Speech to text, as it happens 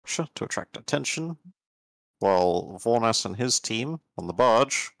structure to attract attention, while Vornas and his team on the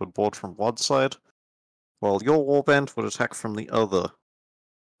barge would board from one side, while your warband would attack from the other.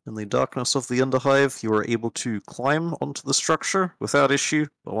 In the darkness of the Underhive, you were able to climb onto the structure without issue,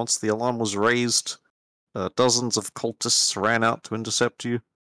 but once the alarm was raised, dozens of cultists ran out to intercept you.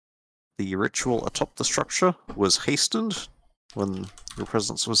 The ritual atop the structure was hastened when your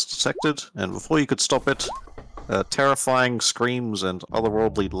presence was detected, and before you could stop it, terrifying screams and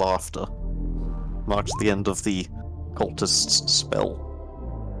otherworldly laughter marked the end of the cultist's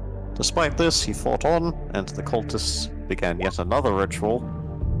spell. Despite this, he fought on, and the cultists began yet another ritual.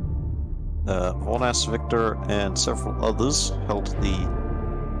 Vornas, Victor, and several others held the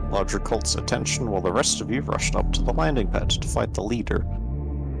larger cult's attention while the rest of you rushed up to the landing pad to fight the leader.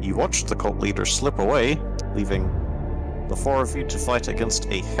 You watched the cult leader slip away, leaving the four of you to fight against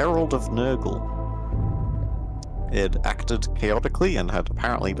a Herald of Nurgle. It acted chaotically and had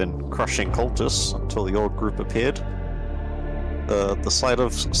apparently been crushing cultists until your group appeared. The sight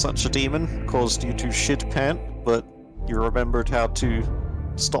of such a demon caused you to shit pant, but you remembered how to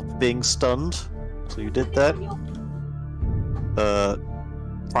stop being stunned, so you did that.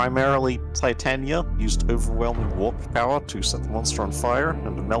 Primarily Titania used overwhelming warp power to set the monster on fire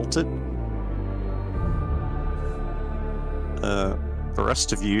and melt it. The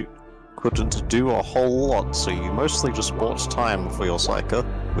rest of you couldn't do a whole lot, so you mostly just bought time for your Psyker,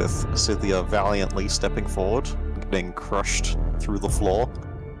 with Scythia valiantly stepping forward, getting crushed through the floor.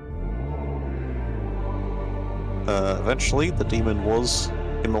 Eventually, the demon was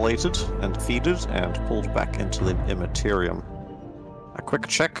immolated and defeated and pulled back into the Immaterium. A quick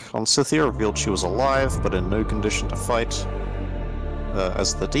check on Scythia revealed she was alive, but in no condition to fight,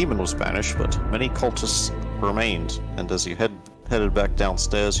 as the demon was banished, but many cultists remained, and as you headed back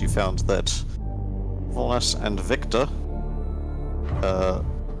downstairs, you found that Vornas and Victor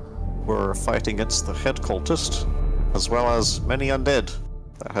were fighting against the head cultist, as well as many undead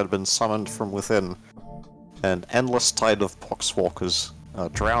that had been summoned from within. An endless tide of poxwalkers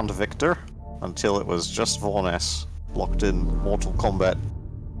drowned Victor until it was just Vornas, locked in mortal combat,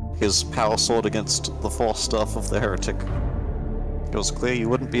 his power sword against the force staff of the heretic. It was clear you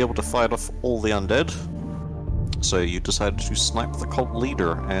wouldn't be able to fight off all the undead, so you decided to snipe the cult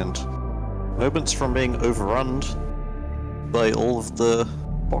leader, and moments from being overrun by all of the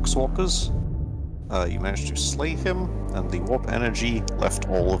poxwalkers, you managed to slay him, and the warp energy left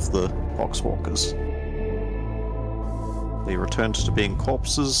all of the poxwalkers. They returned to being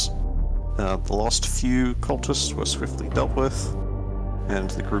corpses. The last few cultists were swiftly dealt with, and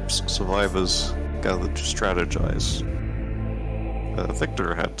the group's survivors gathered to strategize.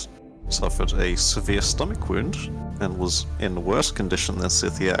 Victor had suffered a severe stomach wound, and was in worse condition than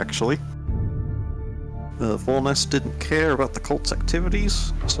Scythia, actually. Vornas didn't care about the cult's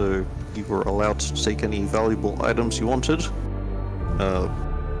activities, so you were allowed to take any valuable items you wanted.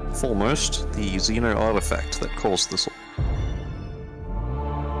 Foremost, the Xeno artifact that caused this,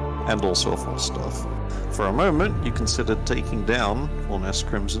 and also a force staff. For a moment, you considered taking down Vornas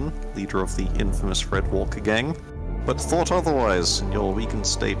Crimson, leader of the infamous Red Walker gang, but thought otherwise in your weakened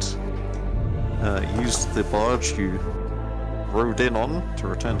state. Used the barge you rode in on to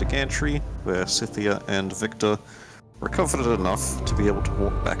return to Gantry, where Scythia and Victor recovered enough to be able to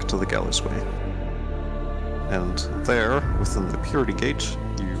walk back to the Gallows Way. And there, within the Purity Gate,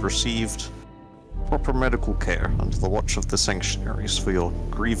 you received proper medical care under the watch of the Sanctuaries for your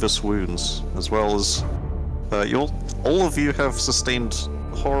grievous wounds, as well as all of you have sustained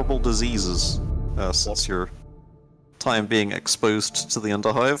horrible diseases since your time being exposed to the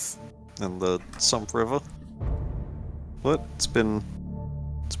Underhive and the Sump River. But it's been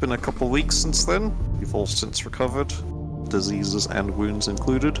a couple weeks since then. You've all since recovered, diseases and wounds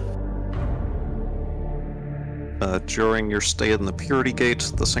included. During your stay in the Purity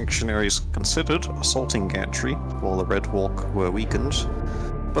Gate, the Sanctuaries considered assaulting Gantry while the Red Walk were weakened,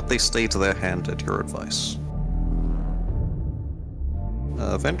 but they stayed their hand at your advice.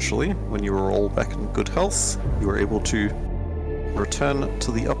 Eventually, when you were all back in good health, you were able to return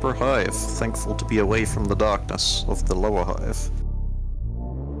to the Upper Hive, thankful to be away from the darkness of the Lower Hive.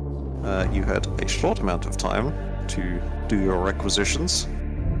 You had a short amount of time to do your requisitions,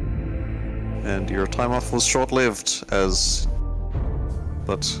 and your time off was short-lived,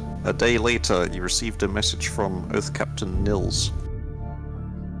 but a day later you received a message from Oath Captain Nils,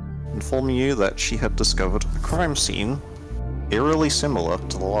 informing you that she had discovered a crime scene eerily similar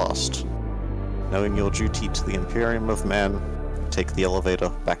to the last. Knowing your duty to the Imperium of Man, take the elevator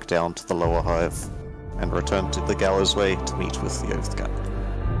back down to the Lower Hive, and return to the Gallows Way to meet with the Oath Captain.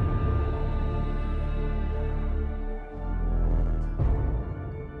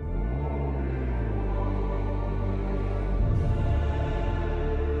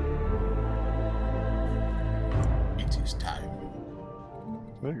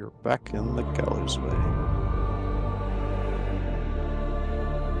 So you're back in the gallows way.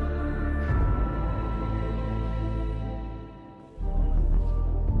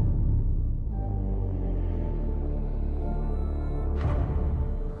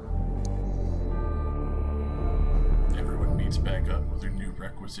 Everyone meets back up with their new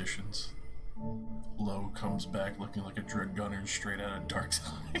requisitions. Lowe comes back looking like a drug gunner straight out of Dark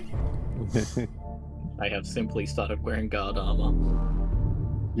Side. I have simply started wearing guard armor.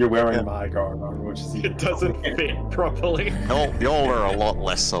 You're wearing my guard armor, which is It doesn't fit properly. Y'all are a lot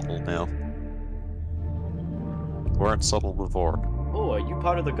less subtle now. Weren't subtle before. Oh, are you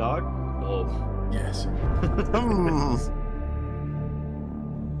part of the guard? Oh. Yes.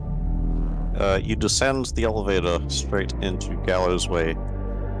 You descend the elevator straight into Gallows Way,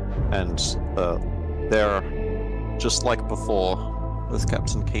 and there, just like before, with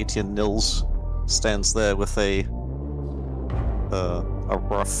Captain Katie and Nils, stands there with a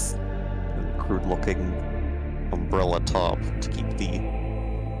rough and crude-looking umbrella tarp to keep the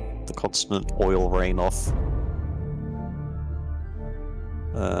constant oil rain off.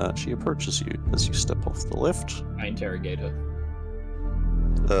 She approaches you as you step off the lift. I interrogate her.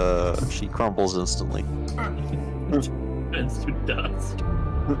 She crumbles instantly. Turns to dust.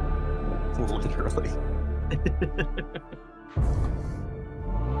 Literally.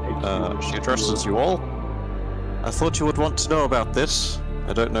 She addresses you all. I thought you would want to know about this.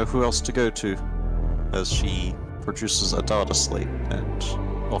 I don't know who else to go to. As she produces a data slate and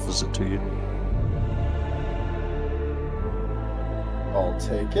offers it to you. I'll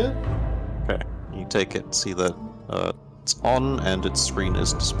take it. Okay, you take it, see that it's on, and its screen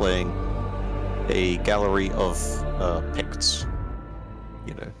is displaying a gallery of Picts.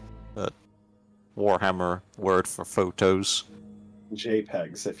 You know, Warhammer word for photos.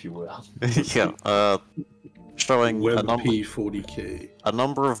 JPEGs, if you will. Yeah, showing P40K. a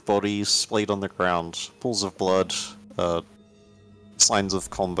number of bodies splayed on the ground, pools of blood, signs of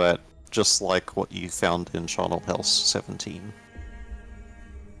combat, just like what you found in Charnel House 17.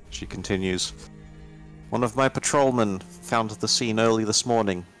 She continues, one of my patrolmen found the scene early this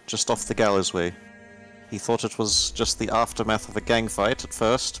morning, just off the gallows way. He thought it was just the aftermath of a gang fight at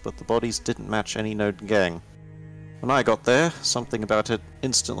first, but the bodies didn't match any known gang. When I got there, something about it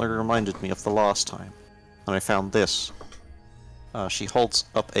instantly reminded me of the last time, and I found this. She holds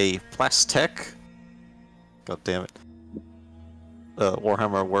up a Plastech. God damn it.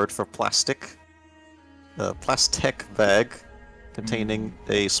 Warhammer word for plastic. Plastech bag containing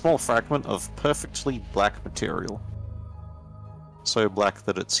a small fragment of perfectly black material. So black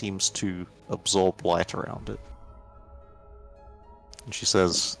that it seems to absorb light around it. And she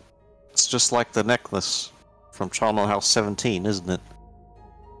says, it's just like the necklace from Charnel House 17, isn't it?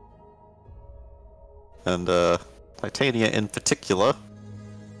 And Titania in particular,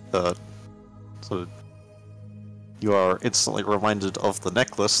 so you are instantly reminded of the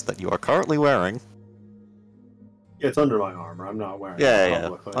necklace that you are currently wearing. Yeah, it's under my armor. I'm not wearing Yeah, it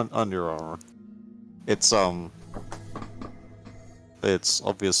publicly. under your armor. It's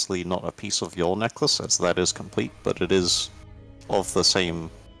obviously not a piece of your necklace, as that is complete, but it is of the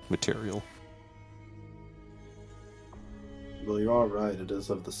same material. Well, you are right. It is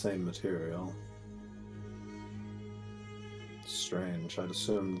of the same material. Strange. I'd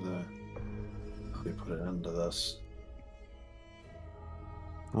assumed that we put an end to this.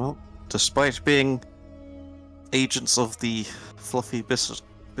 Well, despite being agents of the Fluffy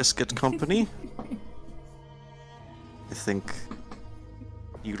Biscuit Company, I think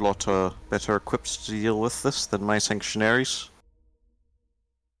you lot are better equipped to deal with this than my sanctionaries.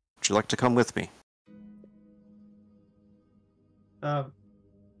 Would you like to come with me?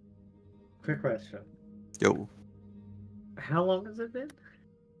 Quick question. Yo, How long has it been?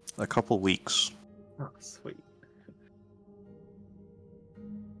 a couple weeks. Oh, sweet.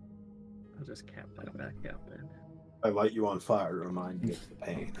 I'll just cap that back out then. I light you on fire to remind you of the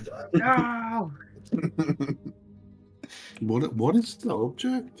pain. No! What is the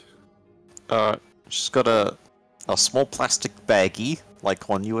object? She's got a small plastic baggie, like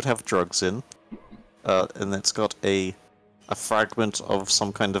one you would have drugs in, and it's got a fragment of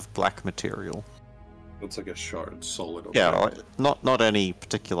some kind of black material. It's like a shard, solid. Yeah, not any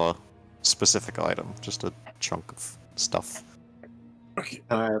particular specific item, just a chunk of stuff. Can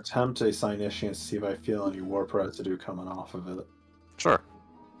I attempt a Cynician to see if I feel any warp residue coming off of it? Sure.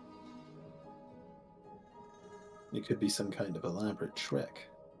 It could be some kind of elaborate trick.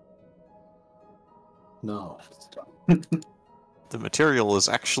 No. The material is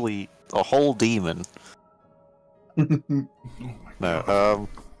actually a whole demon. Oh my No,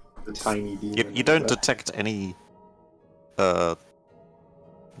 The tiny demon. you don't detect any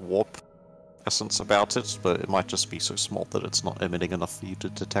warp essence about it, but it might just be so small that it's not emitting enough for you to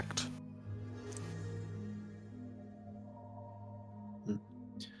detect.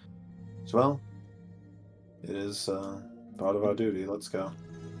 So, well, it is part of our duty. Let's go.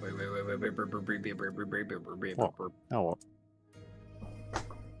 Wait. What? Oh, what?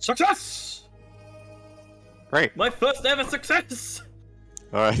 Success! Great. My first ever success!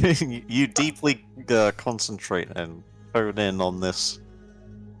 Alright, you deeply concentrate and hone in on this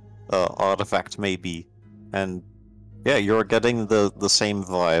artifact, maybe, and yeah, you're getting the same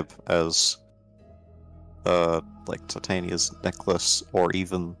vibe as like Titania's necklace, or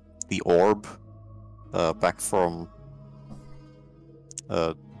even the orb back from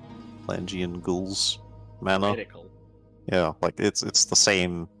Langian Ghoul's manor. Medical. Yeah, like it's the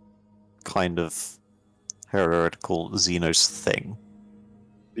same kind of heretical Xenos thing.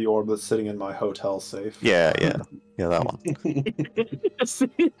 The orb that's sitting in my hotel safe. Yeah, that one.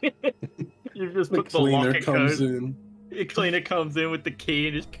 You just The put the cleaner locket comes code. in. The cleaner comes in with the key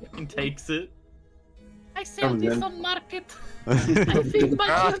and just fucking takes it. I sell Comes this in. on market. I feed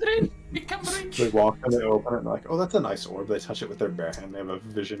my children. Become rich. They walk in, they open it, and they're like, oh, that's a nice orb. They touch it with their bare hand. They have a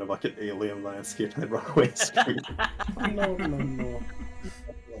vision of like an alien landscape, and they run away screaming. No.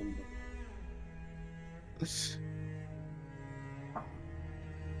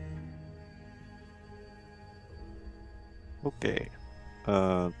 Okay.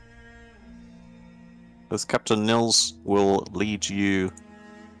 As Captain Nils will lead you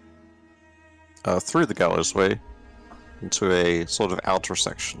through the gallows way into a sort of outer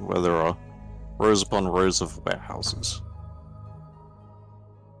section where there are rows upon rows of warehouses.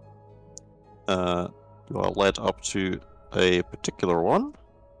 You are led up to a particular one.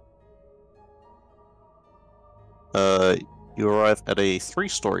 You arrive at a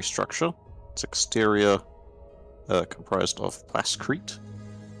 3-story structure. Its exterior comprised of plascrete.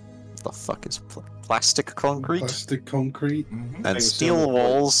 What the fuck is plastic concrete? Plastic concrete. Mhm. And steel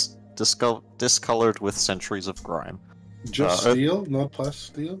walls discolored with centuries of grime. Just steel, not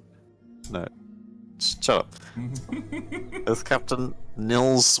plastic steel. No. Shut up. As Captain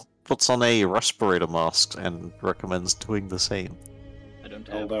Nils puts on a respirator mask and recommends doing the same. I don't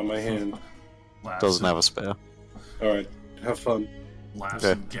Hold have. out my hand. Laughs Doesn't and- have a spare. Alright, have fun. laughs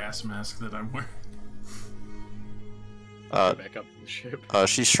Okay. and gas mask that I'm wearing. Uh, Back up to the ship.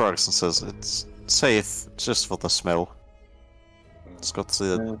 She shrugs and says, "It's safe, just for the smell. It's got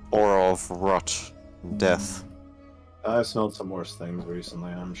the aura of rot and death." I've smelled some worse things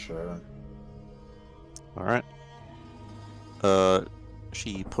recently, I'm sure. Alright.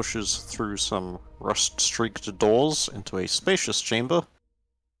 She pushes through some rust-streaked doors into a spacious chamber.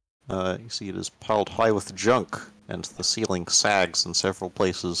 You see it is piled high with junk, and the ceiling sags in several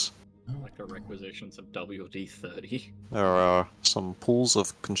places. Like the requisitions of WD-30. There are some pools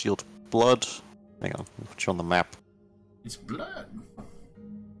of congealed blood. Hang on, I'll put you on the map. It's blood.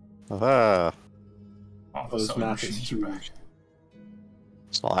 Ah, Oh, Oh, this sewing map is machines are huge. back.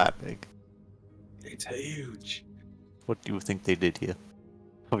 it's not that big. It's huge. What do you think they did here?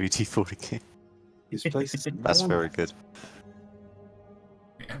 WT40K. These places. That's very good.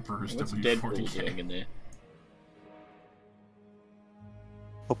 The Emperor's What's Deadpool doing W40K. in there?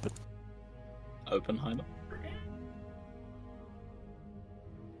 Open. Oppenheimer?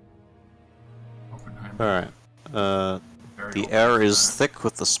 Oppenheimer. Alright. Very The old air is fashioned. thick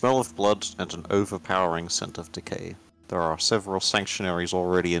with the smell of blood and an overpowering scent of decay. There are several sanctuaries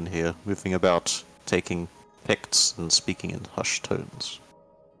already in here, moving about, taking picts and speaking in hushed tones.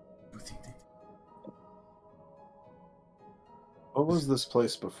 What was this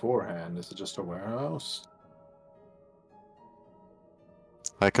place beforehand? Is it just a warehouse?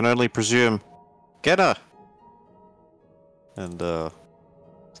 I can only presume. Get her! And, is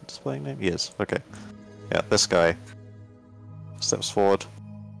it displaying name? Yes, okay. Yeah, this guy steps forward.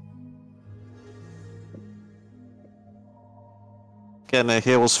 Kenna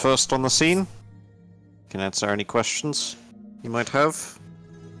here was first on the scene. Can answer any questions you might have.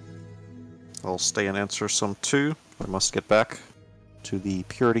 I'll stay and answer some too. I must get back to the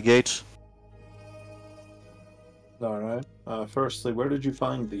Purity Gate. Alright. Firstly, where did you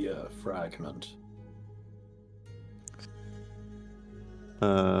find the fragment?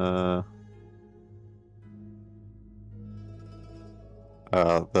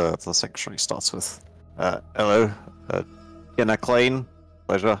 The sanctuary starts with, hello, Kenna Klein,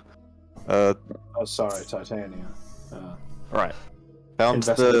 pleasure. Oh, sorry, Titania. Right. Found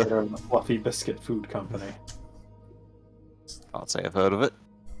the... Investigator in the Fluffy Biscuit Food Company. Can't say I've heard of it.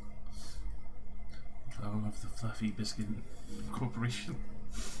 Home of the Fluffy Biscuit Corporation.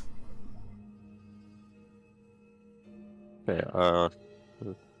 Okay,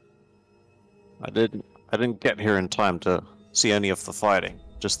 I didn't get here in time to see any of the fighting,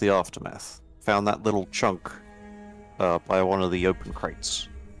 just the aftermath. Found that little chunk by one of the open crates,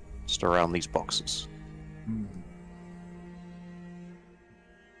 just around these boxes. In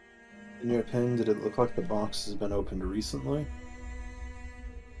your opinion, did it look like the box has been opened recently?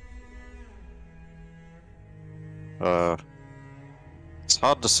 It's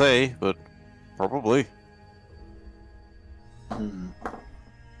hard to say, but probably.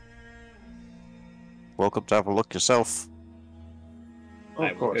 Welcome to have a look yourself. Oh, I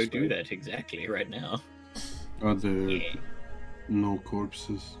of will course. go do right. that exactly right now. Are there Yeah. no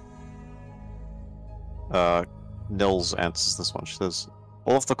corpses? Nils answers this one. She says,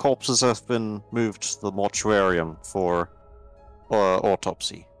 all of the corpses have been moved to the mortuarium for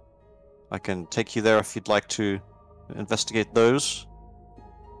autopsy. I can take you there if you'd like to investigate those.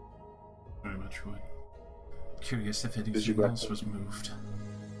 Very much would. Curious if you anything else was moved.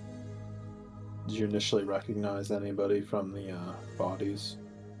 Did you initially recognize anybody from the bodies?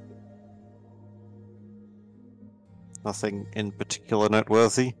 Nothing in particular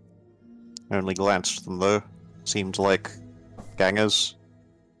noteworthy. I only glanced at them though. Seemed like gangers.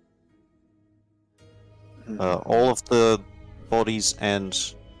 All of the bodies and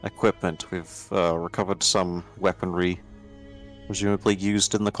equipment, we've recovered some weaponry, presumably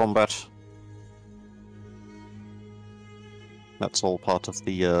used in the combat. That's all part of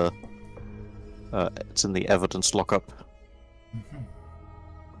the, it's in the evidence lockup.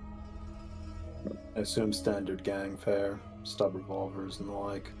 I assume standard gang fare, stub revolvers and the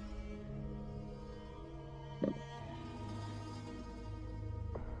like.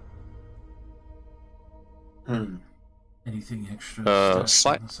 Anything extra? stashed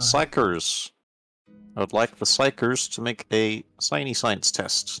on the side? Psychers. I would like the Psychers to make a Siny Science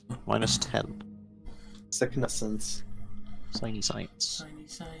test. Minus 10. Sicknessence. Siny Science. Shiny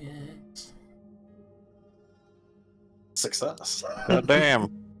science. Success. God damn.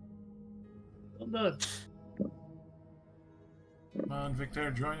 Well done. Come on,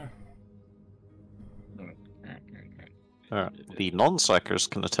 Victor, join her. The non-psychers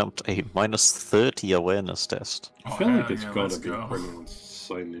can attempt a minus 30 awareness test. I feel like hell it's yeah, gotta let's be go. pronounced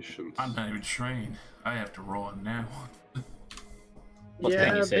Cynicians. I'm not even trained. I have to roll it now. What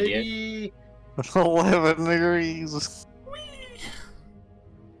thing you said, yeah? 11 degrees.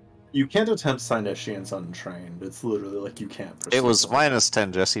 You can't attempt Cynicians untrained. It's literally like you can't proceed. It was minus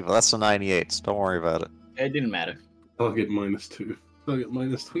 10, Jesse, but that's a 98, so don't worry about it. It didn't matter. I'll get -2. I'll get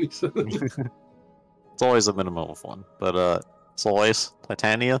 -27. It's always a minimum of 1, but it's always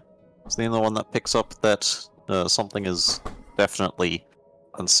Titania. It's the only one that picks up that something is definitely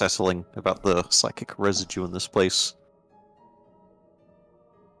unsettling about the psychic residue in this place.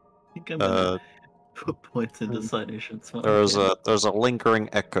 I think I'm gonna put points into Citations. There's a lingering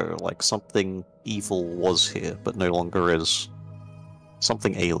echo, like something evil was here, but no longer is.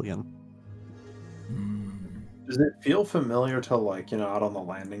 Something alien. Does it feel familiar to, like, you know, out on the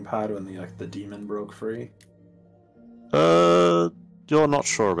landing pad when the demon broke free? You're not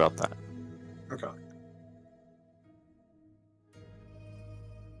sure about that. Okay.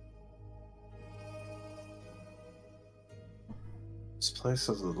 This place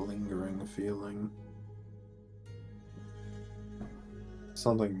has a lingering feeling.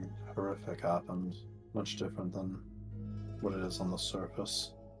 Something horrific happened, much different than what it is on the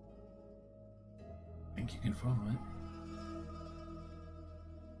surface. Think you can follow it?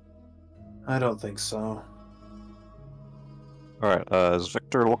 I don't think so. Alright, is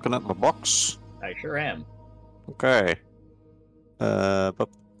Victor looking at the box? I sure am. Okay.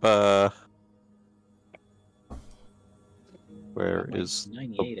 Where is the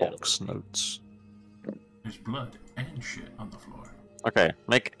 98 out of box notes? There's blood and shit on the floor. Okay,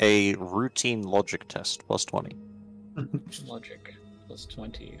 make a routine logic test, plus 20. Logic plus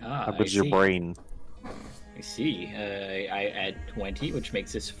 20. Ah, How I good's your see. brain? I see. I add 20, which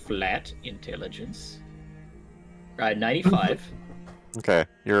makes this flat intelligence. 95. Okay,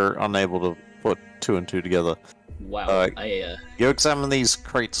 you're unable to put 2 and 2 together. Wow. You examine these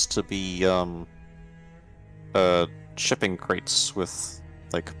crates to be, shipping crates with,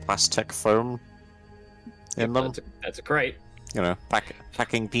 like, plastic foam in them. That's a crate. You know,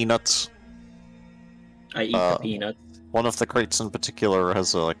 packing peanuts. I eat the peanuts. One of the crates in particular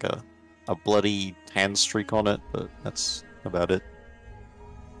has a bloody hand streak on it, but that's about it.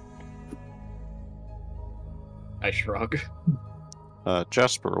 I shrug.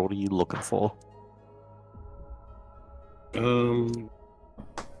 Jasper, what are you looking for? I don't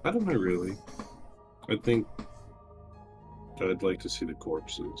know really. I think I'd like to see the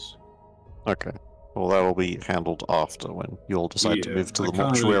corpses. Okay. Well, that will be handled after when you all decide to move to the I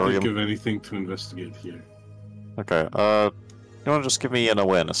can't really mortuarium. think of anything to investigate here. Okay, you want to just give me an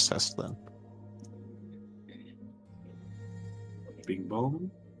awareness test then? Bing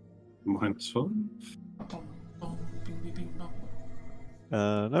bong. -5.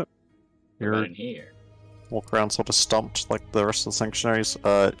 No. What You're about in here? walk around sort of stumped like the rest of the sanctuaries.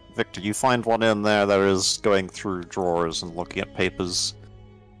 Victor, you find one in there that is going through drawers and looking at papers.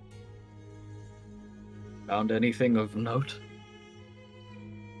 Found anything of note?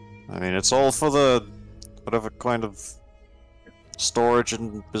 I mean, it's all for the whatever kind of storage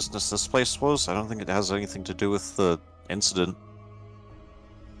and business this place was. I don't think it has anything to do with the incident.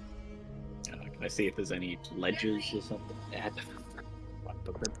 Can I see if there's any ledges or something?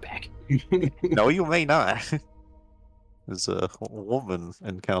 Put it back. No, you may not. There's a woman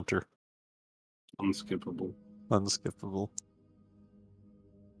encounter. Unskippable. Unskippable.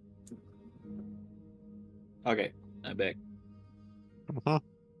 Okay, I'm back. Mhm.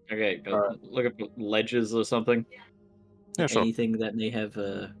 Okay, go Alright. look at ledges or something. Yeah, sure. Anything that may have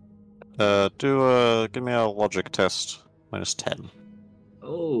Give me a logic test. -10.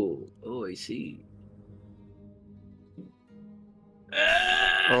 Oh, I see.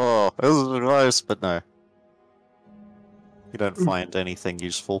 Oh, this is nice, but no. You don't find anything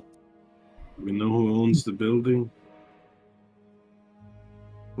useful. We know who owns the building.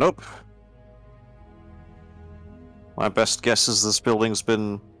 Nope. My best guess is this building's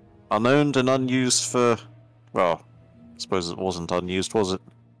been unowned and unused for... Well, I suppose it wasn't unused, was it?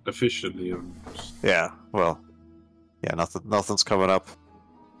 Officially owned. Yeah, well... Yeah, nothing's coming up.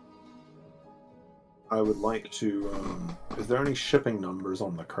 I would like to. Is there any shipping numbers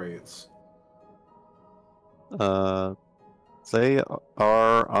on the crates? They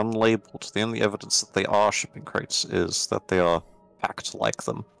are unlabeled. The only evidence that they are shipping crates is that they are packed like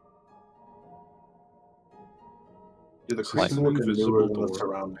them. Do the Is crates this an look invisible newer than the door?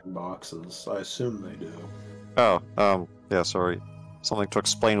 surrounding boxes? I assume they do. Oh, yeah, sorry. Something to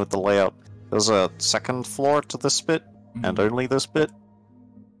explain with the layout. There's a second floor to this bit, and only this bit.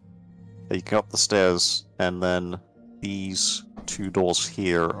 You go up the stairs, and then these two doors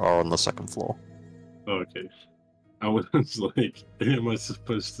here are on the second floor. Okay. I was like, am I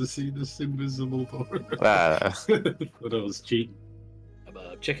supposed to see this invisible door? Ah, But I was cheating.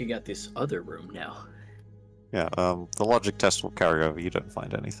 I'm checking out this other room now. yeah, the logic test will carry over. You don't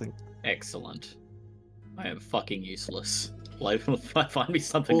find anything. Excellent. I am fucking useless. Find me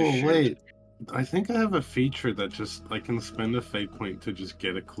something to Oh, shoot. wait. I think I have a feature that just, I can spend a fate point to just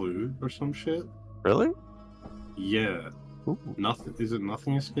get a clue or some shit. Really? Yeah. Ooh. Nothing. Is it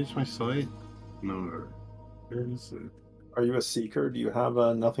nothing escapes my sight? No. Where is it? Are you a seeker? Do you have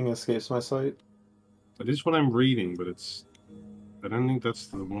Nothing Escapes My Sight? That is what I'm reading, but it's. I don't think that's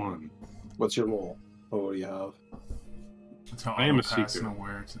the one. What's your role? What do you have? That's how I am a pass seeker. and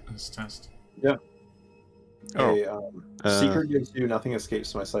aware this test. Oh. Seeker gives you Nothing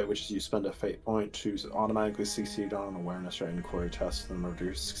Escapes My Sight, which is you spend a fate point to automatically succeed on an awareness or inquiry test, and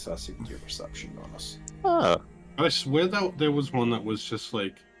reduce success equals your perception bonus. Oh. I swear that there was one that was just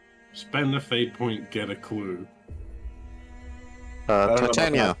like, spend a fate point, get a clue. don't know about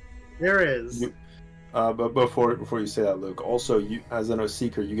Titania. There is. But before you say that, Luke, also you as a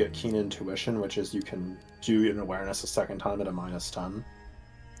seeker, you get keen intuition, which is you can do an awareness a second time at a -10.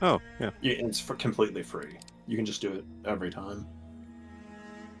 Oh, yeah. It's completely free. You can just do it every time.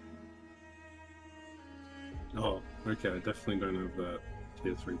 Oh, okay, I definitely don't have that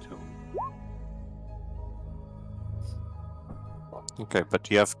tier 3 talent. Okay, but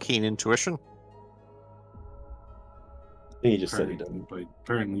do you have keen intuition? He just said he didn't.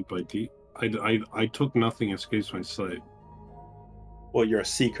 Apparently by deep. I took Nothing Escapes My Sight. Well, you're a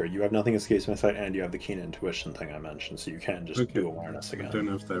seeker. You have Nothing Escapes My Sight, and you have the keen intuition thing I mentioned, so you can just Okay. do awareness I again. don't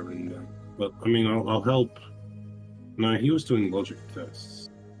know if they're written down. But, I mean, I'll help. No, he was doing logic tests.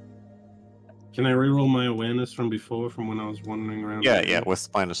 Can I reroll my awareness from before, from when I was wandering around? Yeah, yeah, with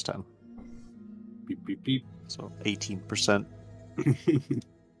 -10. Beep, beep, beep. So 18%.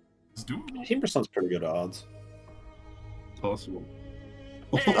 It's doable. 18% is pretty good odds. Possible.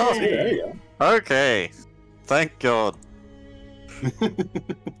 Oh, see, there you go. Okay. Thank God.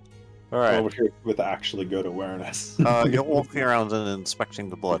 Alright. Over here with actually good awareness. You're walking around and inspecting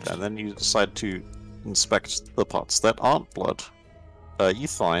the blood, and then you decide to inspect the parts that aren't blood. You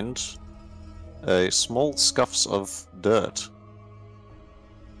find small scuffs of dirt.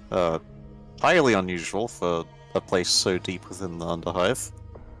 Highly unusual for a place so deep within the Underhive.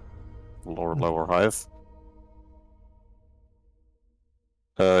 Lower Hive.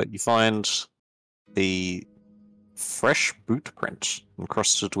 You find a fresh boot print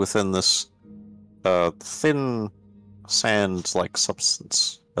encrusted within this thin sand-like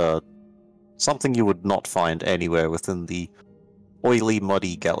substance. Something you would not find anywhere within the oily,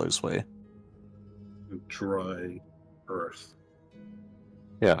 muddy gallows way. Dry earth.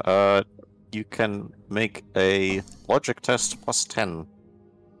 Yeah, you can make a logic test plus 10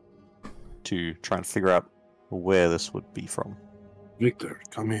 to try and figure out where this would be from. Victor,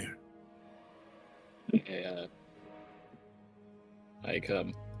 come here. Yeah. I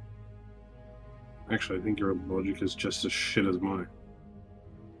come. Actually, I think your logic is just as shit as mine.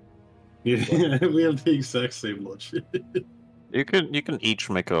 Yeah, we have the exact same logic. You can each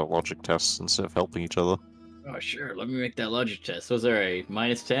make a logic test instead of helping each other. Oh, sure. Let me make that logic test. Was there a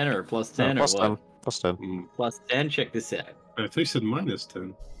minus 10 or a plus 10 plus or 10. what? Plus 10. Plus 10? Check this out. I thought you said minus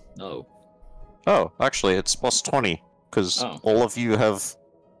 10. Oh. Oh, actually, it's plus 20, because Oh. all of you have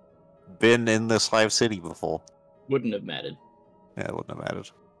been in this hive city before. Wouldn't have mattered. Yeah, it wouldn't have mattered.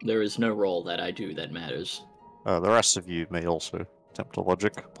 There is no roll that I do that matters. The rest of you may also attempt a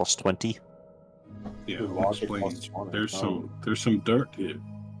logic, plus 20. Yeah, Ooh, I'll logic explain. plus 20. There's Oh. some dirt here.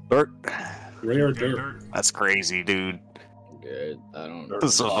 Dirt. Rare Yeah, dirt. That's crazy, dude. Good. I don't.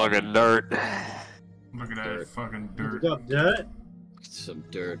 This is some fucking dirt. Look at that Dirt. fucking You dirt. got dirt? Some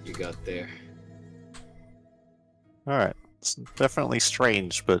dirt you got there. Alright, it's definitely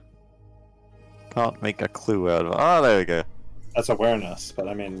strange, but can't make a clue out of it. Oh, there we go. That's awareness, but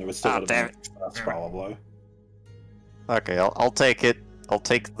I mean, it was still Ah, would damn have been success, probably. Okay, I'll take it. I'll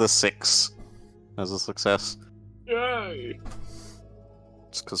take the 6 as a success. Yay!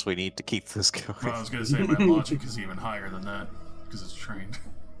 It's because we need to keep this going. Well, I was gonna say my logic is even higher than that because it's trained.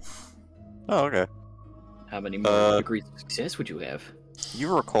 Oh, okay. How many more degrees of success would you have?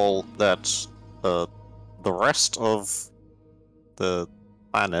 You recall that the rest of the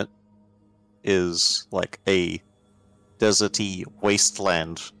planet is like a deserty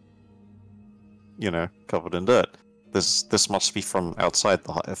wasteland, you know, covered in dirt. This must be from outside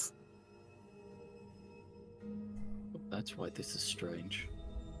the hive. That's why this is strange.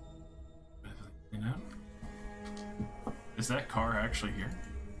 You know? Is that car actually here?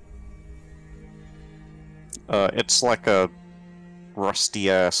 It's like a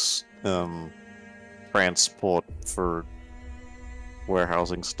rusty-ass transport for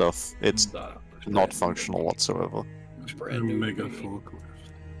warehousing stuff. It's not functional whatsoever. Looks A brand new. mega forklift.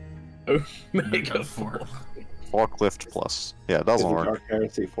 Oh, mega Mega fork. Forklift plus. Yeah, it Is doesn't the work. Dark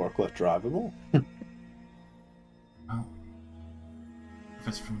Heresy forklift drivable? Oh. If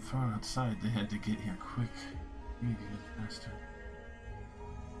it's from far outside, they had to get here quick. Maybe get faster.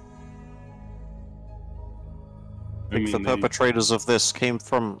 I think the perpetrators of this came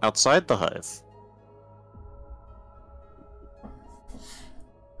from outside the hive.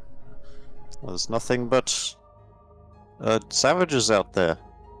 There's nothing but savages out there.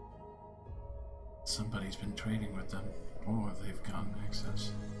 Somebody's been trading with them, or they've gotten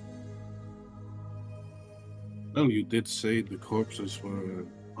access. Well, you did say the corpses were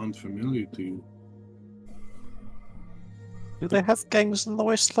unfamiliar to you. Do they have gangs in the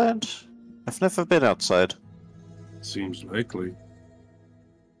wasteland? I've never been outside. Seems likely.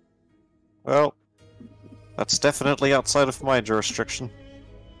 Well, that's definitely outside of my jurisdiction.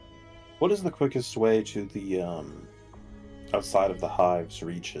 What is the quickest way to the outside of the hive's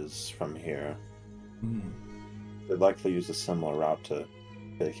reaches from here? They'd likely use a similar route to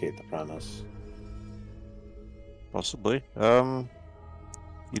vacate the premise. Possibly.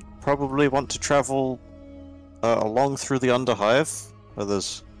 You'd probably want to travel along through the Underhive, where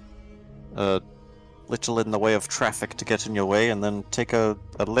there's little in the way of traffic to get in your way, and then take a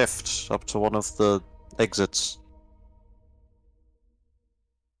lift up to one of the exits.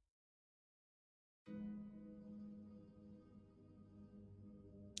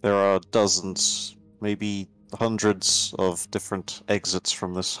 There are dozens, maybe hundreds of different exits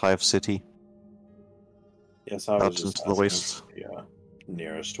from this hive city. Yes, I was Out just into the asking waste. for the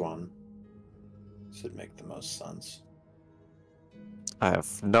nearest one. Should make the most sense. I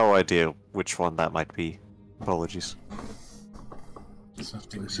have no idea which one that might be. Apologies.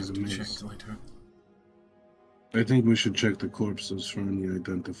 Something This is to a maze. check later. I think we should check the corpses for any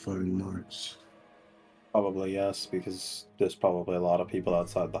identifying marks. Probably yes, because there's probably a lot of people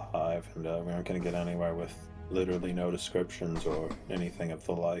outside the hive, and we aren't going to get anywhere with literally no descriptions or anything of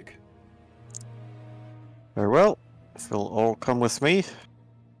the like. Very well. If you'll all come with me.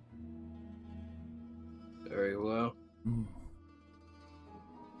 Very well. Hmm.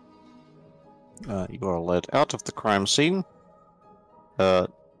 You are led out of the crime scene.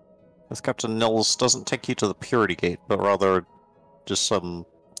 With Captain Nils doesn't take you to the Purity Gate, but rather just some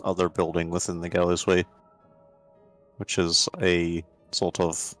other building within the Gallows Way, which is a sort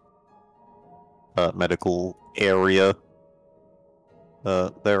of medical area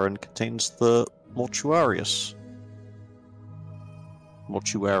therein contains the mortuarius.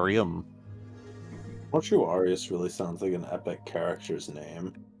 Mortuarium. Mortuarius really sounds like an epic character's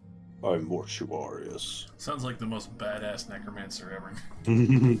name. I'm Mortuarius. Sounds like the most badass necromancer ever.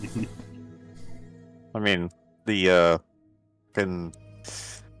 I mean, the fucking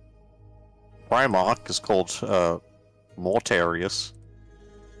Primarch is called Mortarius.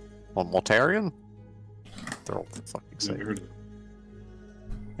 Or Mortarian? They're all the fucking Never same. heard of it.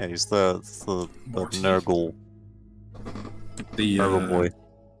 Yeah, he's the Nurgle The boy.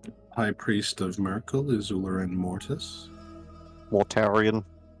 High Priest of Merkel is Ularan Mortis. Mortarian.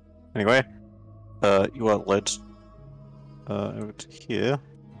 Anyway, you are led over to here.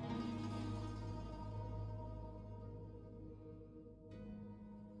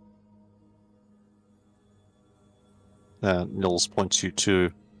 Nils points you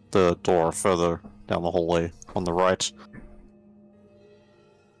to the door further down the hallway on the right.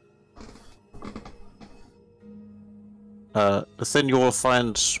 Within you will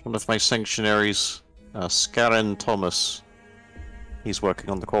find one of my sanctuaries, Scarin Thomas. He's working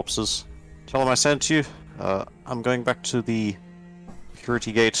on the corpses. Tell him I sent you. I'm going back to the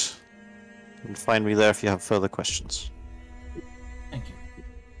security gate. And find me there if you have further questions. Thank you.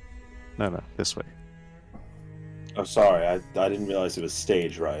 No, this way. Oh, sorry, I didn't realize it was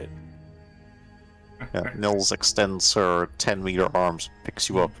stage right. Yeah, Nils extends her 10-meter arms, picks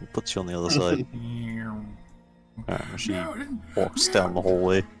you up, and puts you on the other side. She No, walks down the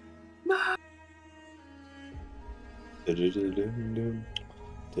hallway.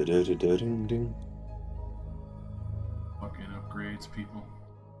 Fucking upgrades, people.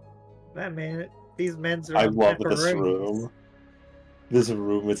 That man, these men's are I on love pepper this rings. room. This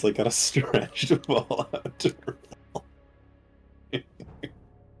room is like got a stretched wall out.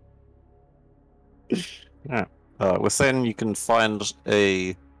 Yeah. Within, you can find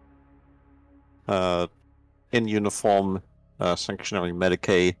a in uniform sanctuary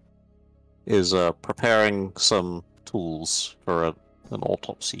Medicae is preparing some tools for an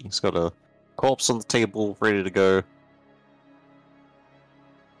autopsy. He's got a corpse on the table ready to go.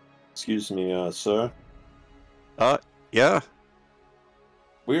 Excuse me, sir. Yeah.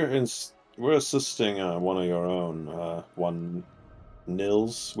 We're assisting one of your own, one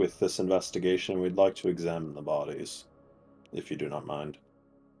Nils, with this investigation. We'd like to examine the bodies, if you do not mind.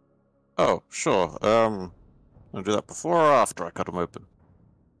 Oh, sure. I'll do that before or after I cut them open.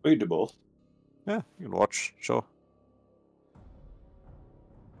 We do both. Yeah, you can watch. Sure.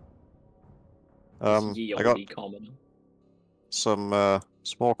 Ye I got olde commoner. some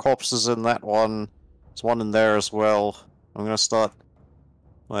small corpses in that one. There's one in there as well. I'm gonna start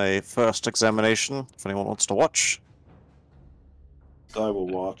my first examination. If anyone wants to watch. I will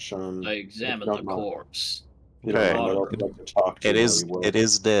watch. I examine don't the mind. corpse. You don't Okay. mind, I'd also like to talk to It you is. while you work. It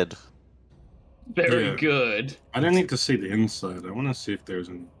is dead. Very Yeah. good. I don't need to see the inside. I want to see if there's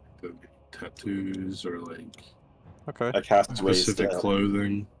any tattoos or like Okay. I cast raise specific dead.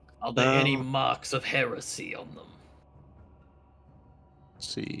 clothing. Are there any Um, marks of heresy on them? Let's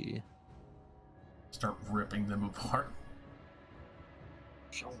see. Start ripping them apart.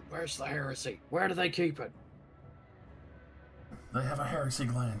 So, where's the heresy? Where do they keep it? They have a heresy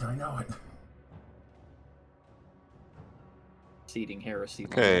gland, I know it. Seeding heresy.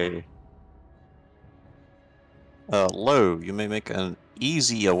 Okay. Low. You may make an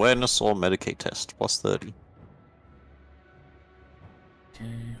easy awareness or Medicaid test. Plus 30.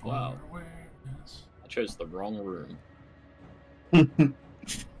 Okay, Wow. awareness. I chose the wrong room.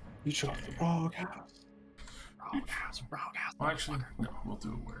 You chose the wrong house. Wrong house, wrong house. Well, actually, no, we'll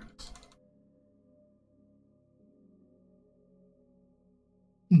do awareness.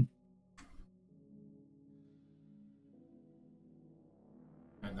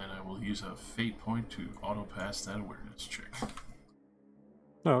 And then I will use a fate point to auto pass that awareness check.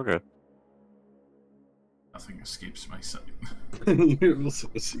 Oh, okay. Nothing escapes my sight. You're also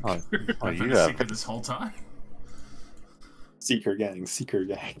a secret. Oh, I've you been a have. secret this whole time. Seeker gang, seeker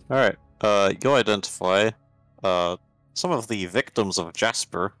gang. Alright. You identify some of the victims of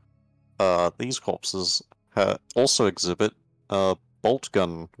Jasper. These corpses also exhibit bolt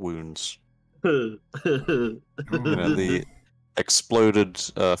gun wounds. You know, the exploded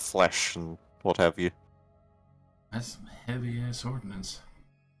flesh and what have you. That's some heavy ass ordnance.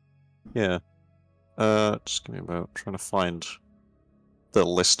 Yeah. Just give me a moment. I'm trying to find the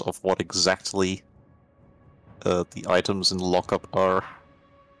list of what exactly the items in lockup are.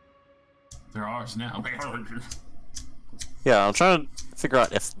 They're ours now. Yeah, I'm trying to figure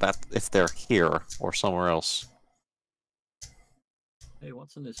out if they're here or somewhere else. Hey,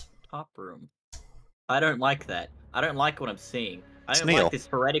 what's in this top room? I don't like that. I don't like what I'm seeing. I don't Neil. like this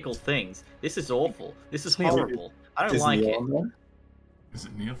heretical things. This is awful. This is Neil. horrible. I don't Is like Neil it. on there? Is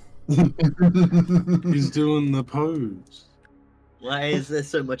it Neil? He's doing the pose. Why is there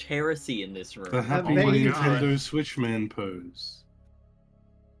so much heresy in this room? The happy my Nintendo God. Switchman pose.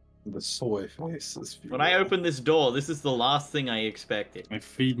 The soy face is When I open this door, this is the last thing I expected. I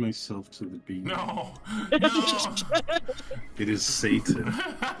feed myself to the beast. No! No! It is Satan.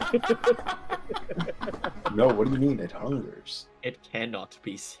 No, what do you mean? It hungers. It cannot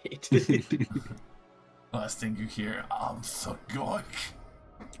be said. Last thing you hear, I'm so good.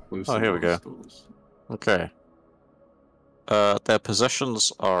 Oh, here we go. Okay. Their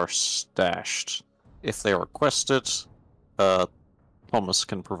possessions are stashed. If they are requested, Thomas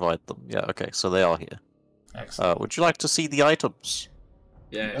can provide them. Yeah, okay, so they are here. Excellent. Would you like to see the items?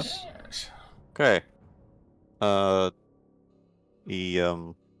 Yes. Yes. Okay. He,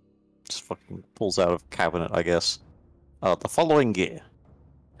 just fucking pulls out of cabinet, I guess. The following gear.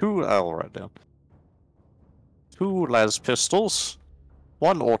 I'll write down. 2 las pistols,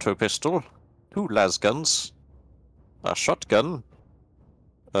 1 auto pistol, 2 las guns, a shotgun,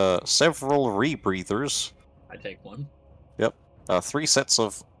 several rebreathers, I take one. 3 sets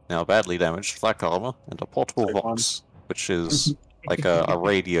of now badly damaged flak armor, and a portable Take one. vox, which is like a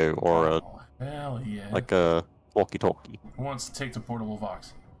radio or a Oh, hell yeah. like a walkie-talkie. Who wants to take the portable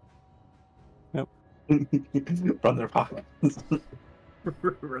Vox? Run their pockets.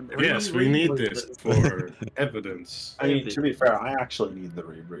 Yes, we need this for evidence. I mean, to be fair, I actually need the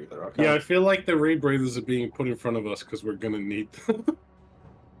rebreather. Okay. Yeah, I feel like the rebreathers are being put in front of us because we're gonna need them.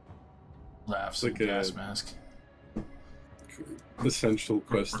 Laughs Like like a- gas mask. Essential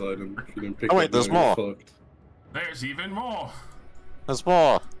quest item. If you didn't pick Oh, wait, it up, there's now you're more. fucked. There's even more! There's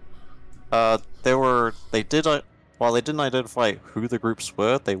more. While they didn't identify who the groups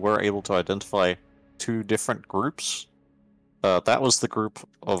were, they were able to identify 2 different groups. That was the group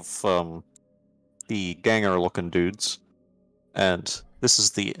of the ganger-looking dudes, and this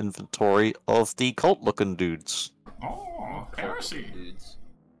is the inventory of the cult-looking dudes. Oh, heresy! Dudes.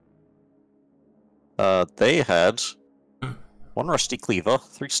 They had 1 rusty cleaver,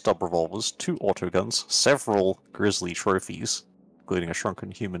 3 stub revolvers, 2 autoguns, several grisly trophies, including a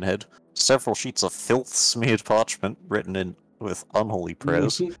shrunken human head, several sheets of filth-smeared parchment written in with unholy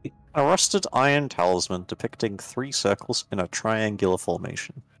prayers, a rusted iron talisman depicting 3 circles in a triangular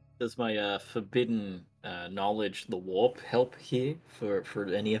formation. Does my forbidden knowledge, the warp, help here for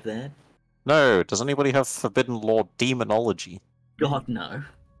any of that? No, does anybody have forbidden lore demonology? God, no.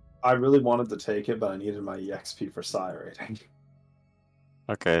 I really wanted to take it, but I needed my EXP for psi rating.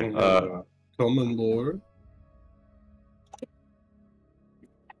 Okay, Common lore.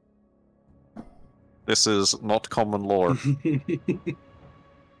 this is not common lore.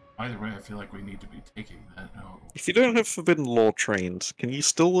 Either way, I feel like we need to be taking that. Oh. If you don't have forbidden lore trained, can you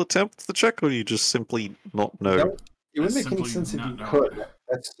still attempt the check, or you just simply not know? No, it would That's make any simply sense if not you know. could.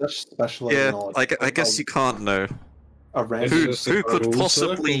 That's such specialized Yeah, knowledge. I guess you can't know. A It's random. just a Who could cool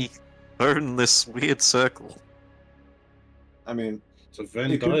possibly own this weird circle? I mean, It's a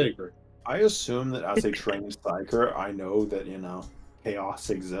Venn It could- diagram. I assume that as a trained psyker, I know that chaos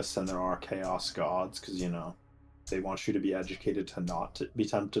exists and there are chaos gods because they want you to be educated to not be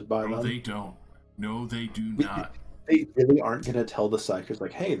tempted by No, them. they don't. No, they do not. They really aren't going to tell the psychers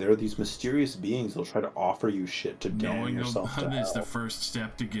like, "Hey, there are these mysterious beings. They'll try to offer you shit to damn Knowing yourself to them is the hell." first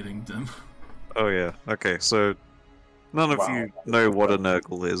step to getting them. Oh yeah, okay, so none of Wow. you know what a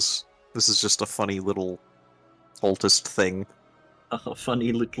Nurgle is. This is just a funny little cultist thing.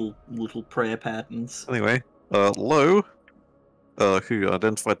 Funny little prayer patterns. Anyway, Lowe, who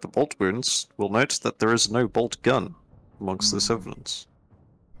identified the bolt wounds, will note that there is no bolt gun amongst this evidence.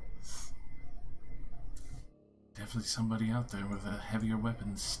 Definitely somebody out there with a heavier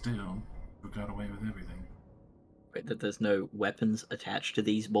weapon still who got away with everything. Wait, that there's no weapons attached to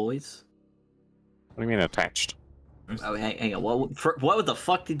these boys? What do you mean attached? There's, Oh, hang on. What the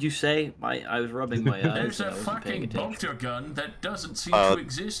fuck did you say? I was rubbing my eyes. there's and a I wasn't paying fucking attention. bolter gun that doesn't seem Uh, to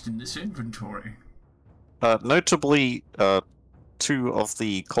exist in this inventory. Notably, 2 of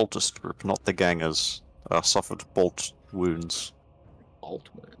the cultist group, not the gangers, suffered bolt wounds. Bolt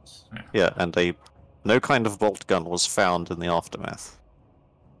wounds. Yeah, and no kind of bolt gun was found in the aftermath.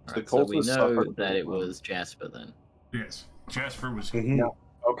 The So we cultists know suffered that it bolt wounds. was Jasper then. Yes, Jasper was. Mhm. No.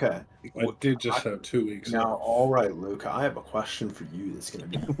 Okay. I did just have 2 weeks. Now, off. all right, Luke. I have a question for you. That's going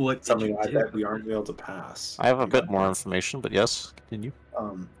to be What did something you I do? bet we aren't able to pass. I have a You bit got more that? information, but yes, continue.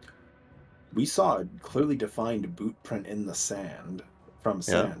 We saw a clearly defined boot print in the sand from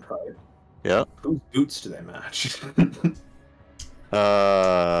sand, right? Yeah. Whose boots do they match?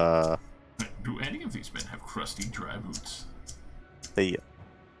 Do Do any of these men have crusty, dry boots? They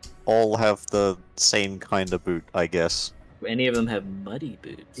all have the same kind of boot, I guess. Do any of them have muddy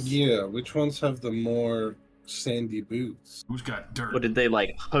boots? Yeah, which ones have the more sandy boots? Who's got dirt? Or did they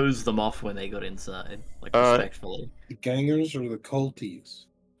like hose them off when they got inside? Like respectfully. The gangers or the culties?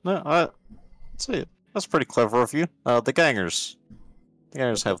 No, I'd say that's pretty clever of you. The gangers. The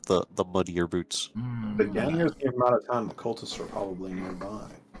gangers have the muddier boots. The gangers the amount of time the cultists are probably nearby.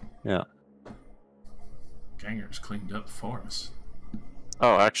 Yeah. Gangers cleaned up for us.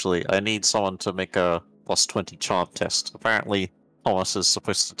 Oh, actually, I need someone to make a +20 charm test. Apparently, Thomas is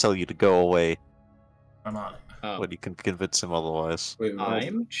supposed to tell you to go away I'm on it. Oh. when you can convince him otherwise. Wait, what?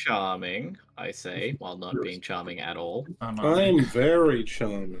 I'm charming, I say, while not being charming at all. I'm on I'm it. very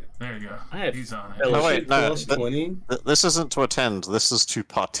charming. There you go. I have He's on it. fellowship. Oh, wait, no, Plus th- 20? This isn't to attend, this is to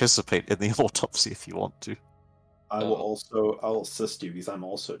participate in the autopsy if you want to. I'll assist you because I'm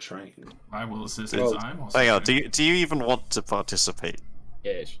also trained. I will assist Well, as I'm also. Hang on, do you even want to participate?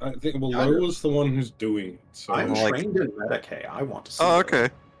 Yes. I think, well, Lo was the one who's doing it. So I'm like- trained in Medicaid. I want to see Oh, it. okay.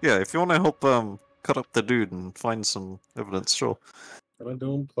 Yeah, if you want to help cut up the dude and find some evidence, sure. Can I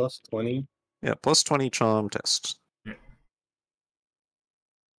do him plus 20? Yeah, +20 charm test. There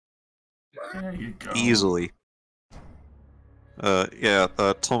you go. Easily.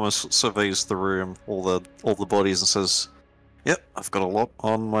 Thomas surveys the room, all the bodies, and says, "Yep, I've got a lot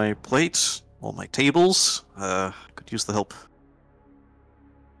on my plate, on my tables. Could use the help."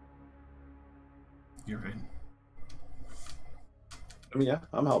 You're in. I mean, yeah,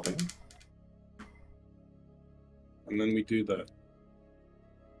 I'm helping. And then we do that.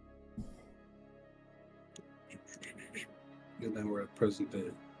 And then we're at present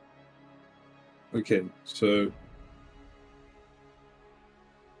day. Okay, so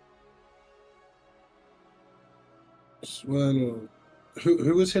well,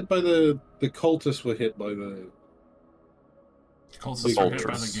 who was hit by the cultists were hit by the Cultists were hit by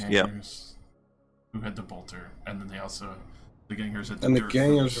bolters, the yeah. gangers, who had the bolter, and then the gangers had the and the dirt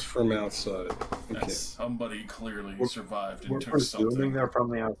gangers foot. from outside. Okay. Yes, somebody clearly We're- survived We're and took presuming something. they're from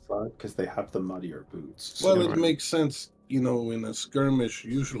the outside because they have the muddier boots. Well, So- it makes sense, in a skirmish.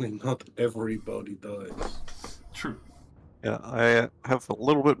 Usually, not everybody dies. True. Yeah, I have a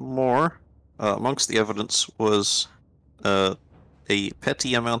little bit more. Amongst the evidence was a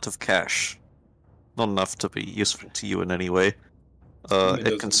petty amount of cash. Not enough to be useful to you in any way. It doesn't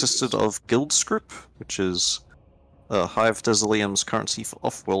It consisted exist. of guild scrip, which is Hive Desilium's currency for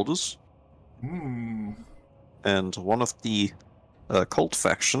off-worlders, and one of the cult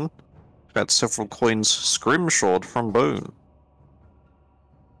faction had several coins scrimshawed from bone.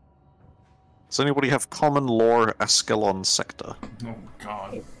 Does anybody have common lore Ascalon sector? Oh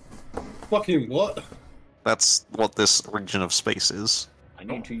God. Fucking what? That's what this region of space is. I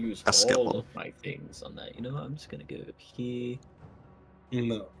need to use A skill. all of my things on that. I'm just gonna go here.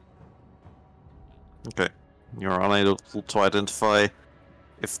 No. Okay. You're unable to identify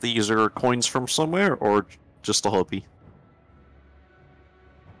if these are coins from somewhere or just a hobby.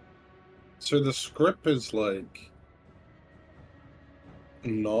 So the script is like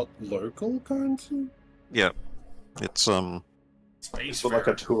not local currency? Yeah. It's Space So like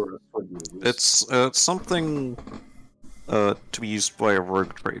fair. a tourist would use. it's something to be used by a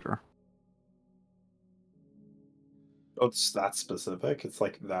rogue trader. Oh, it's that specific. It's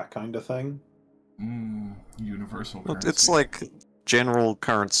like that kind of thing. Universal But currency. it's like general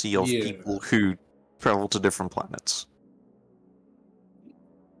currency of Yeah. people who travel to different planets.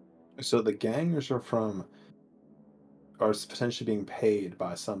 So the gangers are potentially being paid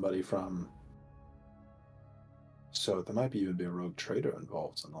by somebody from. So there might even be a rogue trader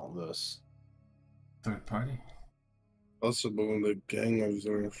involved in all this. third party. Possible the gangers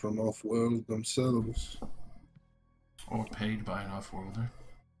are from off-world themselves. Or paid by an off-worlder.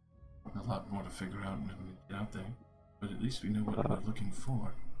 A lot more to figure out when we get out there. But at least we know what we're looking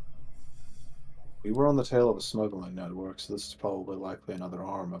for. We were on the tail of a smuggling network, so this is probably likely another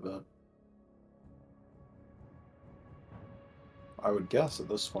arm of it. I would guess at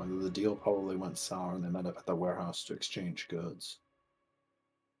this point that the deal probably went sour and they met up at the warehouse to exchange goods.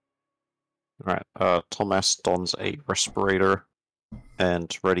 Alright, Thomas dons a respirator and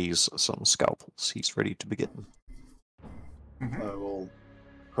readies some scalpels. He's ready to begin. I will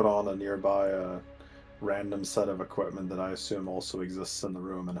put on a nearby random set of equipment that I assume also exists in the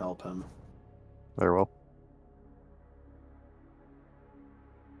room and help him. Very well.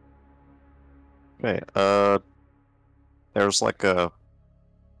 Okay, there's like a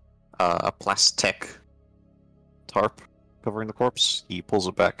plastic tarp covering the corpse. He pulls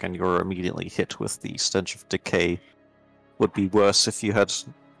it back and you're immediately hit with the stench of decay. Would be worse if you had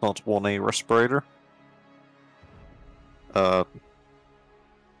not worn a respirator.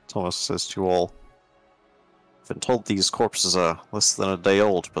 Thomas says to you all, I've been told these corpses are less than a day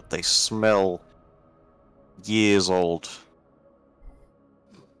old, but they smell years old.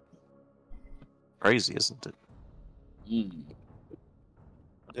 Crazy, isn't it? Mm.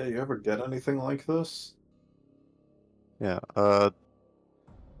 Yeah, you ever get anything like this? Yeah,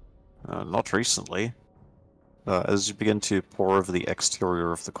 not recently. As you begin to pore over the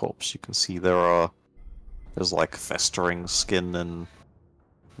exterior of the corpse, you can see there's like festering skin and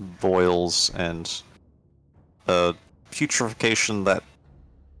boils and putrefaction that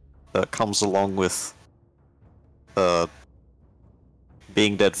comes along with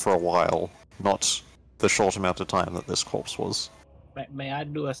being dead for a while, not the short amount of time that this corpse was. May I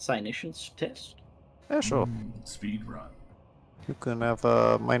do a clinician's test? Yeah, sure. Speed run. You can have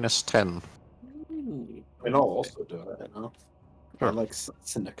a -10. Ooh. And I'll also do it, you know? I Sure. like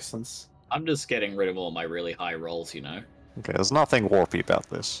senescence. I'm just getting rid of all my really high rolls, you know? Okay, there's nothing warpy about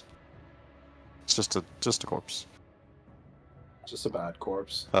this. It's just a corpse. Just a bad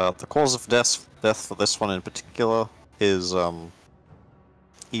corpse. The cause of death for this one in particular is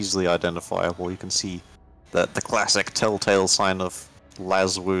easily identifiable. You can see that the classic telltale sign of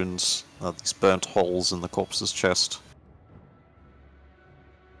las wounds, these burnt holes in the corpse's chest.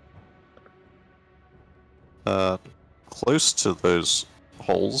 Close to those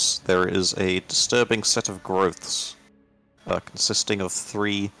holes, there is a disturbing set of growths, consisting of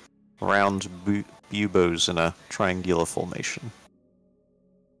 3 round buboes in a triangular formation.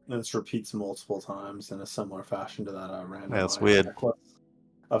 And this repeats multiple times in a similar fashion to that random Yeah, it's weird. necklace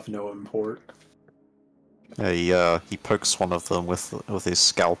of no import. Yeah, he pokes one of them with his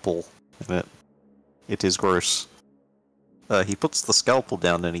scalpel, and it is gross. He puts the scalpel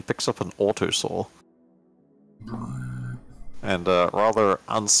down and he picks up an autosaw, and rather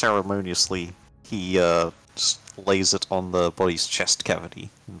unceremoniously, he just lays it on the body's chest cavity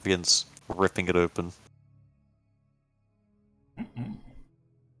and begins ripping it open.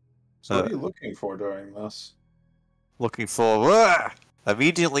 So what are you looking for during this? Looking for...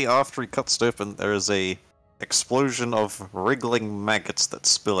 Immediately after he cuts it open, there is a explosion of wriggling maggots that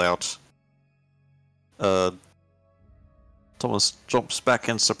spill out. Thomas jumps back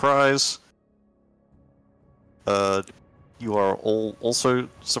in surprise. You are all also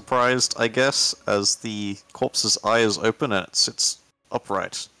surprised, I guess, as the corpse's eyes open and it sits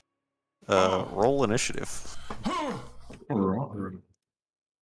upright. Roll initiative.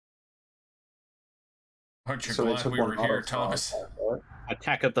 Aren't you So they glad took we one were here, auto Thomas? slot, right?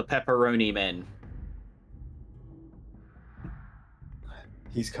 Attack of the Pepperoni Men.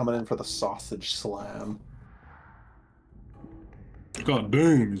 He's coming in for the sausage slam. God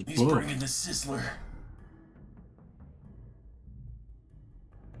damn, he's He's buff. bringing the sizzler.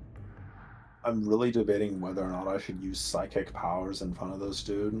 I'm really debating whether or not I should use psychic powers in front of this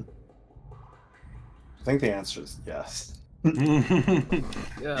dude. I think the answer is yes.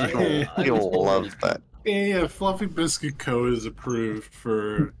 You'll love that. Yeah, Fluffy Biscuit Co. is approved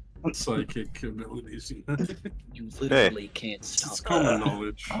for psychic abilities. You literally can't stop. It's common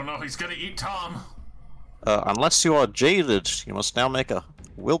knowledge. Oh no, he's gonna eat Tom. Unless you are jaded, you must now make a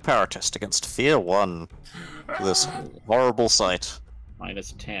willpower test against Fear 1 for this horrible sight.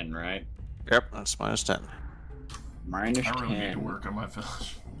 -10, right? Yep, that's -10. Minus I really need 10. to work on my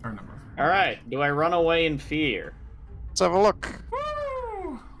village. Or not my village. Alright, do I run away in fear? Let's have a look.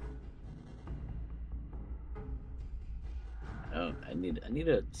 Woo! Oh, I need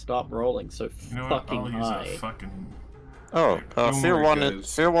to stop rolling so You know what? fucking I'll use high. a fucking... Oh, Don't Fear worry, 1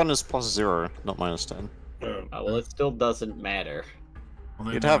 guys. Fear 1 is +0, not -10. Oh, well, it still doesn't matter. Well,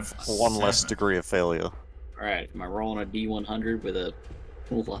 then You'd have a 1 less 7. degree of failure. Alright, am I rolling a D100 with a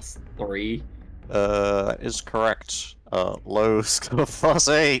 +3? Is correct. Low is got a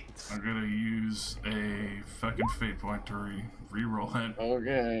 +8. I'm gonna use a fucking fate point to re-roll it.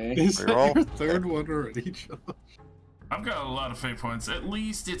 Okay. Is that Reroll? your third one already, Josh? I've got a lot of fate points. At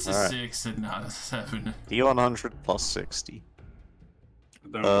least it's a Alright. 6 and not a 7. D100 +60.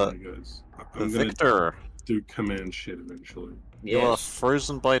 Don't worry, guys. I'm gonna Victor, do command shit eventually. you are Yes.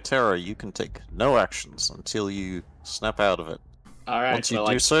 frozen by terror. You can take no actions until you snap out of it. Alright, Once you well,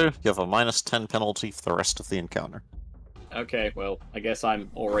 do so, you have a -10 penalty for the rest of the encounter. okay, well, I guess I'm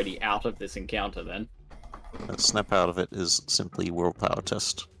already out of this encounter then. Snap out of it is simply willpower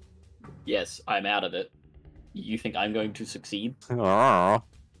test. Yes, I'm out of it. You think I'm going to succeed?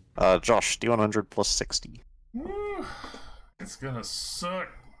 Josh, D100 +60. Woo! It's gonna suck.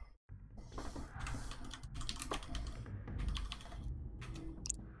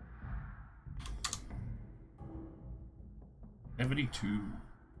 Every 2.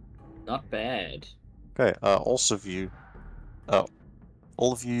 Not bad. Okay, all of you, no,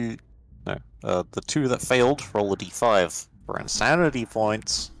 the two that failed, roll a d5 for insanity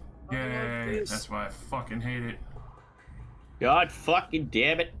points. Yay! That's why I fucking hate it. God fucking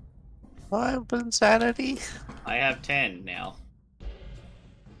damn it. 5 insanity? I have 10 now.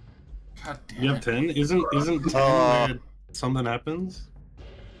 God damn You it. have 10? Isn't 10 Uh, where something happens?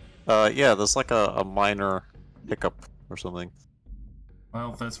 Yeah, there's like a minor hiccup or something.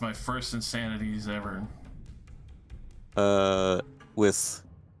 Well, that's my first insanities ever. With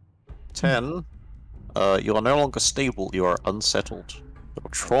 10, you are no longer stable, you are unsettled. Your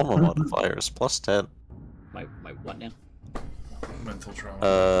trauma modifier is plus 10. My what now? Mental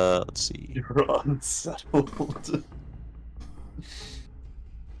trauma. Let's see. You're unsettled.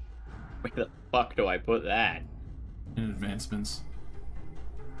 Where the fuck do I put that? In advancements.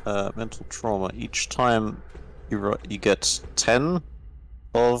 Mental trauma. Each time you get 10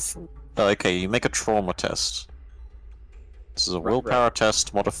 of... okay, you make a trauma test. This is a willpower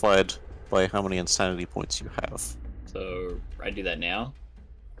test modified by how many insanity points you have. So, I do that now?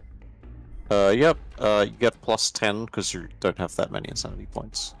 Yep. You get plus 10 because you don't have that many insanity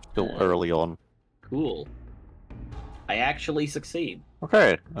points. Still early on. Cool. I actually succeed.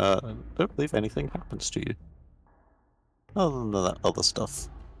 Okay, I don't believe anything happens to you. Other than that other stuff.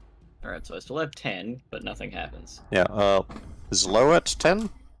 Alright, so I still have 10, but nothing happens. Yeah, is low at 10?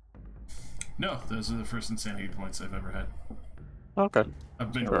 No, those are the first insanity points I've ever had. Okay.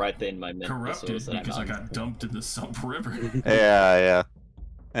 I've been Right then, my mental corrupted source that because I I'm on. got dumped in the Sump River. Yeah.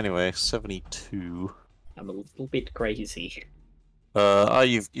 Anyway, 72. I'm a little bit crazy.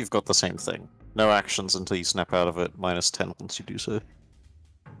 You've got the same thing. No actions until you snap out of it, minus 10 once you do so.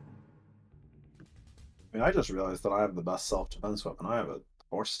 I mean, I just realized that I have the best self-defense weapon. I have a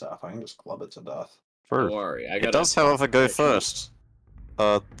horse staff. I can just club it to death. Don't worry, I got It does, however, go first.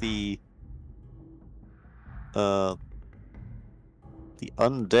 The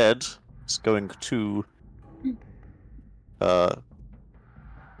undead is going to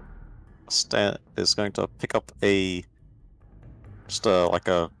is going to pick up like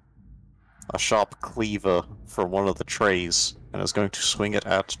a sharp cleaver from one of the trays and is going to swing it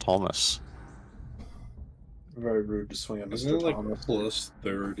at Thomas. Very rude to swing at Isn't Mr. it like Thomas. plus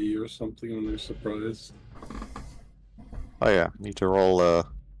 30 or something when they're surprised? Oh yeah, need to roll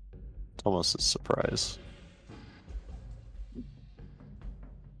Thomas's surprise.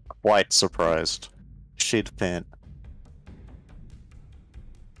 Quite surprised. Shit pant.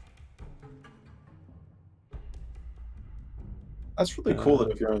 That's really cool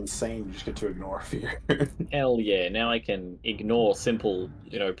that if you're insane, you just get to ignore fear. Hell yeah, now I can ignore simple,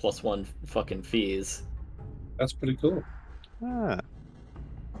 +1 fucking fears. That's pretty cool. Ah.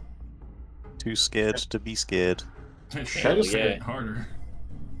 Too scared to be scared. That Hell shit's yeah. getting harder.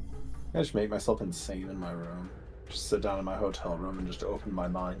 I just make myself insane in my room. Just sit down in my hotel room and just open my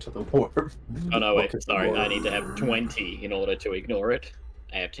mind to the warp. Oh no, wait, Look at the sorry, I warp. need to have 20 in order to ignore it.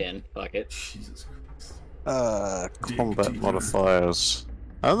 I have 10, fuck it. Jesus Christ. Combat deeper. modifiers.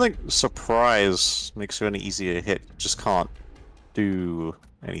 I don't think surprise makes you any easier to hit. You just can't do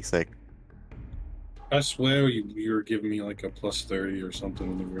anything. I swear you were giving me like a plus 30 or something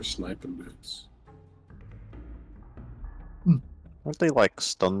when you were sniping bits. Aren't they like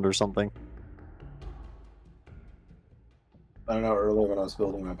stunned or something? I don't know, earlier when I was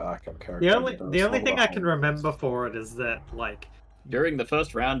building my backup character... The only thing I can remember for it is that, like... During the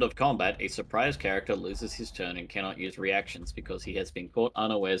first round of combat, a surprise character loses his turn and cannot use reactions because he has been caught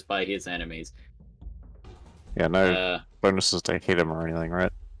unawares by his enemies. Yeah, no bonuses to hit him or anything,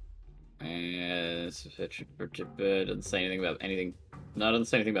 right? Doesn't say anything about anything. No, it doesn't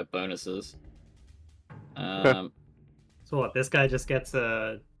say anything about bonuses. Okay. So what, this guy just gets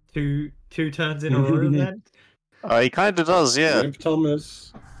two turns in a row then? He kinda does, yeah. Rip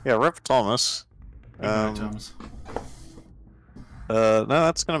Thomas. Yeah, Rip Thomas. Goodbye, Thomas. No,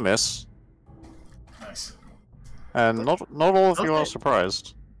 that's gonna miss. Nice. And not all of you are Okay.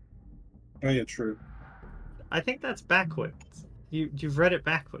 surprised. Oh yeah, true. I think that's backwards. You've read it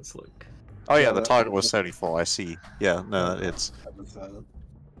backwards, Luke. Oh yeah, Yeah, the that- target was 74, I see. Yeah, no, it's... That's,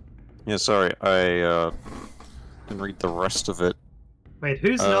 Yeah, sorry, I didn't read the rest of it. Wait,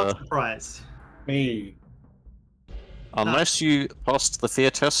 who's not surprised? Me. Unless you passed the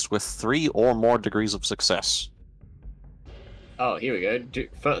fear test with 3 or more degrees of success. Oh, here we go.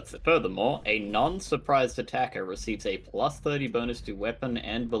 Furthermore, a non-surprised attacker receives a +30 bonus to weapon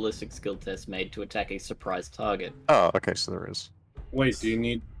and ballistic skill tests made to attack a surprised target. Oh, okay, so there is. Wait, do you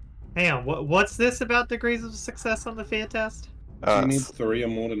need... Hang on, what's this about degrees of success on the fear test? Do you need 3 or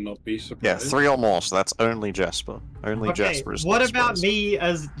more to not be surprised? Yeah, 3 or more, so that's only Jasper. Only Okay, Jasper is what not about surprised. me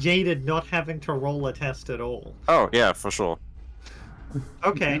as jaded not having to roll a test at all? Oh, yeah, for sure.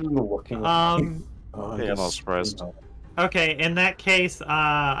 Okay. Looking I Yeah, guess, not surprised. you know, Okay, in that case,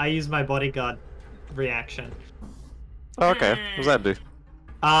 I use my bodyguard reaction. Oh, okay, what does that do?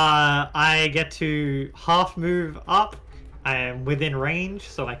 I get to half move up. I am within range,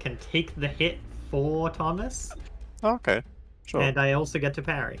 so I can take the hit for Thomas. Oh, okay, sure. And I also get to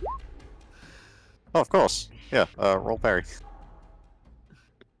parry. Oh, of course. Yeah, roll parry.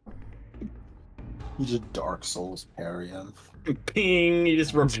 you just Dark Souls parry him. Ping! You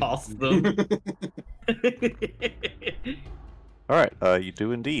just repulse them. Alright, you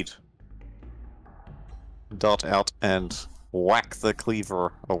do indeed. Dart out and whack the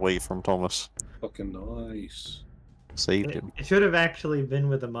cleaver away from Thomas. Fucking nice. Saved him. It should have actually been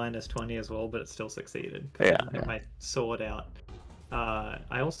with a -20 as well, but it still succeeded. 'Cause Yeah, I had my sword out.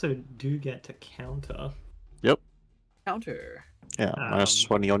 I also do get to counter. Yep. Counter. Yeah,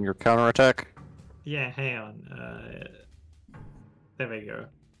 -20 on your counterattack. Yeah, hang on. There we go.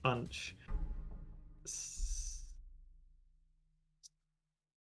 Punch.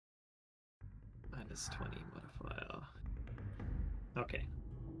 -20 modifier. Okay,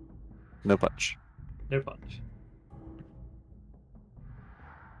 No punch. no punch.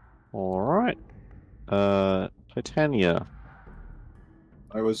 Alright. Titania.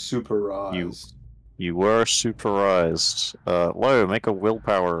 I was supervised. You were supervised. Lo, make a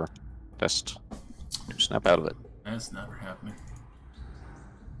willpower test. Snap out of it. That's never happening.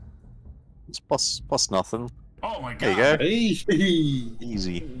 It's plus nothing. Oh my There god. you go. Hey!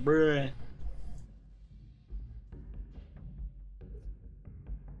 Easy. Bruh.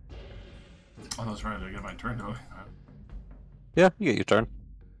 Oh, that's right. I get my turn, though. Yeah, you get your turn.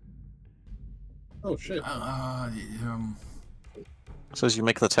 Oh shit. Says you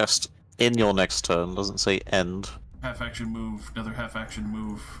make the test in your next turn, doesn't say end. Half action move, another half action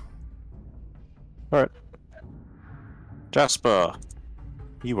move. Alright. Jasper,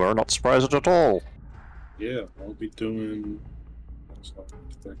 you are not surprised at all. Yeah, I'll be doing.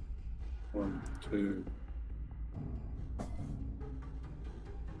 1, 2.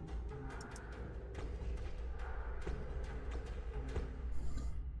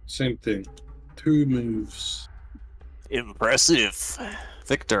 Same thing. 2 moves. Impressive.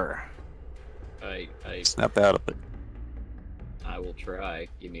 Victor, I snap out of it. will try.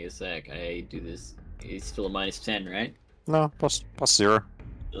 Give me a sec. I do this. It's still a -10, right? No, plus 0.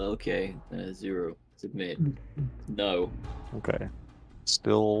 Okay, 0. Submit. No. Okay.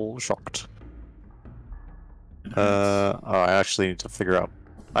 Still shocked. Oh, I actually need to figure out.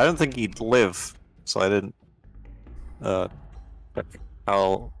 I don't think he'd live, so I didn't. Check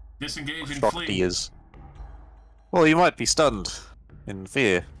how Disengage and shocked flee. he is. Well, you might be stunned in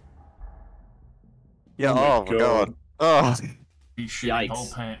fear. Yeah. Oh Oh my my god. Oh. He's shitting whole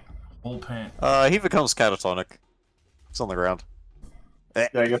Yikes. pant. Whole pant. He becomes catatonic. He's on the ground. Yeah,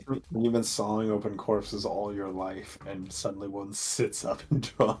 I guess when you've been sawing open corpses all your life, and suddenly one sits up and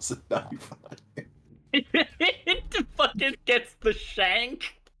draws a knife on you. It fucking gets the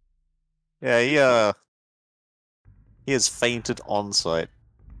shank. Yeah, he has fainted on sight.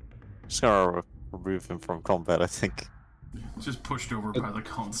 Just gonna remove him from combat, I think. It's just pushed over by the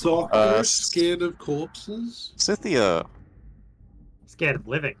console. Doctor scared of corpses? Scythia. Scared of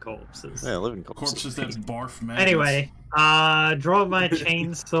living corpses. Yeah, living corpses. Corpses that barf maggots. Anyway, draw my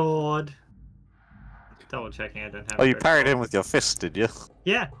chainsword. Double checking I don't have. Oh, you it. parried him with your fist, did you?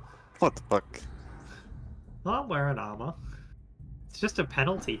 Yeah. What the fuck? Well, I'm wearing armor. It's just a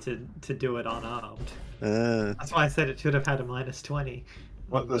penalty to do it unarmed. That's why I said it should have had a -20.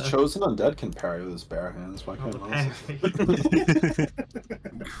 What, the chosen undead can parry with his bare hands. Why on the can't I?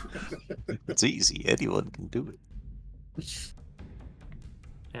 parry. It's easy. Anyone can do it.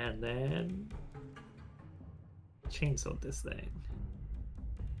 And then chainsaw this thing.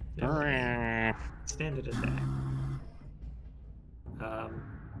 Standard attack.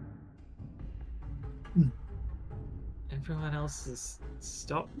 Everyone else is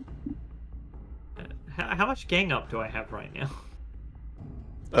stop. How much gang up do I have right now?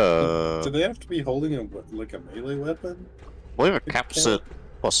 Do they have to be holding a melee weapon? I believe it caps at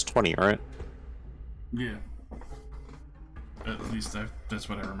 +20, right? Yeah. At least that's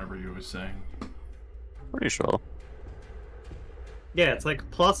what I remember you was saying. Pretty sure. Yeah, it's like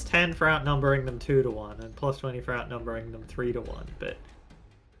 +10 for outnumbering them 2-1, and +20 for outnumbering them 3-1. But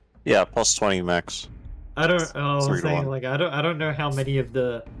Yeah, +20 max. I don't. Oh, I'm 3 to saying 1. like I don't know how many of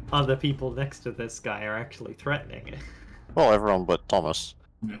the other people next to this guy are actually threatening it. Well, everyone but Thomas.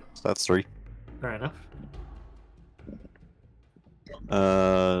 Yeah. So that's 3. Fair enough.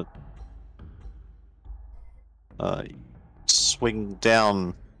 Swing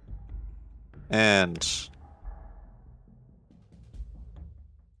down and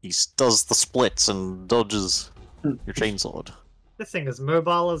he does the splits and dodges your chainsword. This thing is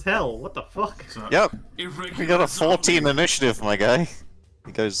mobile as hell. What the fuck? So, Yep, irregular we got a 14 zombie. initiative, my guy.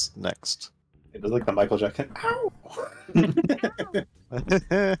 He goes next. It does like the Michael Jackson. Ow!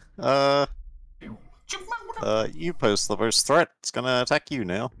 You pose the most threat. It's gonna attack you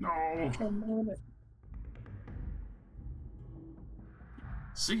now. No.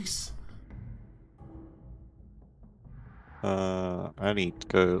 Cease. I need to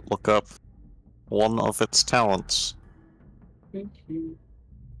go look up one of its talents.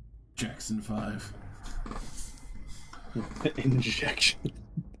 Jackson 5. Injection.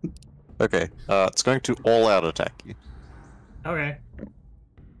 Okay, it's going to all-out attack you. Okay.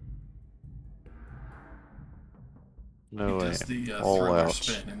 No He way. does the All thriller out.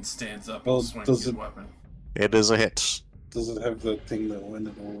 spin and stands up Well, and swings does his it- weapon. It is a hit. Does it have that thing that when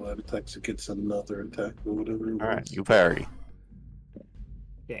it all out attacks, it gets another attack or whatever? it Alright, was? you parry.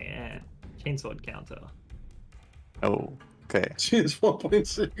 Yeah. Chainsword counter. Oh, okay. It's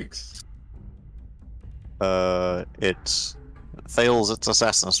 1.6. It fails its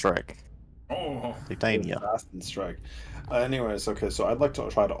assassin strike. Oh, Titania. Assassin strike. Anyways, okay, so I'd like to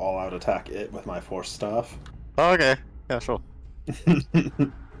try to all-out attack it with my force staff. Oh, okay. Yeah, sure.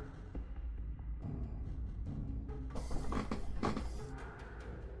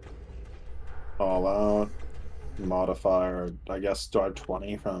 All out. Modifier, I guess, do I have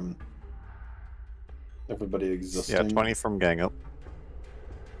 20 from everybody existing? Yeah, 20 from gang up.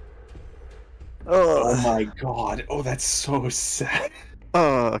 Oh my god. Oh, that's so sad.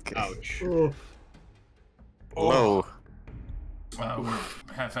 Oh, okay. Ouch. Oof. Low. we're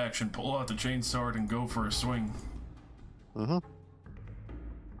half action. Pull out the chainsword and go for a swing. Mm-hmm.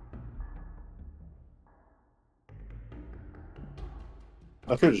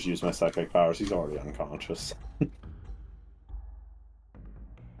 I could just use my psychic powers. He's already unconscious.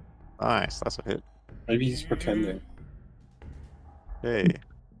 Nice, that's a hit. Maybe he's pretending. Hey.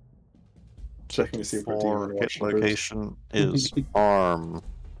 Checking to see if we're For demon hit watching first. location is arm.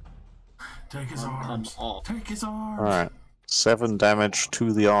 Take his I'm arms. off. Take his arms. Alright. 7 damage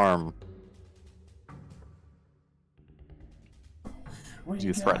to the arm. We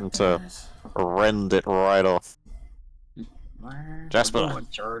You got threaten to this. rend it right off. Jasper. We're doing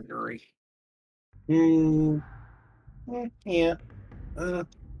surgery. Yeah.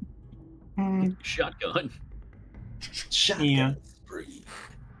 Shotgun. Yeah. Spree.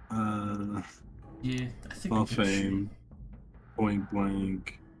 Yeah, I think Hall we of can shoot. Fame, point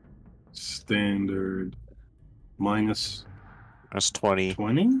blank, standard, minus That's 20.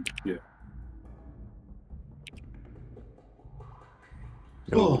 20? Yeah.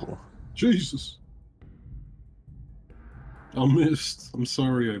 Oh. Jesus. I missed. I'm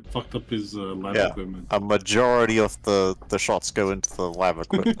sorry, I fucked up his lab Yeah. equipment. A majority of the shots go into the lab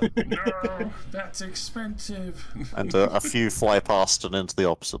equipment, No, that's expensive. and a few fly past and into the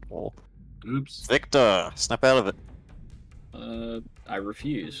opposite wall. Oops. Victor, snap out of it. I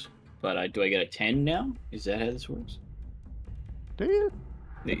refuse. But do I get a 10 now? Is that how this works? Do you?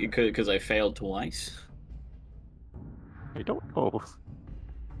 Because I failed twice. I don't know.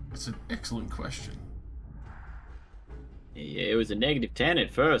 It's an excellent question. Yeah, it was a negative 10 at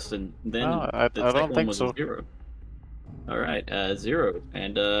first, and then No, I the don't second one think was so. a 0. Alright, 0.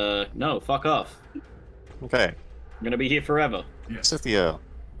 And, no, fuck off. Okay, I'm gonna be here forever. Yes. Cynthia.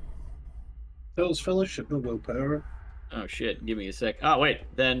 Hell's Fellowship, no willpower. Oh shit, give me a sec. Oh wait,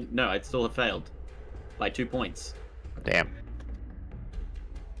 then, no, I'd still have failed. By 2 points. Damn.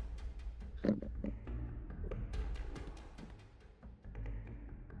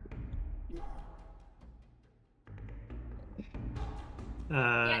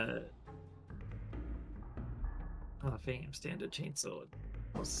 Oh, fame standard chainsword.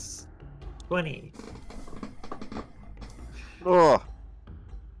 Plus 20. Oh,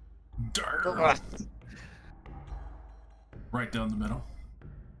 Darn. Right down the middle.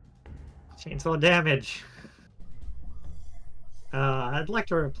 Chainsaw damage. I'd like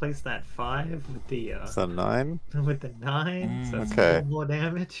to replace that 5 with the it's a 9. with the 9, so it's Okay. 4 more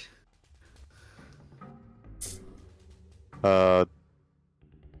damage.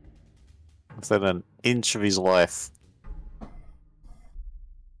 Within an inch of his life.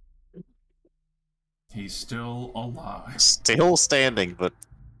 He's still alive. Still standing, but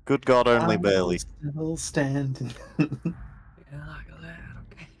good God, only barely. Still standing. Yeah, look at that.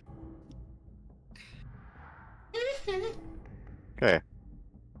 Okay.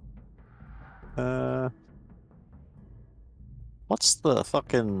 Okay. What's the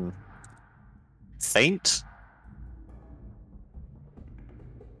fucking... Faint?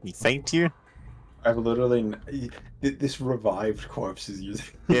 He faint you? I've literally this revived corpse is using.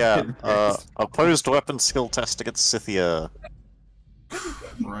 Yeah, opposed weapon skill test against Scythia.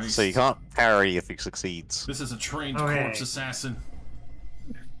 Right. So you can't parry if he succeeds. This is a trained Okay. corpse assassin.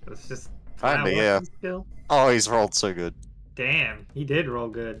 It's just Kinda, flat yeah. weapon skill. Oh, he's rolled so good. Damn, he did roll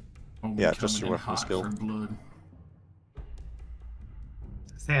good. Only Yeah, just coming your in weapon hot skill. for blood.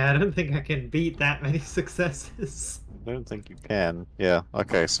 Say, I don't think I can beat that many successes. I don't think you can. Yeah,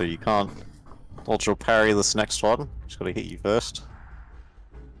 okay, so you can't dodge or parry this next one. Just gotta hit you first.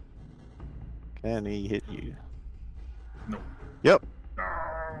 Can he hit you? No. Yep.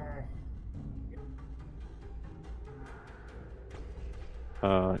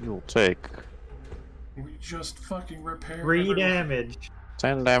 You'll take We just fucking repaired 3 everyone. damage.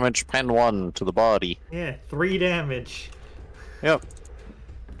 10 damage, pen 1 to the body. Yeah, 3 damage. Yep.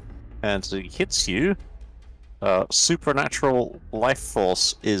 And so he hits you. Supernatural life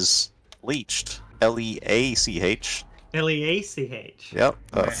force is leached. Leach. Leach. Yep.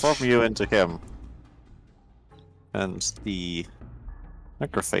 Nice. From you into him. And the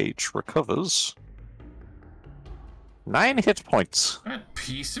necrophage recovers 9 hit points. That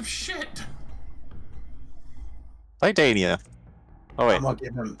piece of shit. Titania. Oh wait, I'm gonna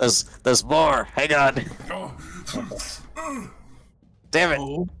give him. there's more. Hang on. Oh. Damn it.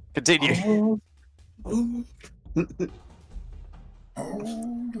 Oh, Continue. oh.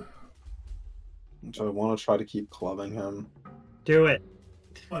 Hold. So I want to try to keep clubbing him. Do it.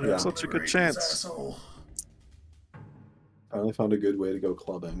 What Yeah. Such a good outrageous chance. asshole. I only found a good way to go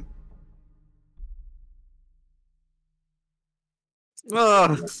clubbing.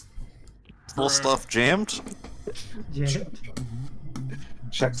 Full stuff jammed. Jammed.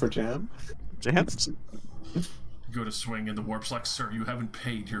 Check for jam. Jammed. You go to swing and the warp's like, sir, you haven't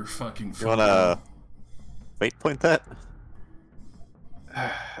paid your fucking You wanna fate point that?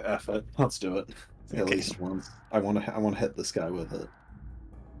 F it. Let's do it. At Okay. least once. I want to hit this guy with it.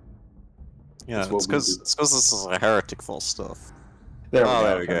 Yeah, That's what it's we because do. this is a heretic full stuff. There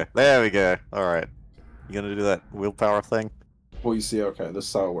There we we go. go. There we go. All right. You gonna do that willpower thing? Well, you see, okay, this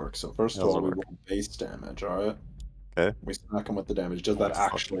is how it works. So first of How's all, it we work? roll base damage, alright? Okay. We smack him with the damage. Does that Oh,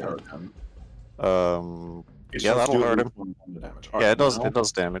 fuck actually yeah. hurt him? It's Yeah, just that'll doing hurt him. 1 point of damage. Yeah, Alright, it does. now It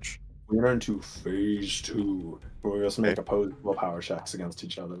does damage. We enter into phase 2, where we also make Okay. opposed willpower checks against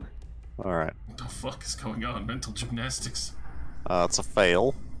each other. All right. What the fuck is going on? Mental gymnastics. It's a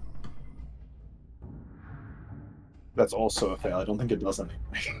fail. That's also a fail. I don't think it does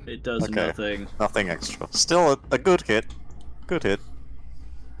anything. It does Okay. nothing. Nothing extra. Still a good hit. Good hit.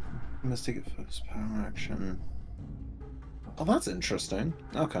 Let's take it first. Power action. Oh, that's interesting.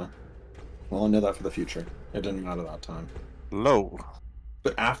 Okay. Well, I know that for the future. It didn't matter that time. Low.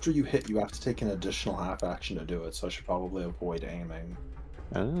 But after you hit, you have to take an additional half action to do it, so I should probably avoid aiming.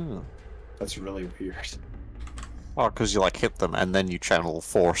 Oh. That's really weird. Oh, because you like hit them and then you channel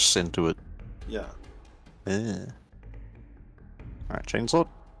force into it. Yeah. Alright, chainsword?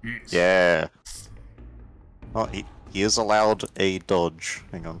 Yes. Yeah. Oh, he is allowed a dodge.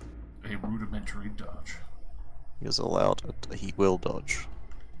 Hang on. A rudimentary dodge. He is allowed. He will dodge.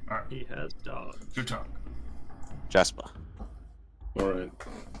 Alright, He has dogs. good talk. Jasper. Alright.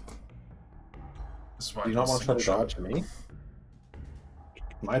 This is why Do you I not go want to try to single dodge me?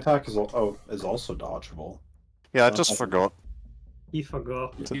 My attack is is also dodgeable. Yeah, I Oh, just okay. forgot. He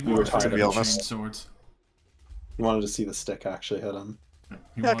forgot. shot. To- You we were wanted tired to of be be honest. chainswords. You wanted to see the stick actually hit him. You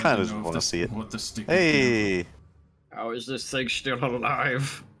Yeah, I wanted kinda to just know if wanna the- see it. What the stick would do. Hey! How is this thing still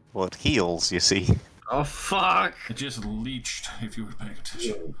alive? Well, it heals, you see. Oh fuck! It just leached, if you were paying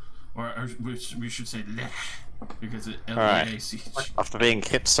attention. Or we should say lech, because it Alright. L-E-A-C. After being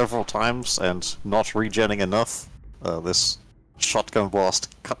hit several times and not regenning enough, this shotgun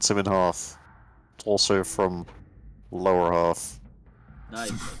blast cuts him in half. Also from lower half.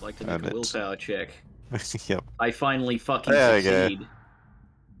 Nice. I'd like to And make a it- willpower check. Yep. I finally fucking There we go. succeed.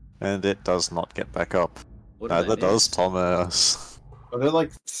 And it does not get back up. What did I Neither does miss? Thomas. Are there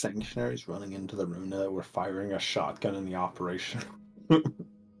like sanctuaries running into the room that were firing a shotgun in the operation?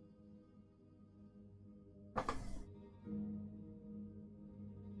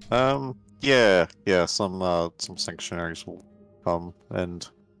 Yeah, some sanctuaries will come and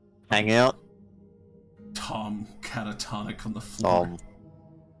hang out. Tom catatonic on the floor.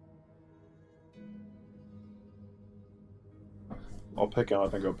 I'll pick him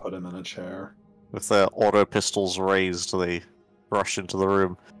up and go put him in a chair. With their auto pistols raised, they rush into the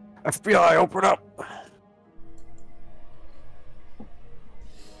room. FBI, open up!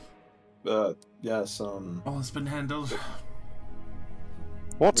 Yes, All has been handled.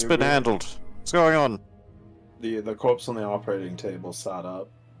 What's been handled? What's going on? The corpse on the operating table sat up.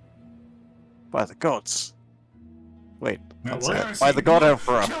 By the gods. Wait, That's that's it. heresy. By the god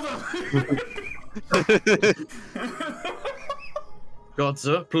emperor. Kill them! Gods,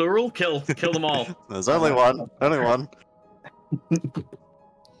 plural? Kill them all. There's only one. Only one.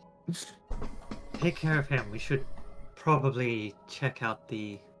 Take care of him. We should probably check out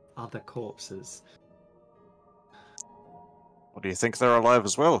the other corpses. What do you think they're alive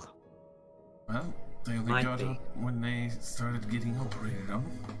as well? Well, they only Might got be. up when they started getting operated on.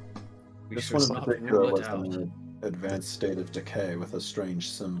 This should one in not particular rule was it out. in an advanced state of decay with a strange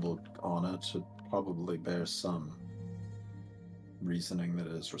symbol on it. Should probably bear some reasoning that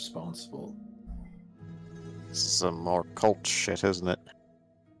it is responsible. This is some more cult shit, isn't it?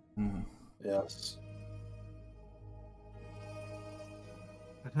 Hmm. Yes.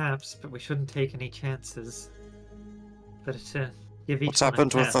 Perhaps, but we shouldn't take any chances. But give each What's one a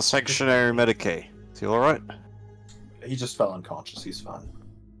happened with the test. sanctuary Medicaid? Is he alright? He just fell unconscious. He's fine.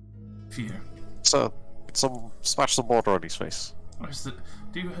 Fear. So, splash some water on his face.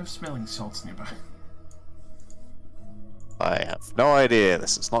 Do you have smelling salts nearby? I have no idea.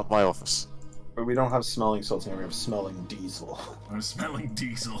 This is not my office. But we don't have smelling salts here. We have smelling diesel. I'm smelling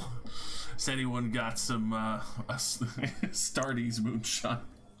diesel. Has anyone got some Stardy's moonshine?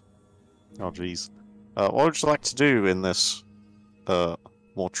 Oh, jeez. What would you like to do in this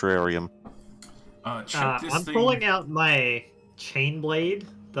mortuarium? Check this I'm thing. pulling out my chain blade,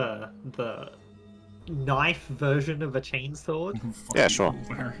 the knife version of a chainsword, Yeah, sure.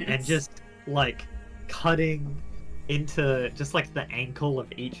 and just like cutting into just like the ankle of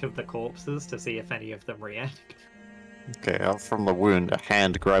each of the corpses to see if any of them react. Okay, out from the wound, a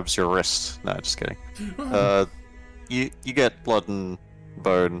hand grabs your wrist. No, just kidding. You get blood and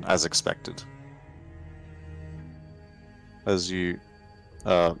bone as expected. As you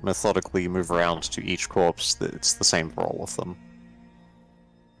methodically move around to each corpse, it's the same for all of them.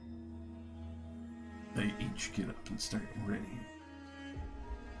 They each get up and start ready.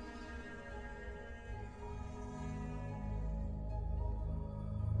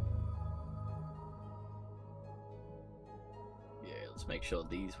 Yeah, let's make sure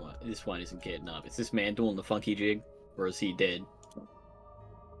this one isn't getting up. Is this man doing the funky jig, or is he dead?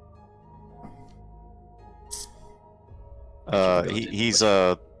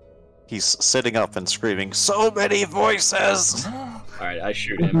 He's sitting up and screaming, "So many voices!" Alright, I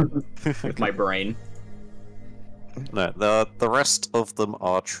shoot him with my brain. No, the rest of them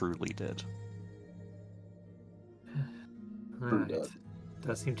are truly dead. Alright.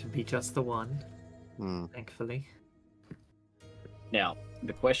 Does seem to be just the one, Hmm. thankfully. Now,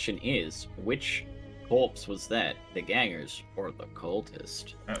 the question is, which corpse was that? The gangers or the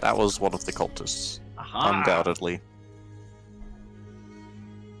cultist? That was one of the cultists, Aha! undoubtedly.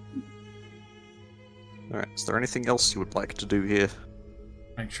 Alright, is there anything else you would like to do here?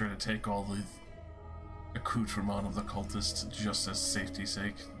 Make sure to take all the accoutrement of the cultists just as safety's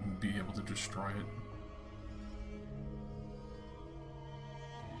sake and be able to destroy it.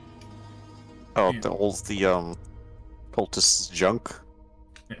 Oh, Yeah. all the cultists' junk?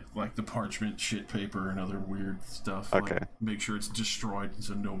 Yeah, like the parchment, shit paper, and other weird stuff. Okay. Like, make sure it's destroyed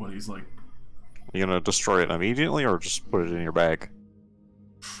so nobody's like. You gonna destroy it immediately, or just put it in your bag?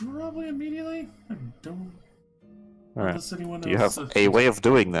 Probably immediately. I don't. Alright. Unless anyone Do you have else. a way of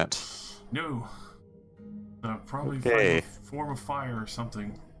doing that? No. Probably Okay. find a form of fire or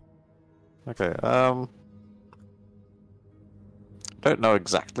something. Okay, don't know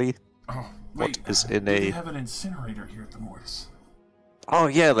exactly. Oh, What wait. is in They a... have an incinerator here at the Mortis. Oh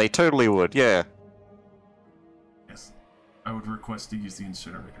yeah, they totally would, yeah. Yes. I would request to use the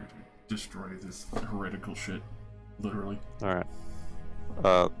incinerator to destroy this heretical shit. Literally. Alright.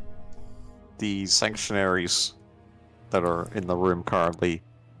 The sanctuaries that are in the room currently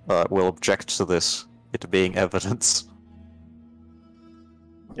will object to this, it being evidence.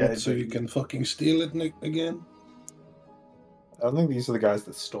 Yeah, So you can fucking steal it again? I don't think these are the guys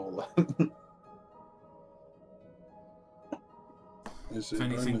that stole it. Is If it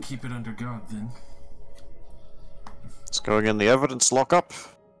anything, burning? keep it under guard then. It's going in the evidence lockup.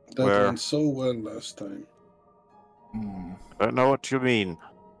 That where- went so well last time. Hmm. I don't know what you mean.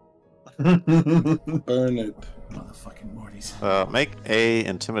 Burn it. Motherfucking Mortys. Make a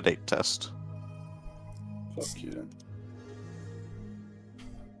intimidate test. Fuck yeah.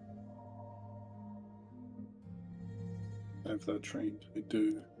 I have that trained. I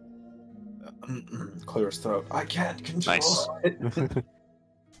do. Clear his throat. I can't control Nice. it.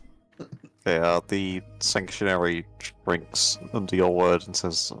 Okay, the sanctuary shrinks under your word and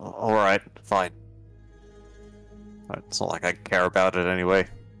says, "Alright, fine." It's not like I care about it anyway.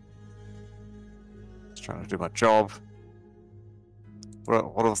 Just trying to do my job.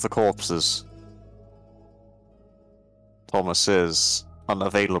 What of the corpses? Thomas is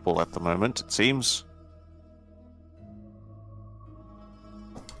unavailable at the moment, it seems.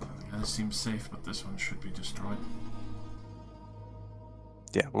 That seems safe, but this one should be destroyed.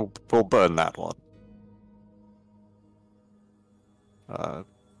 Yeah, we'll burn that one. Go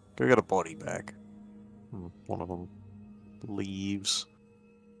get a body bag. One of them leaves.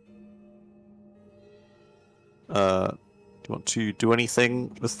 Do you want to do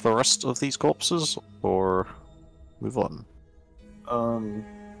anything with the rest of these corpses, or move on?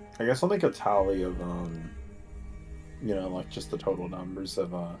 I guess I'll make a tally of, like just the total numbers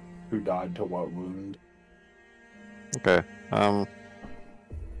of, who died to what wound. Okay,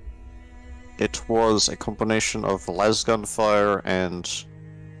 it was a combination of las gunfire and,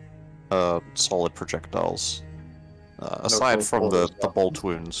 solid projectiles. Aside from the bolt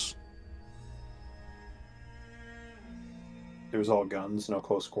wounds. It was all guns, no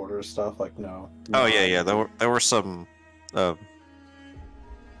close quarters stuff, like, no. Oh, yeah, there were some,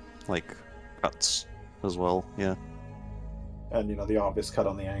 like, cuts as well, yeah. And, the obvious cut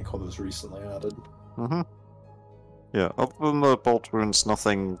on the ankle that was recently added. Mm-hmm. Yeah, other than the bolt wounds,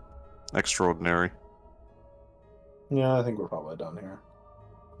 nothing extraordinary. Yeah, I think we're probably done here.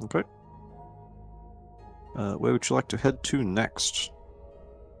 Okay. Where would you like to head to next?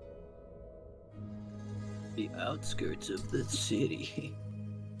 The outskirts of the city.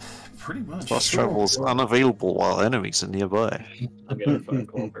 Pretty much. Bus travel is unavailable while enemies are nearby. I'm gonna phone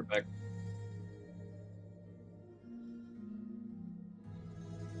call her back.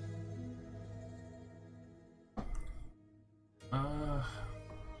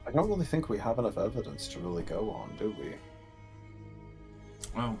 I don't really think we have enough evidence to really go on, do we?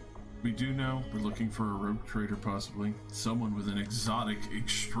 Well, we do know we're looking for a rogue trader, possibly. Someone with an exotic,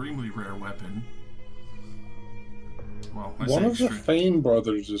 extremely rare weapon. Well, one of the Fane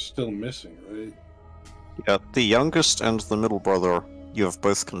brothers is still missing, right? Yeah, the youngest and the middle brother you have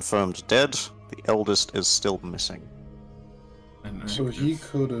both confirmed dead. The eldest is still missing. And so he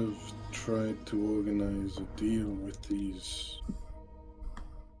could have tried to organize a deal with these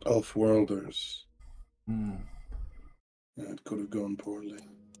Elf-worlders. Hmm. Yeah, it could have gone poorly.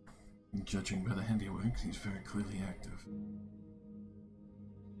 Judging by the handiwork, he's very clearly active.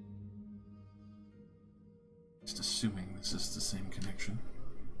 Just assuming this is the same connection.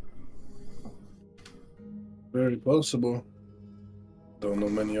 Very possible. Don't know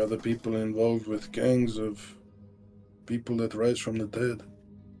many other people involved with gangs of people that rise from the dead.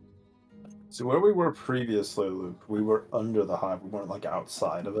 So where we were previously, Luke, we were under the hive. We weren't, like,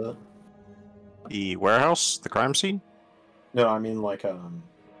 outside of it. The warehouse? The crime scene? No, I mean, like,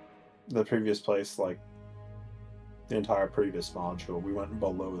 the previous place, like, the entire previous module. We went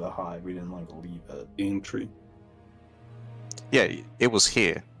below the hive. We didn't, like, leave it. Game tree. Yeah, it was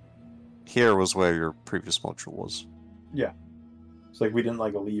here. Here was where your previous module was. Yeah. It's like we didn't,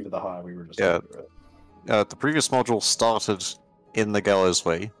 like, leave the hive. We were just Yeah. under it. The previous module started in the Gallows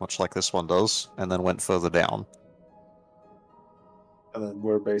Way, much like this one does, and then went further down. And then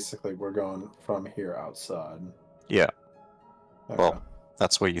we're going from here outside. Yeah. Okay. Well,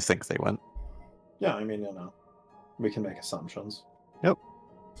 that's where you think they went. Yeah, I mean, we can make assumptions. Yep.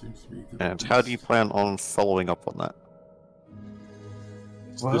 Seems to be good. And how do you plan on following up on that?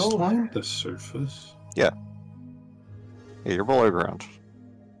 Is this one the surface? Yeah, you're below ground.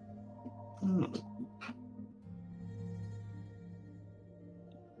 On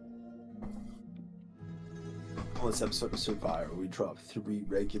this episode of Survivor, we drop 3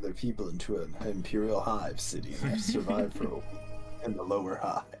 regular people into an Imperial Hive city and have to survive in the lower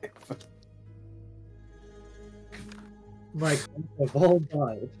hive. Like, they've all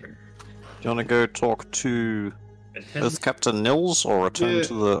died. Do you want to go talk to Earth Captain Nils or return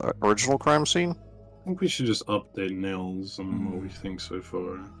to the original crime scene? I think we should just update Nils on what we think so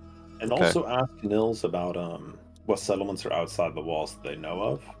far. And Okay. also ask Nils about what settlements are outside the walls that they know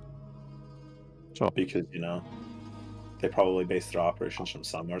of. Sure. Because, they probably based their operations from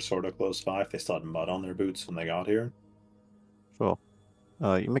somewhere sort of close by if they still had mud on their boots when they got here. Sure.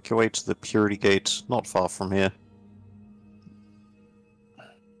 You make your way to the Purity Gate, not far from here.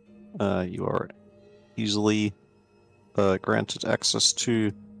 You are easily granted access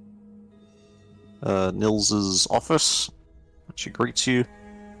to Nils's office, which greets you.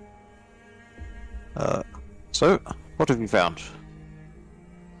 So, what have you found?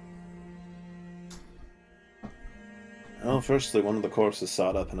 Well, firstly, one of the corpses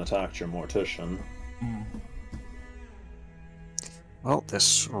sat up and attacked your mortician. Well,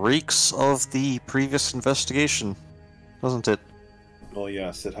 this reeks of the previous investigation. doesn't it? Well,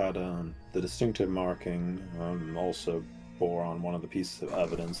 yes, it had the distinctive marking. Also bore on one of the pieces of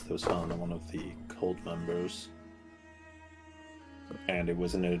evidence that was found on one of the cult members. And it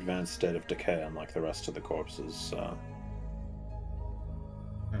was in an advanced state of decay, unlike the rest of the corpses, so...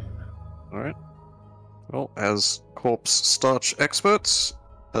 Alright. Well, as corpse starch experts,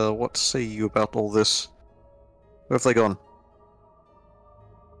 what say you about all this? Where have they gone?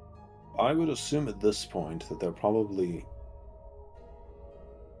 I would assume at this point that they're probably...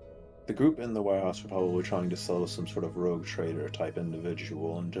 The group in the warehouse were probably trying to sell to some sort of rogue trader type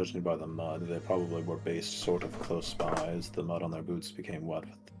individual, and judging by the mud, they probably were based sort of close by as the mud on their boots became wet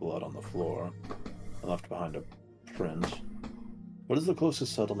with the blood on the floor, and left behind a print. What is the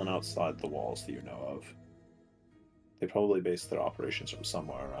closest settlement outside the walls that you know of? They probably based their operations from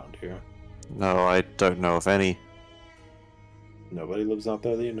somewhere around here. No, I don't know of any. Nobody lives out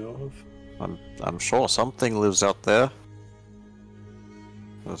there that you know of? I'm sure something lives out there.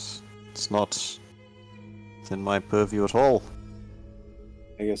 But it's not within my purview at all.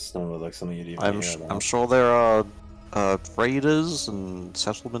 I guess it's not really like something you'd even hear about. I'm sure there are raiders and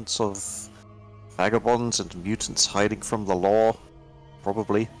settlements of vagabonds and mutants hiding from the law.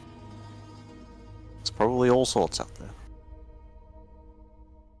 Probably. There's probably all sorts out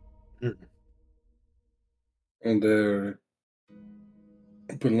there. And their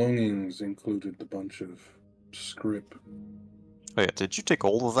belongings included a bunch of scrip. Oh yeah, did you take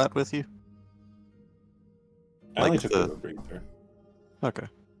all of that with you? I only Like took the- a breather. Okay.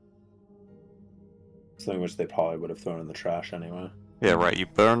 Something which they probably would have thrown in the trash anyway. Yeah, right, you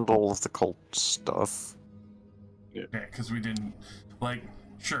burned all of the cult stuff. Yeah, because we didn't, like,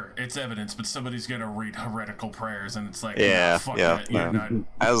 sure, it's evidence, but somebody's gonna read heretical prayers, and it's like, Yeah, no, fuck yeah, that, you're no. not,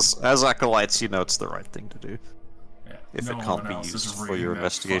 As acolytes, you know it's the right thing to do. yeah, If no it can't one be else is used for reading your that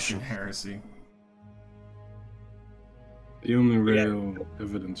investigation. fucking heresy. The only real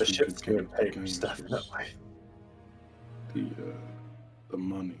evidence The we ship's could good get of the papers, gangs was definitely. the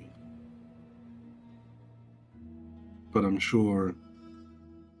money. But I'm sure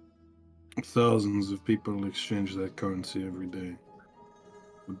thousands of people exchange that currency every day.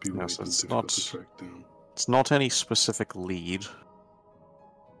 Would be way Yes, too it's difficult not- to track down. It's not any specific lead.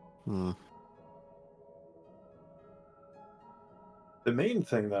 The main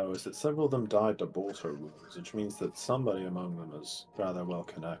thing, though, is that several of them died to bolter wounds, which means that somebody among them is rather well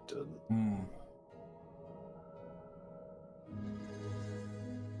connected.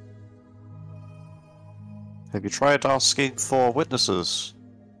 Have you tried asking for witnesses?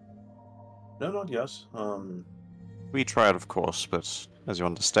 No, not yet. We tried, of course, but as you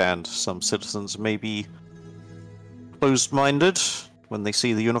understand, some citizens may be closed-minded when they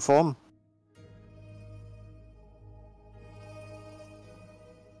see the uniform.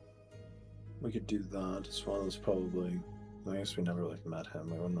 We could do that, as well as probably... I guess we never really met him.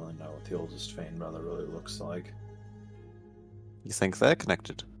 We wouldn't really know what the oldest Fane brother really looks like. You think they're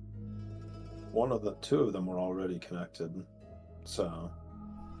connected? Two of them were already connected, so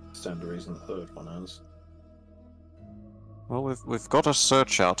stand to reason the third one is. Well, we've got a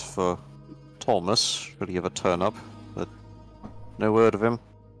search out for Thomas, should he ever turn up, but no word of him.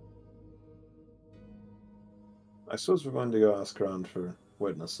 I suppose we're going to go ask around for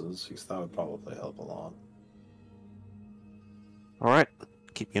witnesses, because that would probably help a lot. Alright,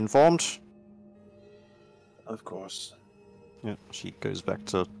 keep me informed. Of course. Yeah, she goes back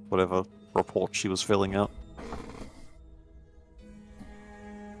to whatever report she was filling out.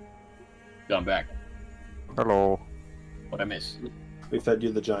 Gone back. Hello. What I miss? We fed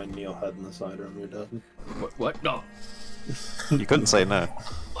you the giant meal head in the side room, you're done. What? No. You couldn't say no.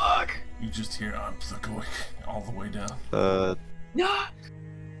 Fuck. You just hear, I'm going all the way down. No.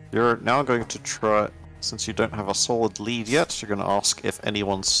 You're now going to try, since you don't have a solid lead yet, you're going to ask if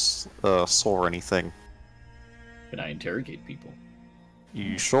anyone saw anything. Can I interrogate people?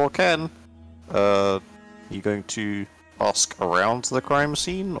 You sure can. You going to ask around the crime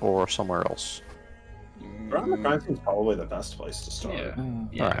scene or somewhere else? Around the crime scene's probably the best place to start.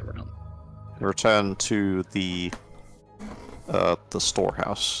 Yeah, Alright. around. Return to the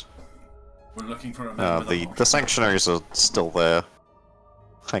storehouse. We're looking for a man with a The sanctuaries are still there,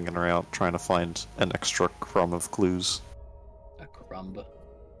 hanging around, trying to find an extra crumb of clues. A crumb.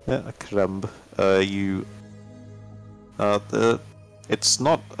 Yeah, a crumb. It's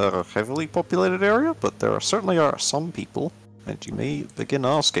not a heavily populated area, but there certainly are some people, and you may begin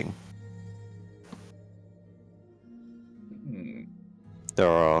asking. There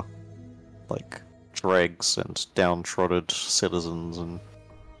are, like, dregs and downtrodden citizens and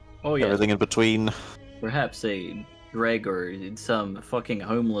everything in between. Perhaps a dreg or some fucking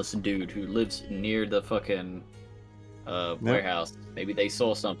homeless dude who lives near the fucking warehouse. Maybe they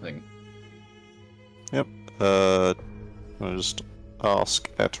saw something. Yep. I'll just ask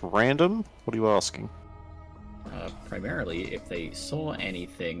at random. What are you asking? Primarily, if they saw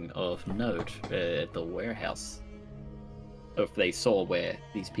anything of note at the warehouse. Or if they saw where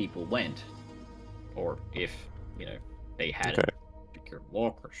these people went. Or if, they had a secure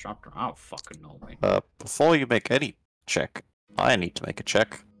lock or something. I don't fucking know, man. Before you make any check, I need to make a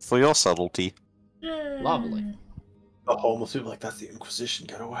check for your subtlety. Lovely. The homeless people like, that's the Inquisition,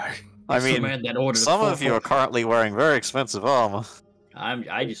 get away. I It's the mean, man that ordered some of you are currently wearing very expensive armor.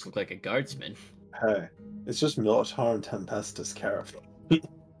 I just look like a guardsman. Hey, it's just Militarum Tempestus character.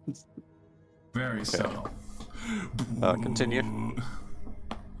 Very subtle. Continue.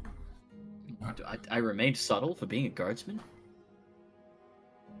 I remained subtle for being a guardsman?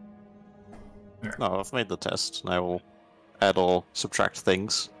 No, I've made the test, and I will add or subtract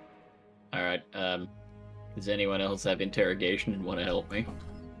things. Alright, does anyone else have interrogation and want to help me?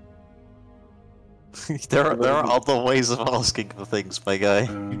 there are other ways of asking for things, my guy.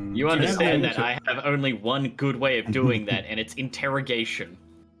 You understand that I have only one good way of doing that, and it's interrogation.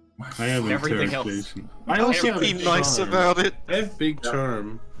 I have Everything else. interrogation. I also be nice about it. I have big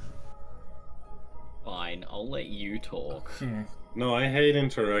charm. Fine, I'll let you talk. No, I hate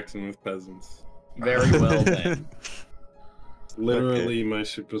interacting with peasants. Very well then. Literally, my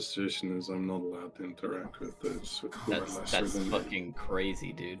superstition is I'm not allowed to interact with those who are lesser That's than me. fucking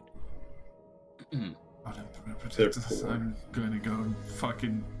crazy, dude. I'm gonna go and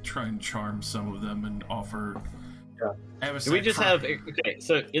fucking try and charm some of them and offer. Do we just have okay?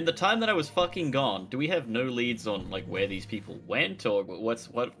 So in the time that I was fucking gone, do we have no leads on like where these people went or what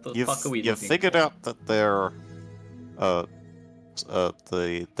the fuck are we? You've figured out that they're the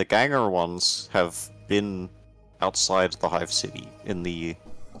ganger ones have been outside the Hive City in the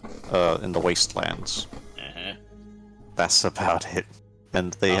wastelands. That's about it.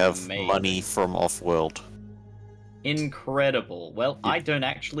 And they have money from off-world. Incredible. Well, I don't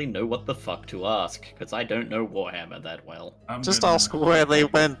actually know what the fuck to ask because I don't know Warhammer that well. Just ask where they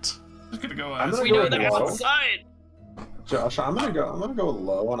went. Just gonna go I'm ask. gonna We go know with they're low. outside. Josh, I'm gonna go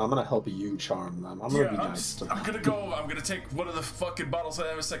low, and I'm gonna help you charm them. I'm gonna be nice to them. I'm gonna take one of the fucking bottles of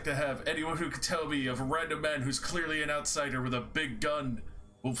Amasec to have. Anyone who can tell me of a random man who's clearly an outsider with a big gun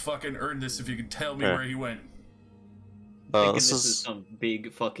will fucking earn this if you can tell me where he went. Thinking this is some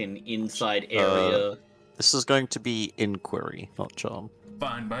big fucking inside area. This is going to be inquiry, not charm.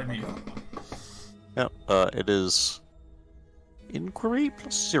 Fine by me. Yep, it is inquiry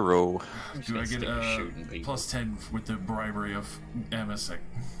plus 0. Do I get plus 10 with the bribery of Amasec?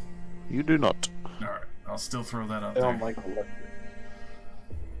 You do not. Alright, I'll still throw that out I there. don't like the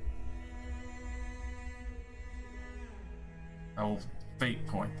I will fate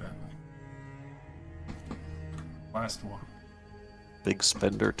point then. Last one. Big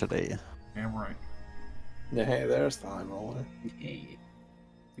spender today. Damn right. Yeah, hey, there's the eyeballer. Hey,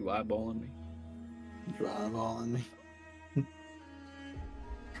 you eyeballing me? You eyeballing me?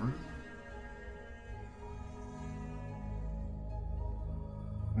 True.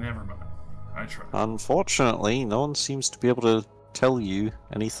 Never mind. I tried. Unfortunately, no one seems to be able to tell you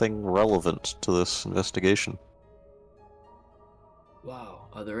anything relevant to this investigation. Wow,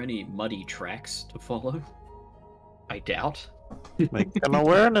 are there any muddy tracks to follow? I doubt. Make an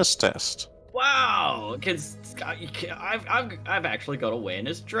awareness test. Wow, because I've actually got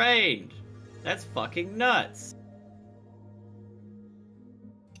awareness drained. That's fucking nuts.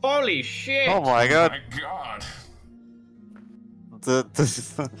 Holy shit! Oh my god. My god.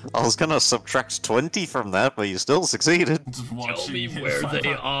 I was gonna subtract 20 from that, but you still succeeded. Just Tell watching me where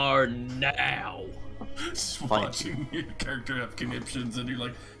they are now. Just watching your character have conniptions and you're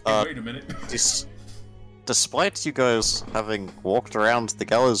like, hey, wait a minute. Despite you guys having walked around the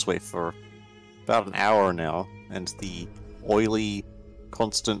gallows way for about an hour now, and the oily,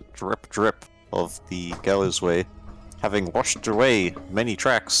 constant drip of the gallows way having washed away many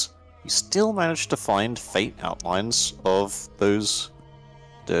tracks, you still managed to find faint outlines of those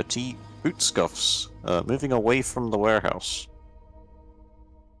dirty boot scuffs moving away from the warehouse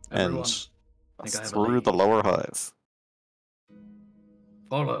Everyone, and think I have a through lead. the lower hive.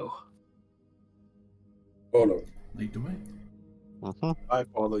 Follow. Follow. Lead the way. Mm-hmm. I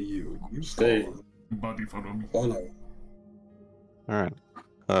follow you. You Stay. follow. Body follow me. Follow. Alright.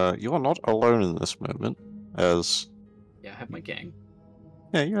 You are not alone in this moment, as... Yeah, I have my gang.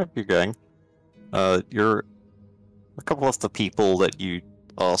 Yeah, you have your gang. You're... A couple of the people that you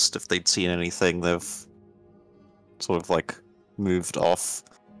asked if they'd seen anything, they've sort of, like, moved off.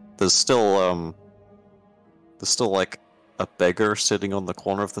 There's still, like, a beggar sitting on the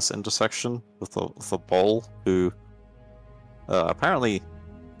corner of this intersection with a bowl who apparently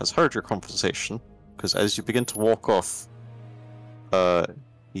has heard your conversation, because as you begin to walk off,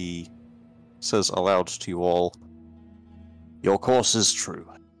 he says aloud to you all, "Your course is true."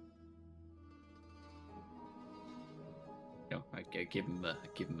 I give him a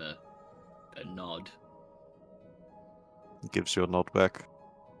nod. He gives you a nod back.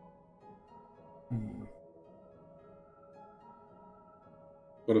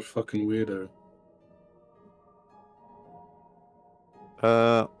 What a fucking weirdo.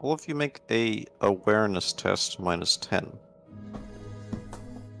 All of you make a awareness test -10.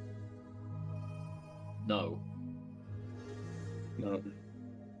 No. No.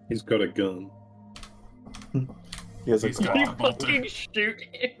 He's got a gun. He has a He's got Glock. a bolter. Fucking shoot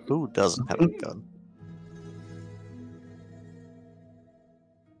him. Who doesn't have a gun?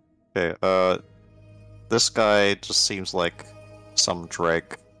 Okay, this guy just seems like some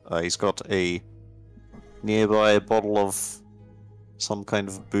dreg. He's got a nearby bottle of some kind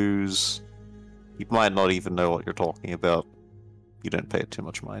of booze. He might not even know what you're talking about. You don't pay it too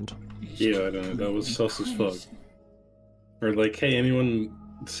much mind. Yeah, I know. That was sus as fuck. Or like, hey, anyone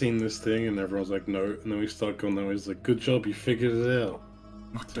seen this thing? And everyone's like, no. And then we start going that way. He's like, good job, you figured it out.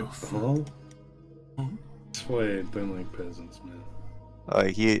 What the fuck? Huh? That's why I don't like peasants, man.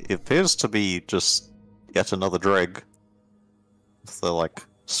 He appears to be just yet another dreg. With the, like,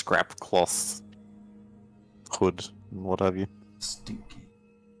 scrap cloth hood and what have you. Stinky.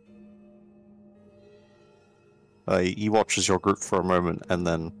 He watches your group for a moment and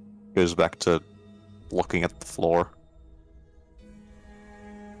then goes back to looking at the floor.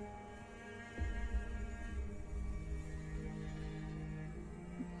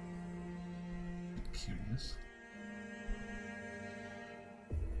 Curious.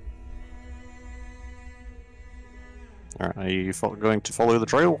 Alright, are you going to follow the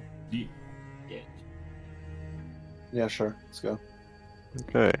trail? Yeah. Yeah. Yeah, sure. Let's go.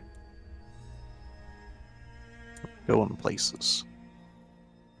 Okay. Going places.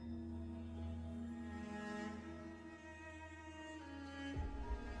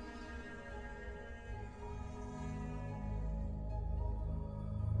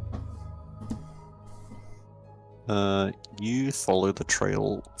 You follow the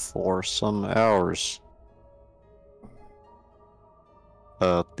trail for some hours.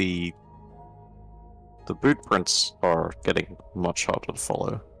 The boot prints are getting much harder to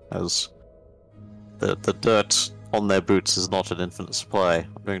follow, as the dirt on their boots is not an infinite supply.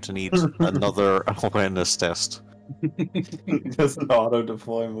 I'm going to need another awareness test. Does an auto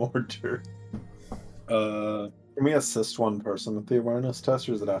deploy mortar? Uh, Can we assist one person with the awareness test,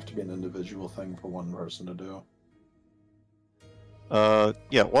 or does it have to be an individual thing for one person to do?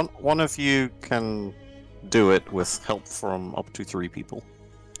 Yeah, one of you can do it with help from up to 3 people,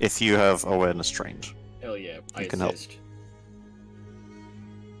 if you have awareness trained. Hell yeah, I You can help. assist.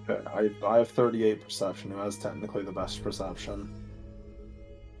 Okay, I have 38 perception. Who has technically the best perception?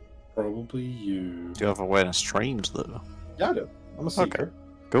 probably you. Do you have awareness trained though? Yeah, I do. I'm a seeker.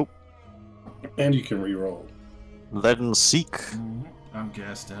 Cool. And you can reroll. Then seek. I'm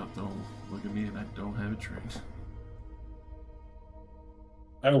gassed out. Don't look at me, and I don't have it trained.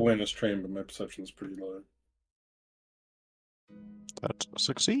 I have awareness trained, but my perception is pretty low. That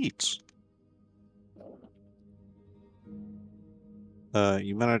succeeds.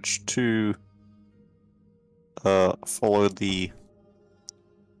 You manage to follow the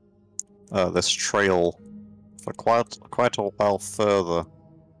this trail for quite a while further.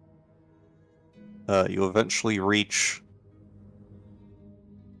 You eventually reach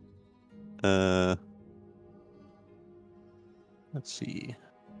let's see.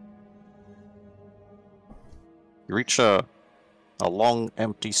 You reach a long,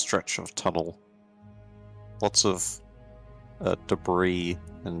 empty stretch of tunnel. Lots of debris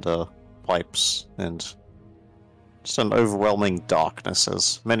and pipes, and just an overwhelming darkness,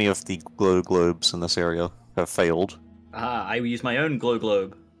 as many of the glow globes in this area have failed. Ah, I use my own glow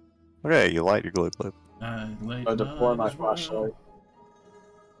globe. Okay, you light your glow globe. I deploy my flashlight.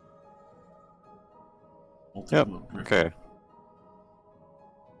 Yep, okay.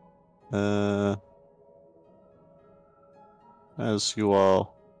 As you are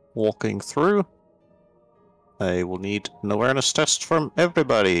walking through, I will need an awareness test from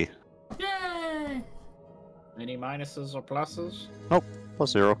everybody. Yay! Any minuses or pluses?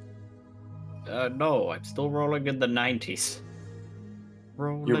 +0. No, I'm still rolling in the 90s.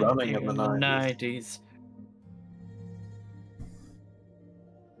 Rolling You're running in the 90s.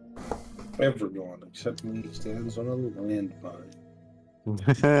 Everyone except me stands on a landmine.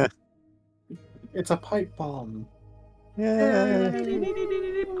 It's a pipe bomb.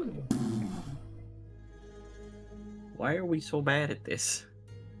 Why are we so bad at this?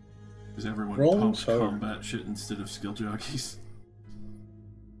 Is everyone Wrong pumped side. combat shit instead of skill jockeys?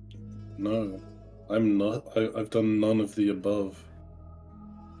 No, I'm not. I've done none of the above.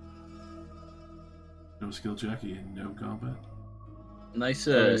 No skill jockey and no combat? Nice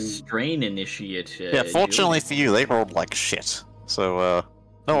strain initiate. Yeah, fortunately for you, they rolled like shit. So,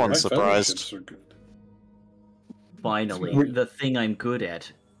 no one's surprised. Fellowships are good. Finally, the thing I'm good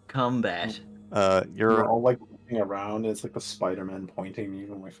at. Combat. We're You're all like looking around, and it's like the Spider-Man pointing me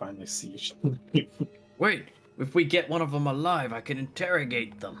when we finally see each other. Wait, if we get one of them alive, I can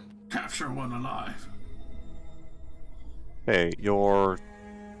interrogate them. Capture one alive. okay. Your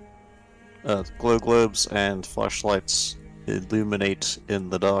glow globes and flashlights illuminate in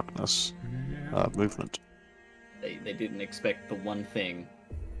the darkness. Movement. They didn't expect the one thing,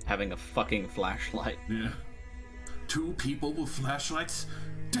 having a fucking flashlight. Yeah. 2 people with flashlights?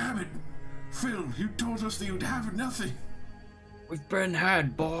 Damn it! Phil, you told us that you'd have nothing. We've been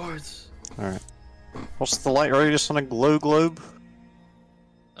had, boys. Alright. What's the light radius on a glow globe?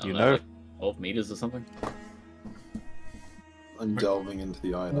 You know? Like 12 meters or something? I'm delving into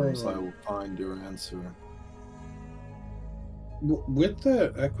the items. I will find your answer. With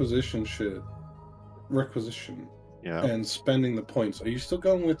the requisition, Yeah. and spending the points, are you still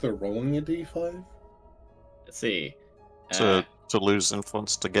going with the rolling a d5? Let's see. To lose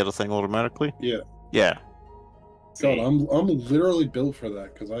influence to get a thing automatically? Yeah. Yeah. God, I'm literally built for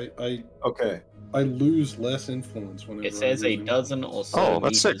that because Okay. I lose less influence whenever It says a I'm dozen or so Oh,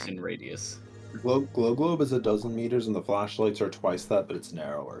 that's meters sick. in radius. Glow globe is 12 meters, and the flashlights are twice that, but it's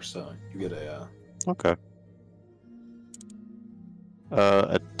narrower, so you get a. Okay.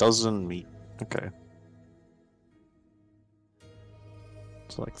 A dozen meat. Okay.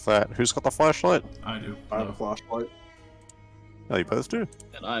 It's like that. Who's got the flashlight? I do. I have a flashlight. Oh, you both do?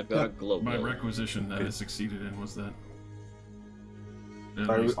 And I've got a glow My globe. requisition that I succeeded in was that. At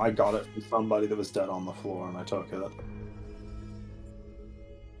I, least- I got it from somebody that was dead on the floor, and I took it.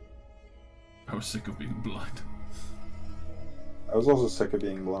 I was sick of being blind. I was also sick of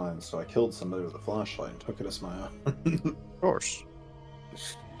being blind, so I killed somebody with a flashlight and took it as my own. Of course.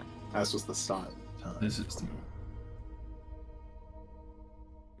 As was the style at the time. This is the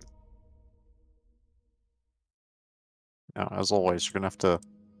Now, as always, you're gonna have to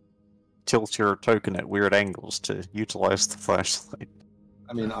tilt your token at weird angles to utilize the flashlight.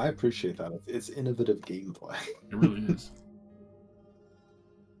 I mean, I appreciate that. It's innovative gameplay. It really is.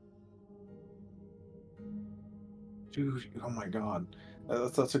 Dude, oh my god.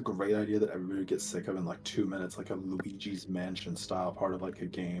 That's a great idea that everybody gets sick of in like 2 minutes, like a Luigi's Mansion style part of like a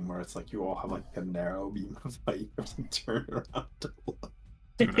game where it's like you all have like a narrow beam of light you have to turn around to look.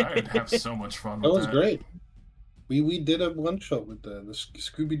 Dude, I'd have so much fun with That was great. We did a one shot with that, the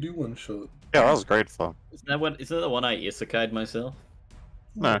Scooby Doo one shot. Yeah, that was great fun. Isn't that the one I isekai'd myself?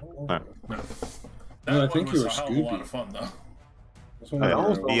 No, no. No. No, I That think one you was were a hell of a lot Scooby. of fun, though. That's one Hey, I of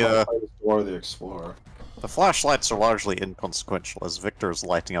almost the- don't the, want to play this Dora the Explorer. The flashlights are largely inconsequential as Victor is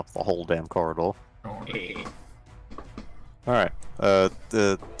lighting up the whole damn corridor. Oh, Hey. Alright,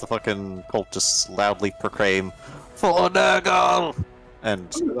 the fucking cultists loudly proclaim, "For Nurgle!"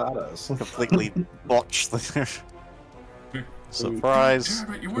 and Look at that as. completely botch the surprise.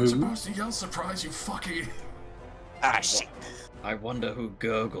 Damn it, you weren't supposed to yell surprise, you fucking... Ah, shit. I wonder who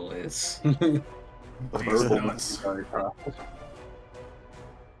Gurgle is. The These Burgle nuts. must be very proud.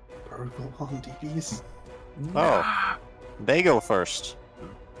 Burgle on DBs? Oh, they go first.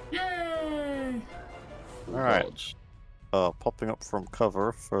 Yay! Alright. Dodge. Popping up from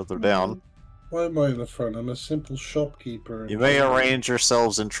cover further down. Why am I in the front? I'm a simple shopkeeper. You may arrange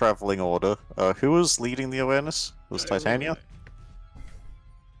yourselves in traveling order. Who was leading the awareness? Was Titania?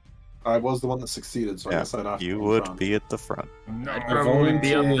 I was the one that succeeded, so I Yeah, guess I'd have to you be in would front. be at the front. No. I'd probably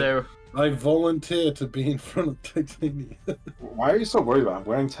be up there. I volunteer to be in front of Titania. Why are you so worried about it? I'm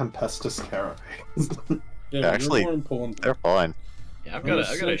wearing Tempestus Carapace. Yeah, Actually, you're more important. They're fine. Yeah, I've I'm got a a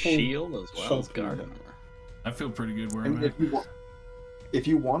simple shield as well as shopkeeper. guard armor. I feel pretty good where And I'm if at. if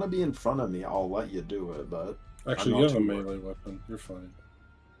you want to be in front of me, I'll let you do it, but... Actually, I'm you not have a too melee weapon. You're fine.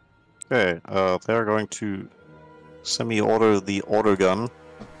 Okay, they're going to semi-auto the auto gun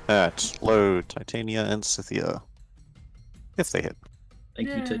at Low, Titania, and Scythia. If they hit. Thank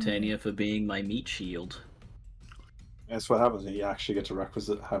you, Titania, for being my meat shield. That's what happens when you actually get to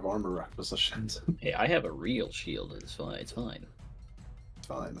have armor requisitions. Hey, I have a real shield. It's fine. It's fine. It's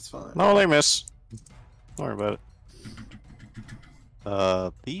fine, it's fine. No, they miss. Don't worry about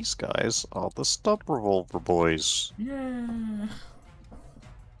it. These guys are the stub revolver boys. Yeah.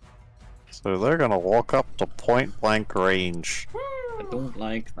 So they're gonna walk up to point blank range. I don't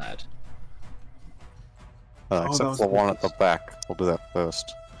like that. Except for the one at the back. We'll do that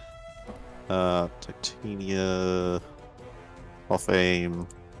first. Titania... Off aim...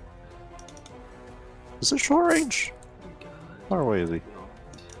 Is it short range? How far away is he?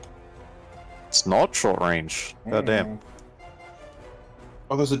 It's not short range. God damn.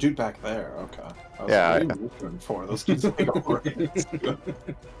 Oh, there's a dude back there. Okay. Yeah. For those dudes like over.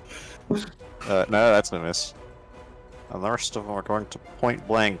 No, that's a miss. And the rest of them are going to point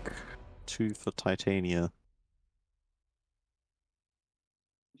blank. 2 for Titania.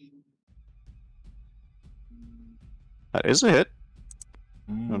 That is a hit.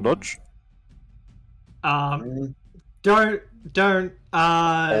 No dodge. Don't.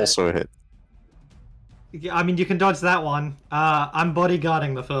 Also a hit. I mean, you can dodge that one. I'm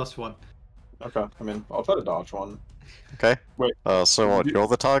bodyguarding the first one. Okay, I mean, I'll try to dodge one. Okay. Wait. So what? You're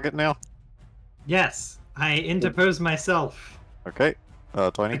the target now? Yes, I interpose myself. Okay.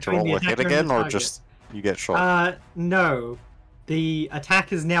 Do I need to roll a hit again, or just you get shot? No. The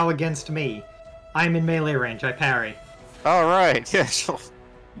attack is now against me. I'm in melee range. I parry. Alright, yeah, sure.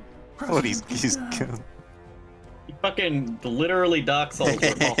 What, he's You fucking literally Dark Souls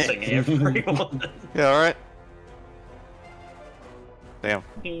revolting everyone. Yeah, alright. Damn.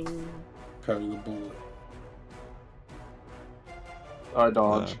 Parry the bullet. I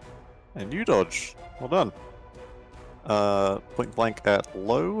dodge. And you dodge. Well done. Point blank at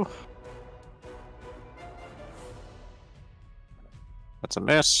low. That's a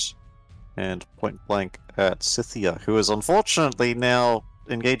miss. And point blank at Scythia, who is unfortunately now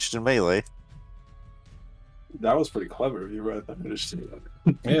engaged in melee. That was pretty clever of you, right? I understand that.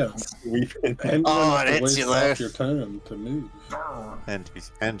 Yeah. And it hits you there. your turn to move. And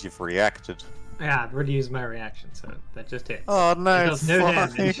you've reacted. Yeah, I've already used my reaction, so that just hits. Oh no! It does no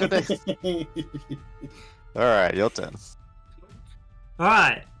damage. Alright, your turn.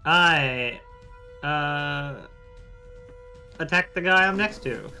 Alright, I attack the guy I'm next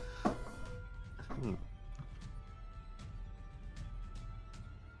to.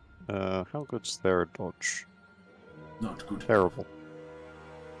 How good's their dodge? Not good. Terrible.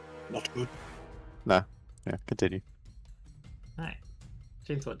 Not good. Nah. Yeah, continue. Alright.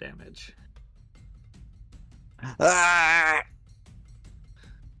 Chainsaw damage. Ah!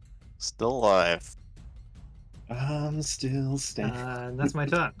 Still alive. I'm still standing. And that's my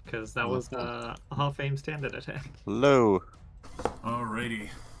turn, because that was a half-aim standard attack. Low. Alrighty.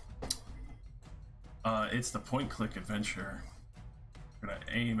 It's the point-click adventure. I'm gonna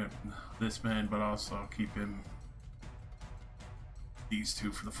aim at this man, but also keep him these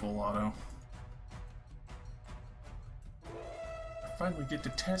two for the full auto. I finally get to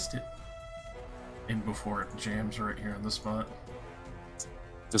test it. And before it jams right here on the spot.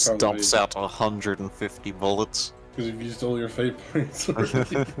 Just Probably. dumps out 150 bullets. Because you've used all your fate points.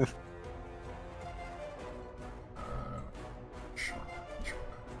 Targets.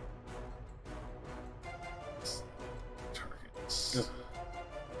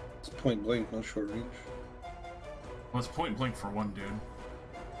 It's point blank, no short range. Well, it's point blank for one dude.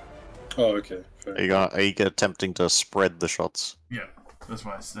 Oh, okay. Fair. Are you attempting to spread the shots? Yeah, that's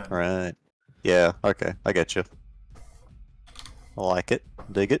why I said. Right. Yeah, okay, I get you. I like it.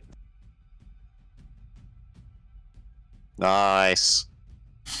 Dig it. Nice.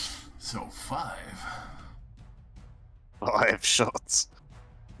 So 5. 5 shots.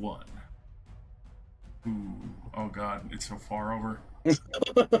 1. Ooh, oh god, it's so far over.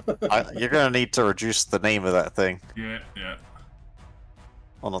 You're gonna need to reduce the name of that thing. Yeah, yeah.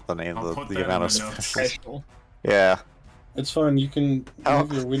 Well, not the name, I'll put the that amount in of the notes. specials. Yeah. It's fine, you can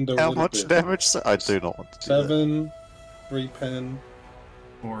move your window a How little much bit. damage? I do not want to do that. 7, 3 pen,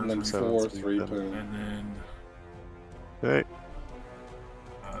 4, and then 3, 4, 3 3 pen. pen. and then Okay.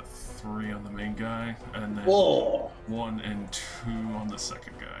 3 on the main guy, and then Whoa! 1 and 2 on the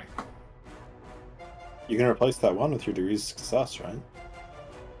second guy. You can replace that one with your degrees of success, right?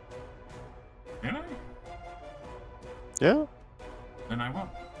 Can I? Yeah. Then I won't.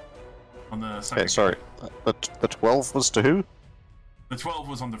 On the second Okay, sorry. The 12 was to who? guy. The 12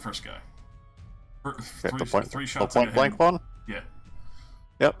 was on the first guy. Okay, the Three point shots into blank him. one? Yeah.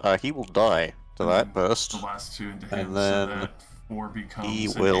 Yep, he will die to that The burst. last 2 into him, And then so that 4 becomes He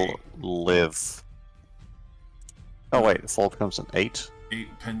an will 8. live. Oh wait, 4 becomes an 8?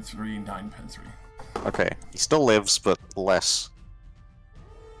 8 pen 3, 9 pen 3. Okay, he still lives, but less.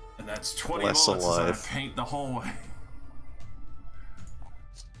 And that's 20 Less bullets as alive. I paint the hallway.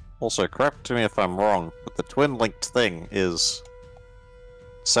 Also, correct me if I'm wrong, but the twin-linked thing is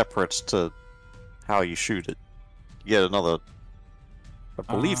separate to how you shoot it. You get another... I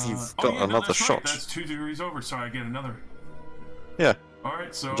believe you've got another that's shot. Right. That's 2 degrees over, so I get another. Yeah,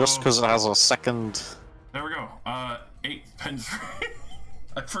 Alright, so... just because it has a second There we go. 8 pens.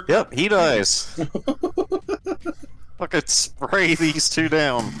 I forgot. Yep, he dies. Fucking spray these two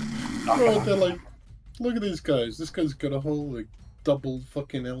down. Bro, they're like, look at these guys. This guy's got a whole like double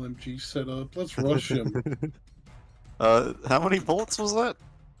fucking LMG set up. Let's rush him. How many bullets was that?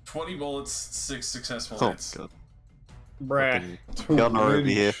 20 bullets, 6 successful Oh, hits. God. Bruh. Gunner over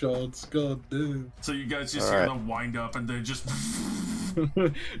here. Shots, god damn. So you guys just All hear right. them wind up and then just.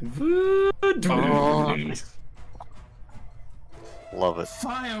 Oh. Love it.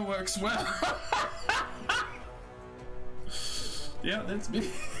 Fireworks, well. Yeah, that's me.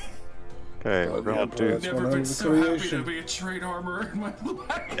 Okay, we're going to do That's Never one been of the so happy creation. to be a trade armor in my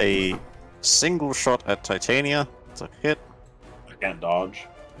life. a single shot at Titania. It's a hit. I can't dodge.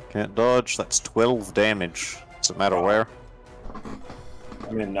 Can't dodge. That's 12 damage. Doesn't matter where.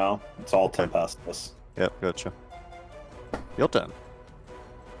 I mean, no. It's all tempestuous. Yep, gotcha. Your turn.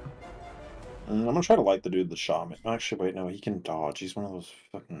 I'm gonna try to light the dude that shot me. Actually, wait, no, he can dodge. He's one of those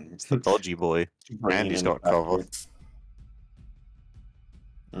fucking... It's the dodgy boy. And he's got cover.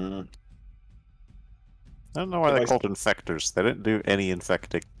 Mm. I don't know why they're called infectors. They don't do any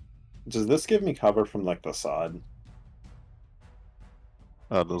infecting. Does this give me cover from, like, the side?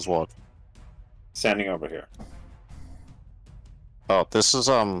 Does what? Standing over here. Oh, this is,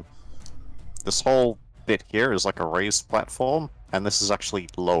 this whole bit here is like a raised platform, and this is actually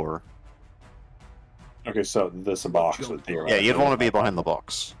lower. Okay, so this box would be... Yeah, you'd want to be behind the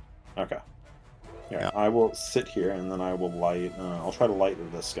box. Okay. Yeah. I will sit here, and then I will light... I'll try to light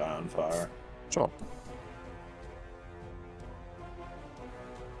this guy on fire. Sure.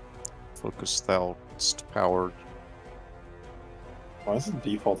 Focus thou powered. Why is it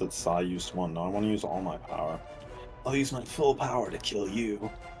default that Psy used 1? No, I want to use all my power. I'll use my full power to kill you.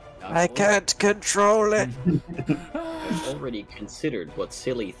 I can't control it! I've already considered what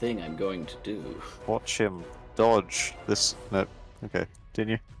silly thing I'm going to do. Watch him dodge this. No. Okay,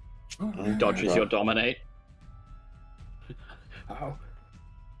 continue. Dodges your dominate. Ow.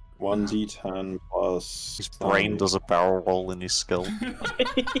 1d10 plus... His brain does a barrel roll in his skull.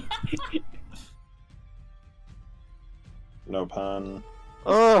 No pen.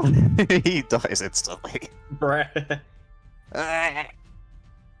 Oh! He dies instantly. Bruh.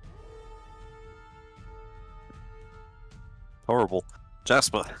 Horrible.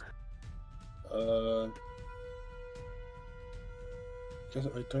 Jasper. Guess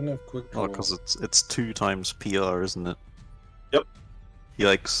I don't have quick draw. Oh, because it's 2 times PR, isn't it? Yep.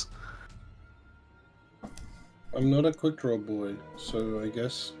 Yikes. I'm not a quick draw boy, so I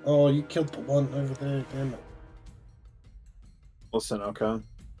guess... Oh, you killed the one over there, damn it. Listen, okay.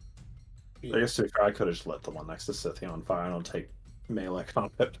 I guess if I could have just lit the one next to Scythia on fire, I don't take melee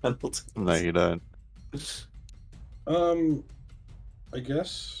combat penalties. No, you don't. I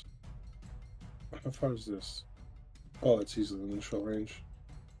guess... How far is this? Oh, it's easily in short range.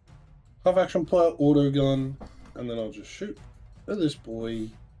 Half action play auto gun, and then I'll just shoot at this boy.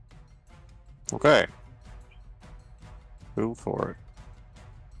 Okay. Go for it.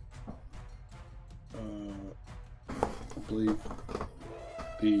 I believe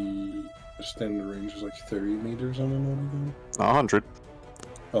the standard range is like 30 meters on an auto gun. 100.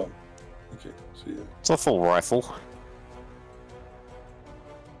 Oh, okay, so yeah. It's a full rifle.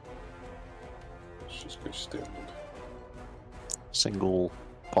 Let's just go standard. Single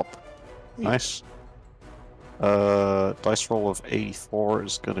pop. Nice. Dice roll of 84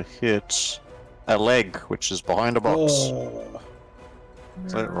 is gonna hit a leg, which is behind a box. Oh,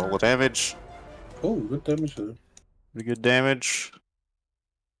 So roll the damage. oh, good damage there. Pretty good damage.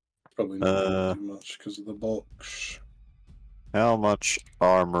 Probably not too much because of the box. How much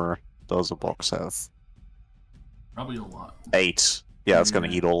armor does a box have? Probably a lot. 8. Yeah, it's gonna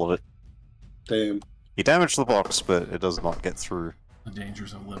eat all of it. Damn. You damage the box, but it does not get through. The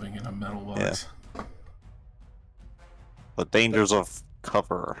dangers of living in a metal box. The dangers of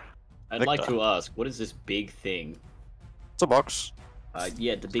cover. I'd like Victor. to ask, what is this big thing? It's a box.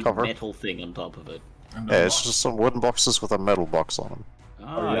 Yeah, the big Cover. metal thing on top of it. And Yeah, it's just some wooden boxes with a metal box on them.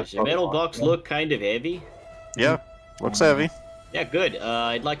 Ah, yeah, does your metal box look kind of heavy? Yeah, looks heavy. Yeah, good.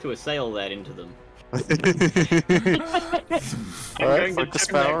 I'd like to assail that into them. I'm Alright, going to focus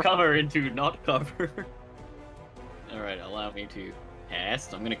turn power. that cover into not cover. Alright, allow me to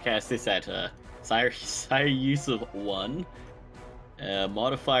cast. I'm going to cast this at sire use of 1.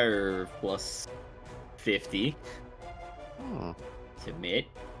 Modifier plus 50. Hmm. Submit.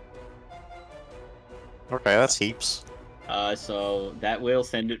 Okay, that's heaps. So that will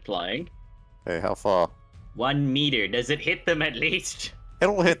send it flying. Okay, how far? 1 meter. Does it hit them at least?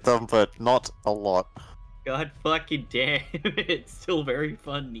 It'll hit them, but not a lot. God fucking damn, it's still very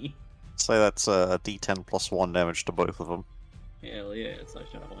funny. Say that's a D10 plus 1 damage to both of them. Hell yeah, it's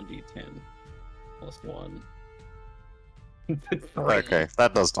actually 1d10 plus 1. Okay,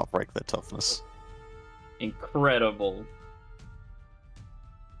 that does not break their toughness. Incredible.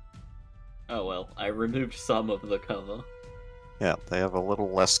 Oh well, I removed some of the cover. Yeah, they have a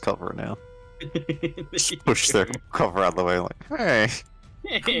little less cover now. Just push their cover out of the way, like, hey.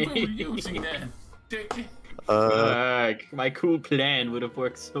 We were using that, dick. Fuck, my cool plan would have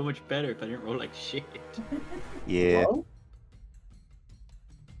worked so much better if I didn't roll like shit. Yeah.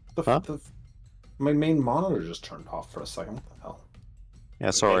 Hello? My main monitor just turned off for a second. What the hell? Yeah,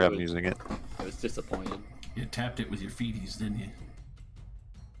 sorry, I'm using it. I was disappointed. You tapped it with your feeties, didn't you?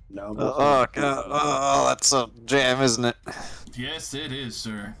 No. Oh, God. Oh, that's a jam, isn't it? Yes, it is,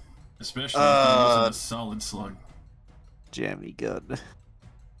 sir. Especially if you're using a solid slug. Jammy gun.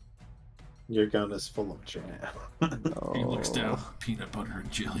 Your gun is full of jam. He looks down, peanut butter and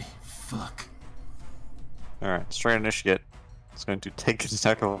jelly. Fuck. Alright, straight initiate. It's going to take an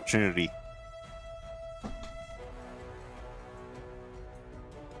attack of opportunity.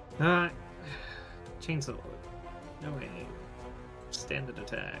 Chainsaw. No way. Standard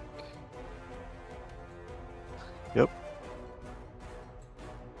attack. Yep.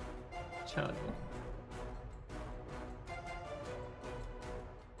 Charge.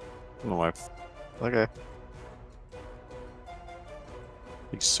 Oh my. Okay.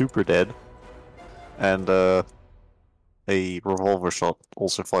 He's super dead. And, a revolver shot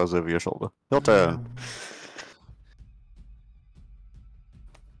also flies over your shoulder. Your turn.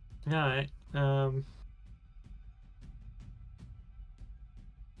 Alright,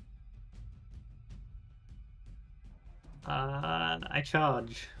 I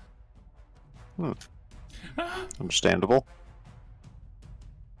charge. Understandable.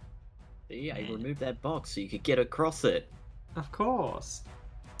 See, I removed that box so you could get across it. Of course.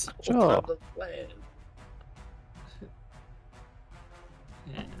 Sure. Part of the plan.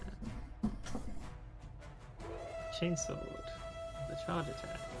 Yeah. Chainsaw. The charge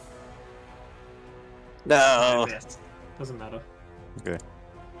attack. No! Yes. Doesn't matter. Okay.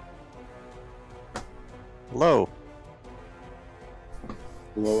 Low.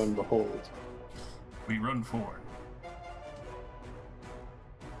 Lo and behold. We run forward.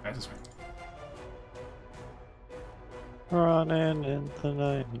 That is me. Running in the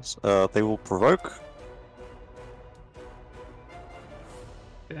 90s. They will provoke.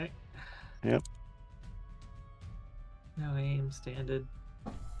 Okay. Yep. No aim, standard.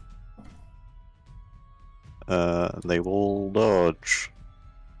 They will dodge.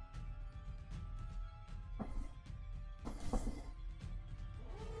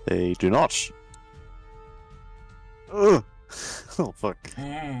 They do not. Ugh. Oh fuck.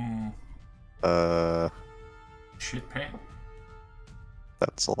 Shit pan.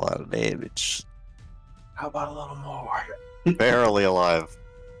 That's a lot of damage. How about a little more? Barely alive.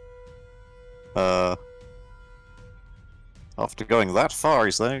 After going that far,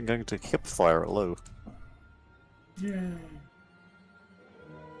 he's then going to hip fire at low. Yay.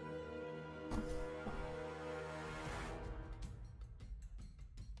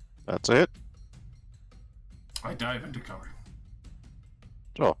 That's it. I dive into cover.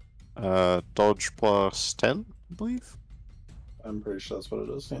 Oh. Dodge plus 10, I believe? I'm pretty sure that's what it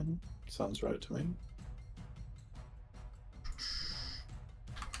is, yeah. Sounds right to me.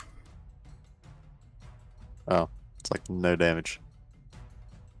 Oh, it's like no damage.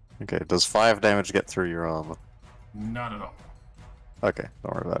 Okay, does 5 damage get through your armor? Not at all. Okay,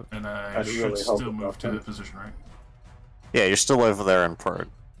 don't worry about it. And I I'd should really hope still it move to don't. the position, right? Yeah, you're still over there in prone,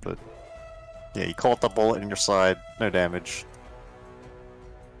 but yeah, you caught the bullet in your side, no damage.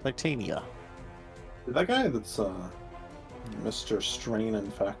 Titania. That guy that's Mr. Strain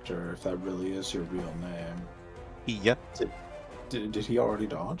Infector, if that really is your real name. Yeah. Did he already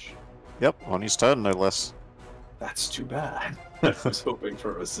dodge? Yep, on his turn, no less. That's too bad. I was hoping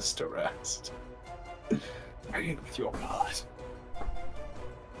for a resist arrest. Rain with your blood.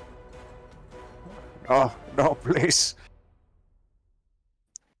 Oh, no, please.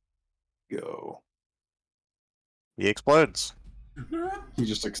 Go. He explodes. He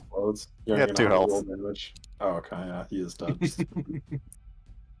just explodes. You're Yeah, gonna 2 have health. roll damage. Oh, okay, yeah, he is dead.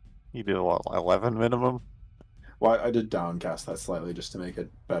 You do what, 11 minimum? Well, I did downcast that slightly just to make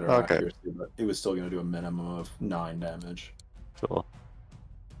it better Okay. accuracy, but it was still going to do a minimum of 9 damage. Sure.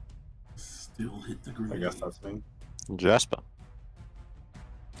 Still hit the grenade. I guess that's me. Jasper.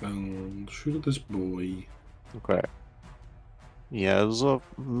 Shoot at this boy. Okay. Yeah, there's a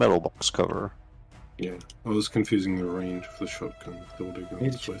metal box cover. Yeah, I was confusing the range of the shotgun with the auto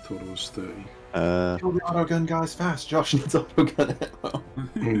gun, so I thought it was 30. Kill the autogun guys fast. Josh needs autogun ammo.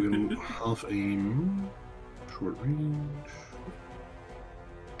 I'm gonna half aim, short range,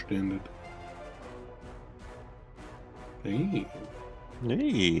 standard. Hey.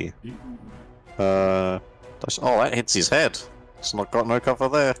 Hey. Oh, that hits his head. It's not got no cover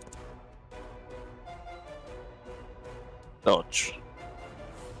there. Dodge.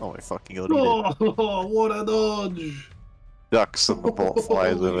 Oh my fucking god, he did. Oh, what a dodge! Ducks and the ball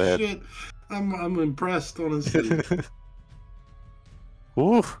flies Holy overhead. shit. I'm impressed, honestly.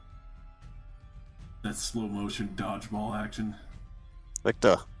 Ooh, That's slow motion dodgeball action.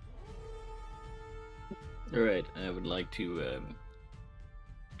 Victor. Alright, I'd like to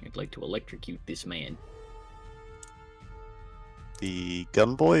electrocute this man. The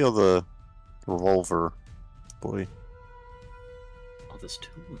gun boy or the revolver boy? Oh, there's two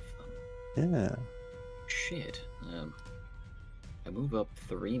of them. Yeah. Shit. I move up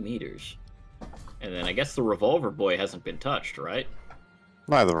 3 meters. And then I guess the revolver boy hasn't been touched, right?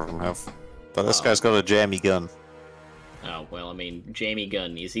 Neither of them have. But this guy's got a jammy gun. Oh, well, I mean, Jamie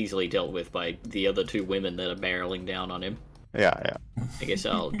Gunn is easily dealt with by the other 2 women that are barreling down on him. Yeah, yeah. I guess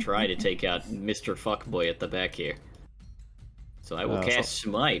I'll try to take out Mr. Fuckboy at the back here. So I will cast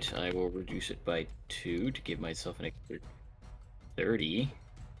Smite. I will reduce it by 2 to give myself an extra 30.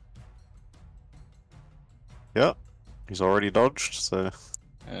 Yep. He's already dodged, so...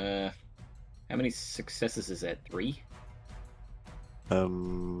 How many successes is that? 3?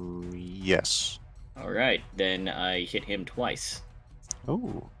 Yes. Alright, then I hit him twice.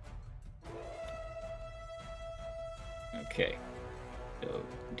 Ooh. Okay. So,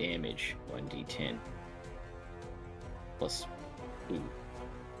 damage, 1d10. Plus 2.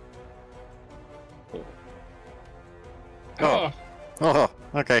 4. Oh. Oh,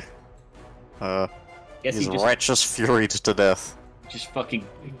 okay. Guess He's he just, righteous furied to death. just fucking...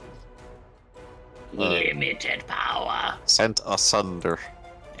 Limited power! Sent asunder.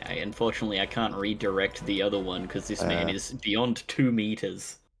 Unfortunately, I can't redirect the other one because this man is beyond 2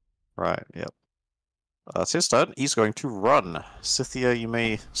 meters. Right, yep. It's his turn. He's going to run. Scythia, you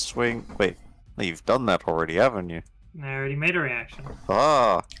may swing... Wait, no, you've done that already, haven't you? I already made a reaction.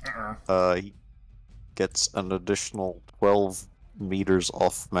 Ah! He gets an additional 12 meters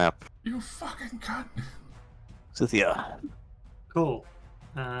off map. You fucking cunt! Scythia. Cool.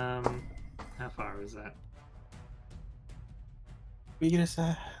 How far is that? What are you gonna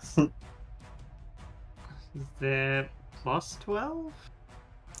say? Is there plus 12?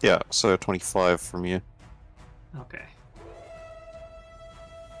 Yeah, so 25 from you. Okay.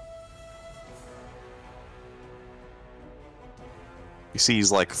 You see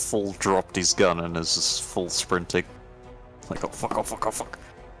he's like full dropped his gun and is just full sprinting. Like, oh fuck, oh fuck, oh fuck.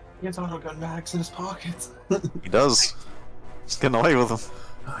 He has autogun mags in his pockets. He does. He's getting away with them.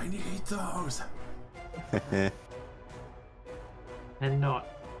 I need those. And not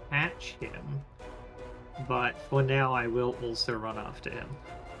catch him. But for now, I will also run after him.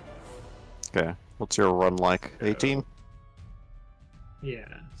 Okay, what's your run like? 18? Yeah,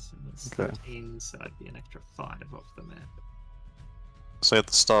 so that's Okay. 13, so I'd be an extra 5 off the map. So at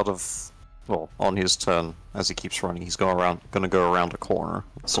the start of, well, on his turn, as he keeps running, he's gonna go around a corner.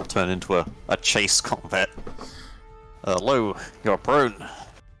 This will turn into a chase combat. Low, you're prone.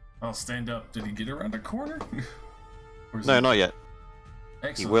 I'll stand up. Did he get around a corner? Or is No, he... not yet.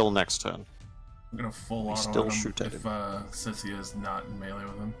 Excellent. He will next turn. I'm gonna full auto still him shoot at if Scythia is not in melee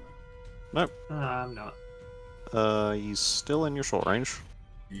with him. Nope. I'm not. He's still in your short range.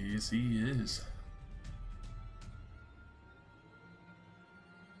 Yes, he is.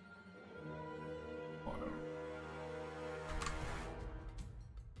 Auto.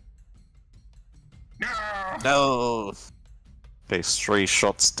 No! No! Okay, 3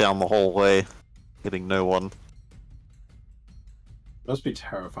 shots down the hallway, hitting no one. Must be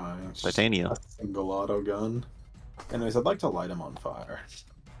terrifying. It's just Titania. a single auto gun. Anyways, I'd like to light him on fire.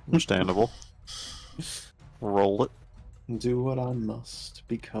 Understandable. Roll it. Do what I must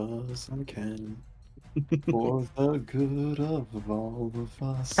because I can. For the good of all of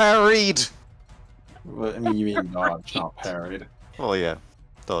us. Parried! Well, I mean, you mean dodge, not parried. Oh yeah,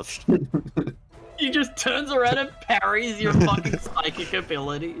 dodged. He just turns around and parries your fucking psychic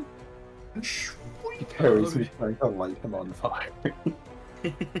ability. Parries me trying to light him on fire.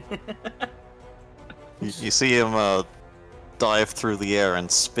 You see him dive through the air and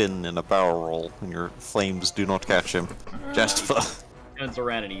spin in a barrel roll, and your flames do not catch him. Jasper. Turns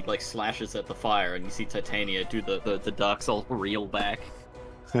around and he like slashes at the fire, and you see Titania do the Dark Souls reel back.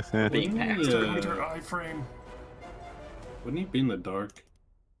 Being hacked. Terminator iframe. Wouldn't he be in the dark?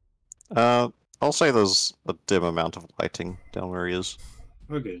 I'll say there's a dim amount of lighting down where he is.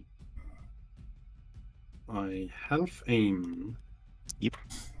 Okay. I half aim. Yep.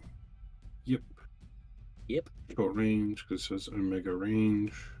 Yep. Yep. Short range, because it says Omega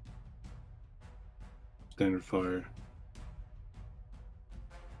range. Standard fire.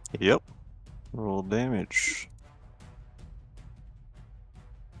 Yep. Roll damage.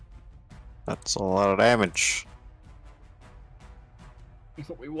 That's a lot of damage.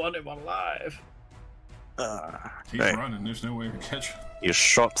 We want him alive. Keep Okay. running. There's no way to catch. He's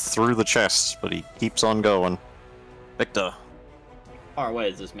shot through the chest, but he keeps on going. Victor, Far away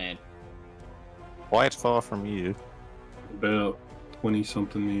is this man? quite far from you. About 20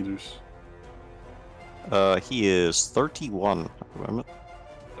 something meters. He is 31 at the moment.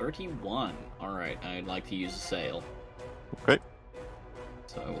 31. Alright, I'd like to use a sail. Okay.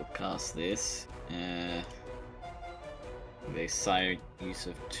 So I will cast this. With a side use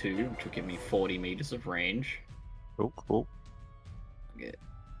of 2, which will give me 40 meters of range. Oh, cool. Get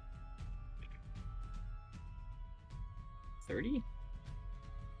 30?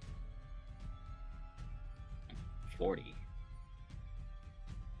 40.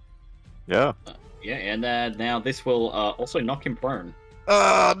 Yeah. Yeah, and now this will also knock him prone.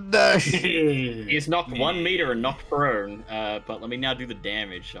 Oh, no! He's knocked 1 meter and knocked prone, but let me now do the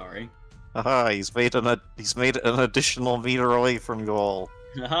damage, sorry. Aha, he's made an additional meter away from you all.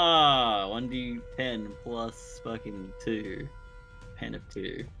 Haha, 1d10 plus fucking 2. Pen of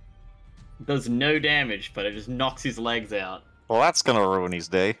 2. Does no damage, but it just knocks his legs out. Well, that's gonna ruin his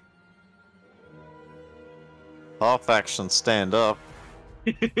day. Half action stand up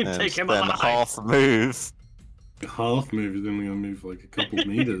and Take him then alive. half move. Half move is only gonna move like a couple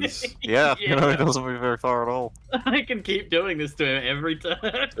meters. Yeah, you know, Yeah. he doesn't move very far at all. I can keep doing this to him every turn.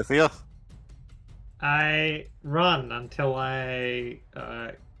 Cynthia? I run until I.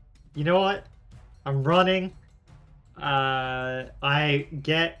 You know what? I'm running. I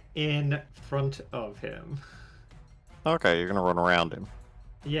get in front of him. Okay, you're gonna run around him.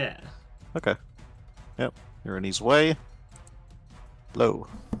 Yeah. Okay. Yep, you're in his way. Low.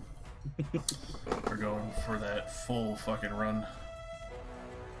 We're going for that full fucking run.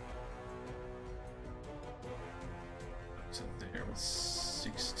 Up to there with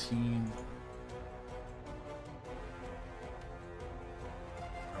 16.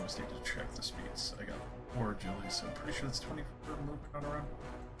 I always need to check the speeds. I got 4 agility, so I'm pretty sure that's 24 movement on a run.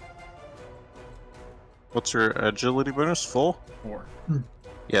 What's your agility bonus? 4? 4.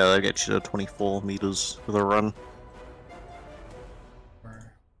 Yeah, that gets you to 24 meters with a run.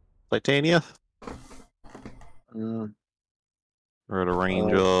 Titania? Mm, We're at a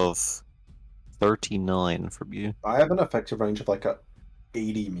range of 39 from you. I have an effective range of like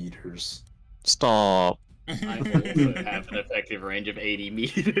 80 meters. Stop. I also have an effective range of 80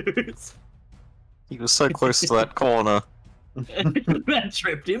 meters. He was so close to that corner. That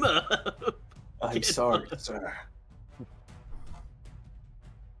tripped him up. I'm Get sorry, on. sir.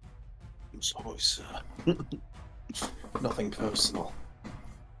 I'm sorry, sir. Nothing personal.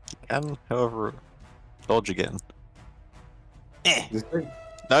 Can, however, dodge again. This thing,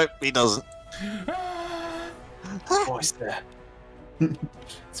 Nope, he doesn't. voice there.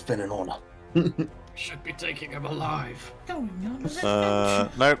 It's been an honor. Should be taking him alive.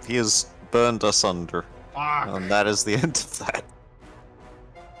 Nope, he has burned us under. Fuck. And that is the end of that.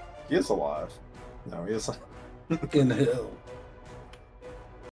 He is alive. No, he isn't. In hell.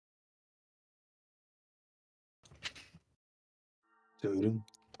 Dude.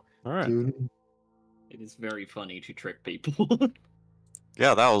 Alright. Dude. It is very funny to trick people.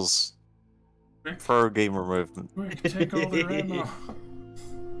 Yeah, that was pro gamer movement. We can take all their ammo.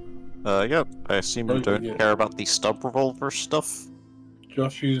 Yep, I assume you Oh, don't yeah. care about the stub revolver stuff.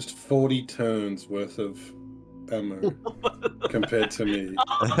 Josh used 40 turns worth of ammo compared to me.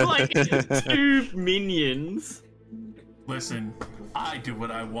 Oh, like 2 minions. Listen, I do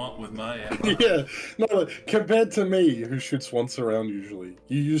what I want with my ammo. Yeah, no, compared to me, who shoots once around usually.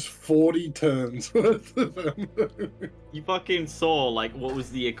 You use 40 turns worth of ammo. You fucking saw, like, what was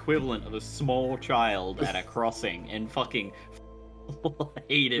the equivalent of a small child at a crossing and fucking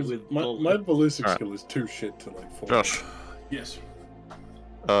hate it with my bullets. ballistic Alright. skill is too shit to like fall. Josh, Yes.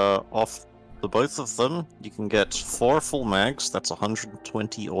 off the both of them, you can get 4 full mags, that's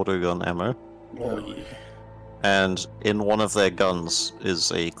 120 autogun ammo. Oh, yeah. And in one of their guns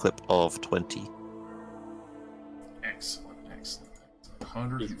is a clip of 20. Excellent, excellent.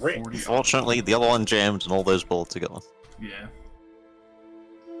 140. Unfortunately, the other one jammed and all those bullets are gone. Yeah.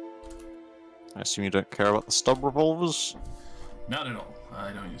 I assume you don't care about the stub revolvers? Not at all.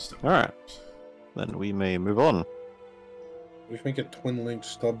 I don't use them. Alright. Then we may move on. We should make a twin-link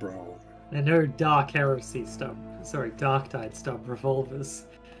stub roll. And no Dark Heresy stub. Sorry, Dark Tide stub revolvers.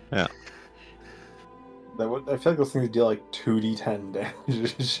 Yeah. I feel like those things deal like 2d10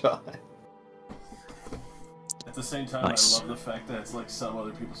 damage a shot. At the same time, Nice. I love the fact that it's like some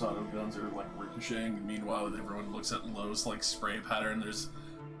other people's auto guns are like ricocheting, and meanwhile, everyone looks at Lowe's like spray pattern. There's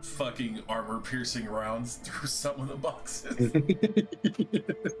fucking armor-piercing rounds through some of the boxes.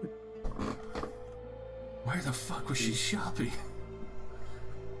 Where the fuck was she shopping?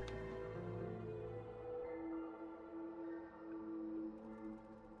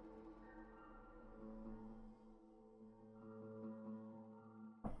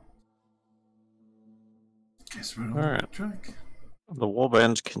 Guess we're on the right track. The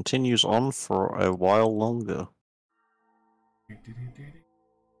warband continues on for a while longer.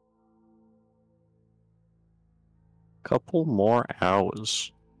 Couple more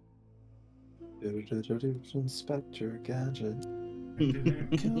hours. Inspector Gadget.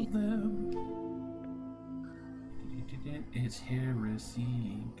 Kill them. It's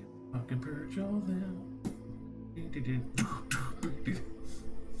heresy. Fucking purge all them.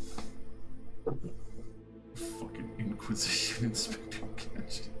 Fucking Inquisition Inspector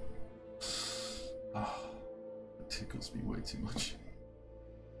Gadget. Oh, it tickles me way too much.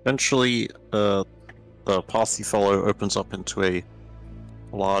 Eventually, the Parthy fellow opens up into a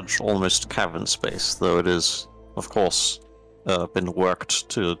large, almost cavern space, though it is, of course, been worked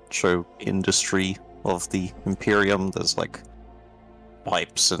to show industry of the Imperium. There's like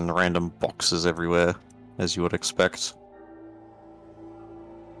pipes and random boxes everywhere, as you would expect.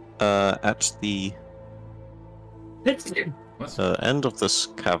 At the end of this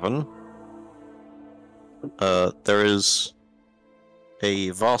cavern, there is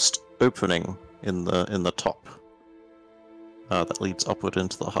a vast opening in the top that leads upward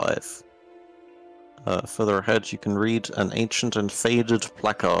into the hive. Further ahead, you can read an ancient and faded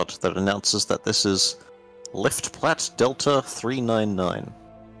placard that announces that this is Liftplat Delta 399.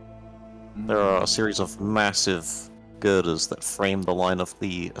 There are a series of massive girders that frame the line of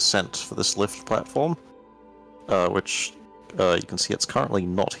the ascent for this lift platform, which you can see it's currently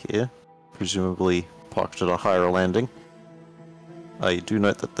not here, presumably parked at a higher landing. I do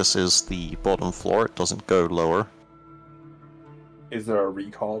note that this is the bottom floor, it doesn't go lower. Is there a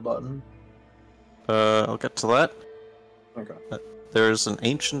recall button? I'll get to that. Okay. There is an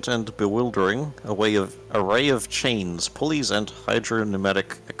ancient and bewildering array of chains, pulleys, and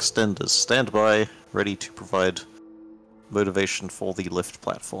hydropneumatic extenders stand by, ready to provide motivation for the lift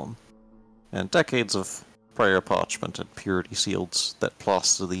platform. And decades of prior parchment and purity seals that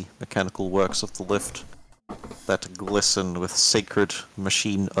plaster the mechanical works of the lift, that glisten with sacred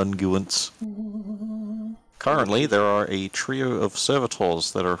machine unguents. Currently, there are a trio of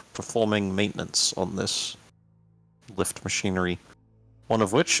servitors that are performing maintenance on this lift machinery, one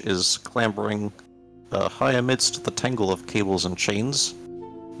of which is clambering high amidst the tangle of cables and chains,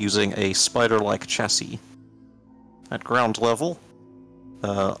 using a spider-like chassis. At ground level,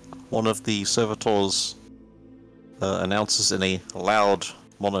 one of the servitors announces in a loud,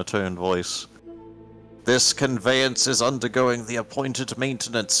 monotone voice, "This conveyance is undergoing the appointed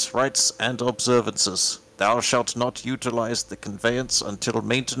maintenance, rites, and observances. Thou shalt not utilize the conveyance until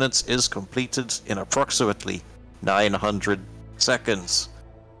maintenance is completed in approximately 900 seconds.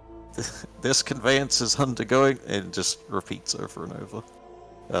 This conveyance is undergoing," and just repeats over and over.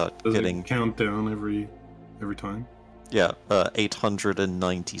 Does it count down every time? Yeah,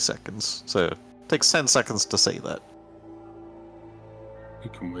 890 seconds. So it takes 10 seconds to say that. We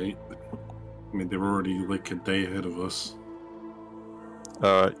can wait. I mean, they're already like a day ahead of us.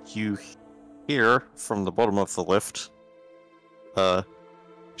 You hear from the bottom of the lift,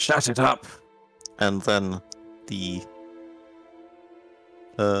 "Shut it up!" And then the,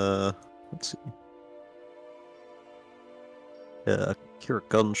 let's see. Hear a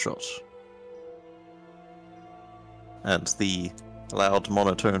gunshot. And the loud,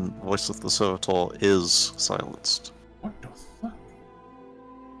 monotone voice of the servitor is silenced. What the fuck?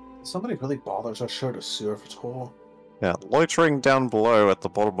 Somebody really bothers us short of servitor. Yeah, loitering down below at the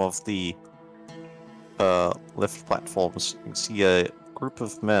bottom of the lift platforms, you can see a group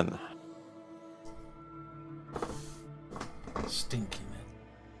of men. Stinky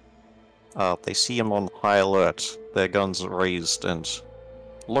They see him on high alert, their guns raised and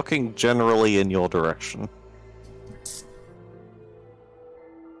looking generally in your direction.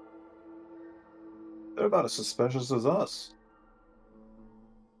 They're about as suspicious as us.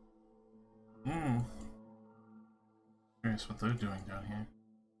 Curious what they're doing down here.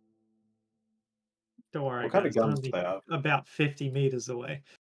 Don't worry, What kind of guys, guns only do they have? about 50 meters away.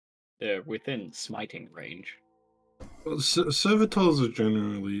 They're within smiting range. Well, servitors are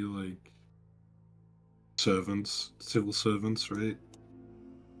generally like servants, civil servants, right?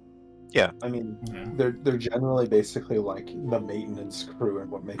 Yeah. I mean, Yeah. they're generally basically like the maintenance crew and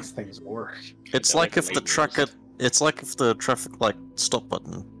what makes things work. It's They're like if the laborers. tracker, it's like if the traffic light stop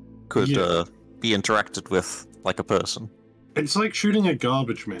button could Yeah. be interacted with like a person. It's like shooting a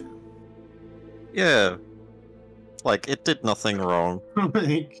garbage man. Yeah. Like it did nothing wrong.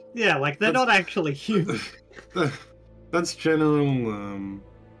 Like, Yeah, like they're not actually human. that's general,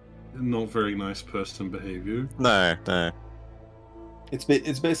 not very nice person behavior. No. It's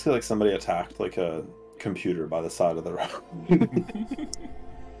basically like somebody attacked like a computer by the side of the road.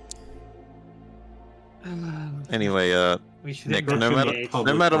 Anyway, We should Nick, no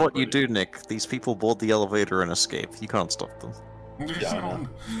matter what you do, Nick, these people board the elevator and escape. You can't stop them. Yeah,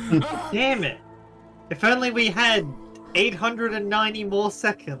 Damn it! If only we had 890 more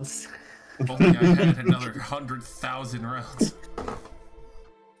seconds If only I had another 100,000 rounds.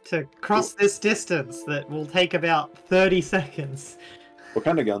 to cross this distance that will take about 30 seconds. What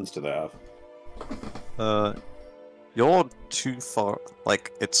kind of guns do they have? You're too far.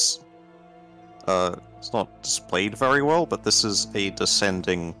 Like it's not displayed very well, but this is a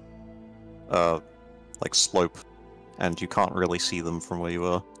descending, like slope, and you can't really see them from where you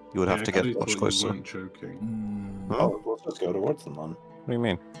are. You would have to get much closer. You weren't joking. Oh, let's just go towards them then. What do you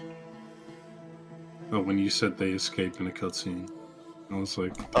mean? Oh, when you said they escape in a cutscene, I was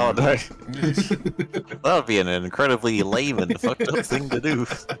like, Oh no, that would be an incredibly lame and fucked up thing to do.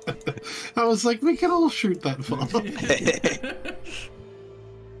 I was like, we can all shoot that far.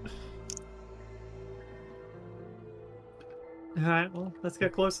 Alright, well, let's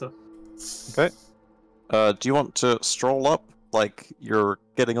get closer. Okay. Do you want to stroll up like you're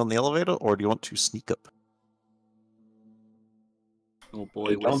getting on the elevator, or do you want to sneak up? Oh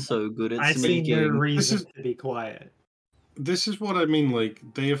boy, we're so good at I see no sneaking. reason to be quiet. This is what I mean, like,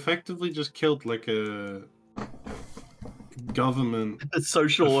 they effectively just killed, like, a government A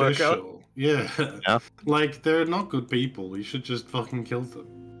social worker. official. Yeah. Yeah. Like, they're not good people. We should just fucking kill them.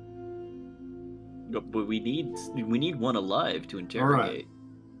 But we need one alive to interrogate.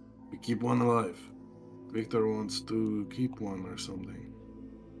 We keep one alive. Victor wants to keep one or something.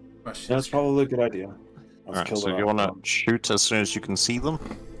 That's probably a good idea. Alright, so if you want to shoot as soon as you can see them?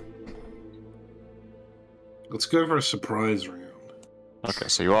 Let's go for a surprise round. Okay,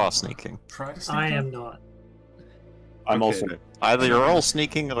 so you are sneaking. Try to sneak I up. am not. I'm Okay. also. Either you're all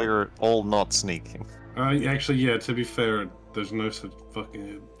sneaking or you're all not sneaking. Actually, yeah, to be fair, there's no such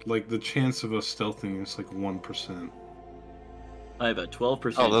fucking... Like, the chance of us stealthing is like 1%. I have a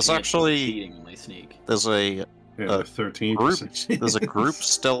 12% Oh, there's chance actually- of succeeding on my sneak. There's a Yeah, 13%. group. There's a group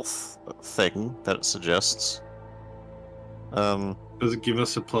stealth thing that it suggests. Does it give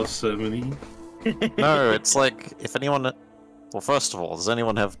us a plus 70? No, it's like if anyone. Well, first of all, does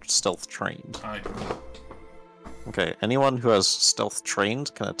anyone have stealth trained? I do. Okay, anyone who has stealth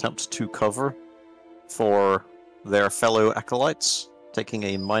trained can attempt to cover for their fellow acolytes, taking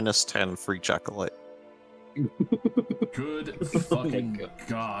a -10 for each acolyte. Good fucking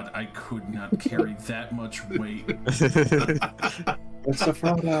god, I could not carry that much weight. It's a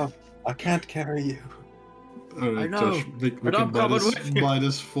Frodo. I can't carry you. Alright, I know. Josh, we But can I'm coming minus, with you.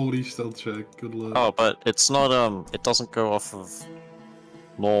 minus 40 stealth check. Good luck. Oh, but it's not, it doesn't go off of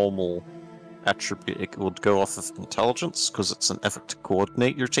normal attribute, it would go off of intelligence, because it's an effort to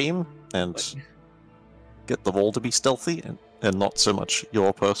coordinate your team, and get them all to be stealthy, and not so much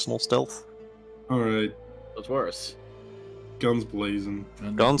your personal stealth. Alright, What's worse? guns blazing.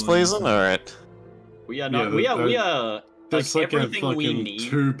 Guns blazing? Alright. We are not. Yeah, we are. There's like a everything we fucking need.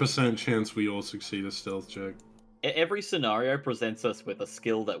 2% chance we all succeed a stealth check. Every scenario presents us with a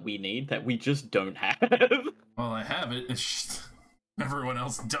skill that we need that we just don't have. Well, I have it, it's just everyone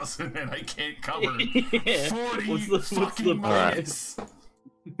else doesn't, and I can't cover Yeah. 40 What's the fucking Alright. minutes.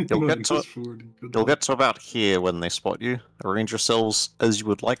 You'll get to Minus 40. Good You'll luck. get to about here when they spot you. Arrange yourselves as you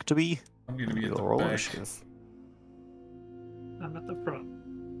would like to be. I'm gonna be at the You'll roll back. initiative. I'm at the front.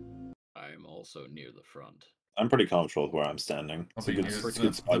 I'm also near the front. I'm pretty comfortable with where I'm standing. I'll It's a be good, near it's a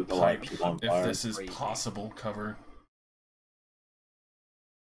good spot the to light pipe, people on if fire. this is Crazy. possible cover.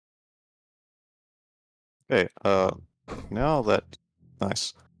 Okay, now that...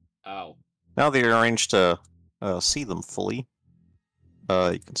 Nice. Ow. Now that you're arranged to see them fully,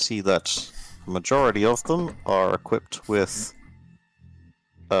 you can see that the majority of them are equipped with,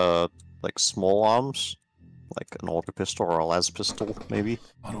 like small arms, like an auto pistol or a las pistol, maybe.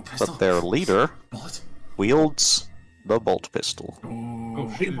 Auto pistol. But their leader Bullet. wields the bolt pistol.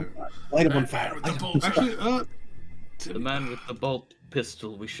 Oh, shit. Light him on Man fire. with Light the him on bolt. fire. Actually, The man with the bolt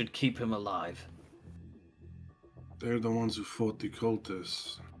pistol. We should keep him alive. they're the ones who fought the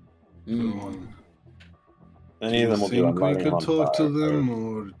cultists. Mm. Go on. Any of them will do. I'm we lighting could them on talk to fire. them,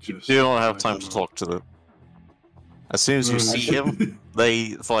 or just... You don't have I time don't to know. talk to them. As soon as you see him,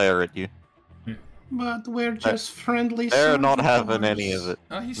 they fire at you. But we're just friendly They're not servitors. having any of it.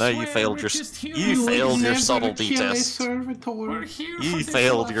 I No, you swear, failed we're your just you humans. failed your never subtlety kill a test. servitor. We're here You for this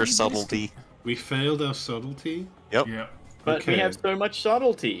failed your fluffy subtlety. We failed our subtlety? Yep. Yeah. But we Okay. have so much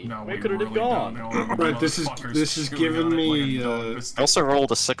subtlety. No, Where we could it have really gone? don't. All you Right, this is motherfuckers chewing given on it like me, a dog uh, biscuit. I also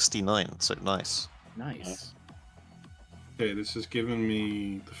rolled a 69, so nice. Nice. Okay, this has given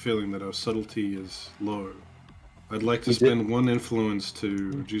me the feeling that our subtlety is low. I'd like to We spend one influence to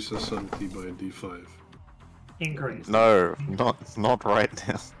reduce our subtlety by a d5. Increase. No, not right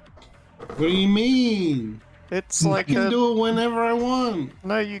now. What do you mean? It's like I can a do it whenever I want.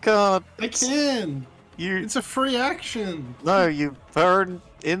 no, you can't. I can. You It's a free action. no, you burn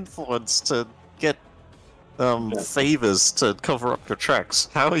influence to get favors to cover up your tracks.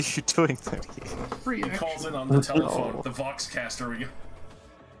 How are you doing that here? Free He action. calls in on the telephone, No. the Voxcaster. We go.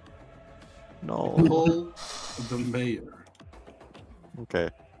 No. Pull the mayor. Okay.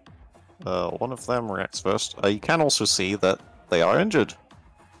 One of them reacts first. You can also see that they are injured.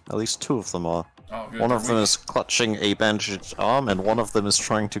 At least two of them are. Oh, good. One of them weak. is clutching a bandaged arm, and one of them is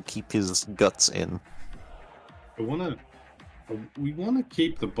trying to keep his guts in. We want to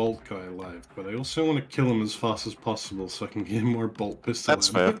keep the bolt guy alive, but I also want to kill him as fast as possible so I can get more bolt pistol.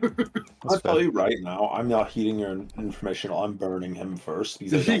 That's ammo. I'll tell you right now, I'm not heeding your information. I'm burning him first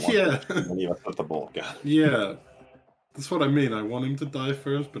because I don't want Yeah. any of us at the bolt gun. Yeah, that's what I mean. I want him to die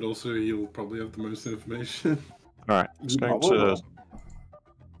first, but also he'll probably have the most information. Alright, I'm just going Probably to will.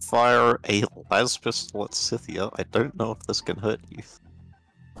 fire a las pistol at Scythia. I don't know if this can hurt you.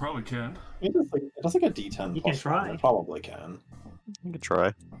 Probably can. It does like a D10. You plus can try. one. It probably can. You can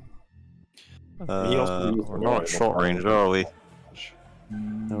try. He also used We're the not variable short range, point. are we?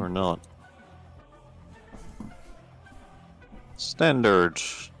 No, we're not. Standard.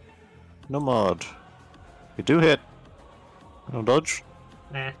 No mod. You do hit. No dodge.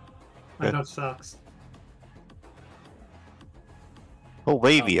 Nah. My Yeah. dodge sucks. Oh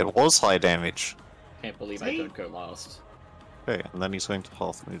baby, it was high damage. Can't believe I See? don't go last. Okay, and then he's going to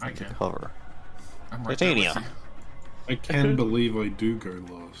half move I into can. cover. I'm right there with Titania. you. I can't believe I do go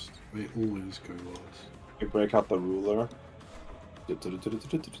last. I always go last. You break out the ruler. The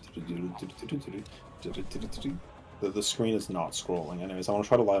screen is not scrolling. Anyways, I want to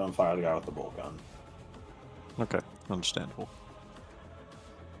try to light on fire the guy with the bolt gun. Okay, understandable.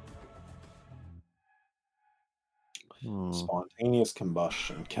 Spontaneous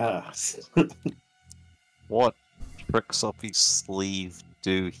combustion. Cast. What tricks up his sleeve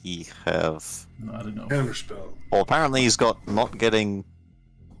do he have? No, I don't know. Counterspell. Well, apparently he's got not getting...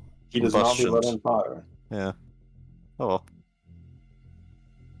 He does not be lit Combustions. on fire. Yeah. Oh well.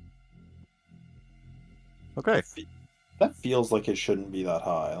 Okay. That feels like it shouldn't be that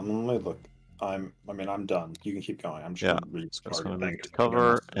high. Let me look. I'm done. You can keep going. I'm just Yeah. gonna read So it's going to target. move to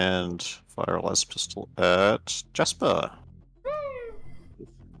cover and fire a las pistol at Jasper.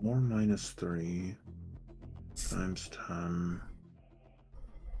 4 minus 3 times 10.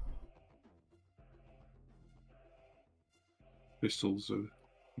 Pistols are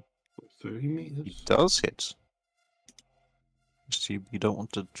 30 He meters. does hit. Just you don't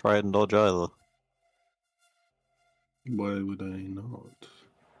want to try and dodge either. Why would I not?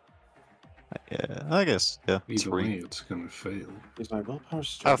 Yeah, I guess. Yeah, Either three. way, it's gonna fail. Is my willpower Have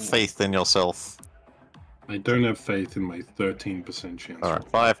strong? faith in yourself. I don't have faith in my 13% chance. Alright,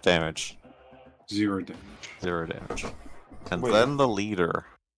 5 damage. 0 damage. 0 damage. And Wait. then the leader.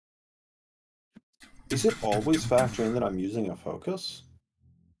 Is it always factor in that I'm using a focus?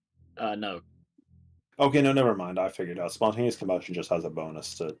 No. Okay, no, never mind. I figured out. Spontaneous combustion just has a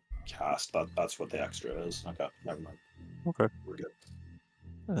bonus to cast. That's what the extra is. Okay, never mind. Okay. We're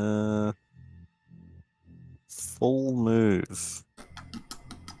good. Full move.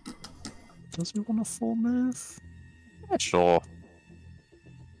 Does he want a full move? Yeah, sure.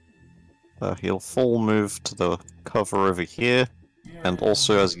 He'll full move to the cover over here, and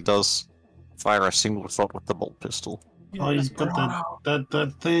also as he does, fire a single shot with the bolt pistol. Oh, he's got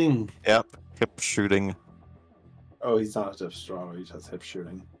that thing. Yep, hip shooting. Oh, he's not hip straw. He has hip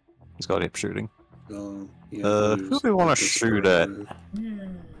shooting. He's got hip shooting. Oh, Who do we want to shoot at? Do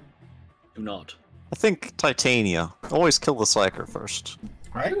not. I think Titania. Always kill the Psyker first.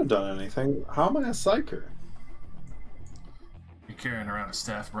 I haven't done anything. How am I a psyker? You're carrying around a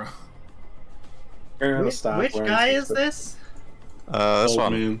staff, bro. Carrying a staff, Which wearing guy is some- this? This Old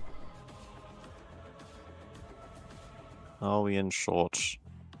one. man. Are we in short?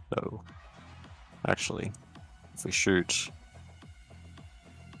 No. Actually, if we shoot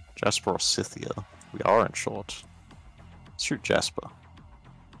Jasper or Scythia, We aren't short. Shoot Jasper.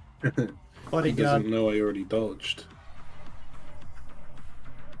 He Bodyguard. doesn't know I already dodged.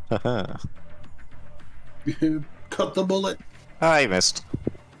 Haha. Cut the bullet. I missed.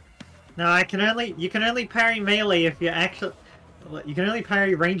 No, you can only parry melee if you're actually. You can only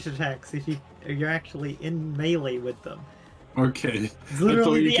parry ranged attacks if you're actually in melee with them. Okay. It's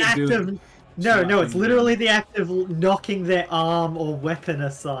literally the act of. No, it's literally the act of knocking their arm or weapon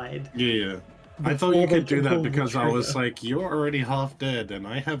aside. Yeah. I thought you could do that because I was like, you're already half dead and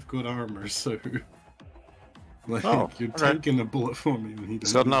I have good armor, so. Like, you're taking a bullet for me when he does.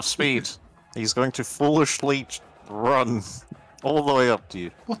 He's got enough speed. He's going to foolishly run all the way up to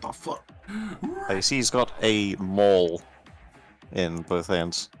you. What the fuck? I see he's got a maul in both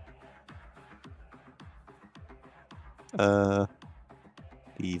hands. The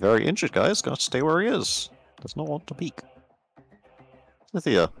very injured guy is going to stay where he is. Does not want to peek.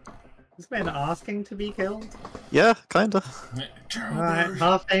 Cynthia. This man asking to be killed? Yeah, kinda. Alright,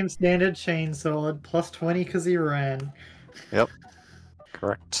 half-game standard chainsword, plus 20 because he ran. Yep.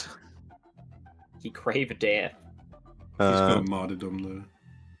 Correct. He craved death. He's got martyrdom though.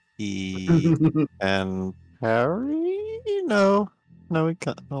 He and Harry? No. No, he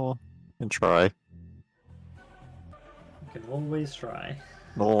can't. No. Can try. You can always try.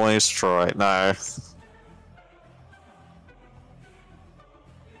 Always try. No.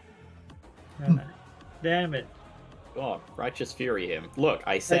 Damn it. Oh, righteous fury him. Look,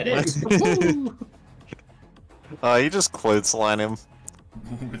 I said I it. You just clothesline him.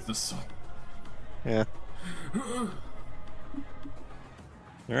 With the sun. Yeah.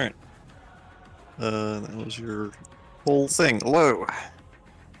 Alright. That was your whole thing. Hello.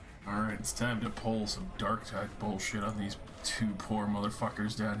 Alright, it's time to pull some dark tide bullshit on these two poor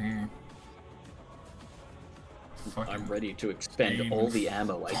motherfuckers down here. I'm ready to expend all the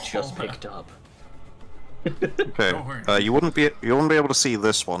ammo I just picked up. Okay. You wouldn't be able to see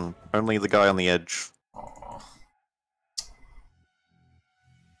this one. Only the guy on the edge. Aww.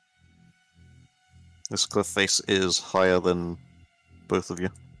 This cliff face is higher than both of you.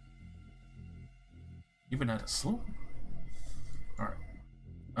 Even at a slope? Alright.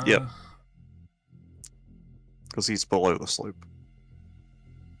 Yep. Because he's below the slope.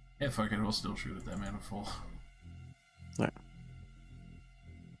 Yeah, fuck it, we'll still shoot at that man with full. Alright.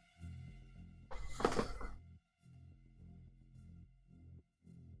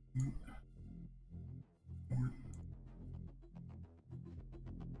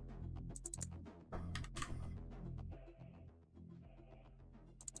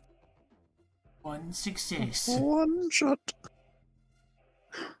 One success. One shot.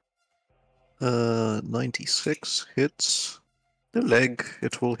 96 hits the leg.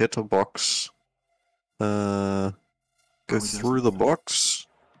 It will hit a box. Go through the box.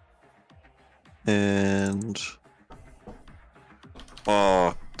 And...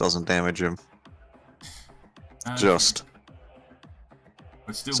 Oh, doesn't damage him. Just.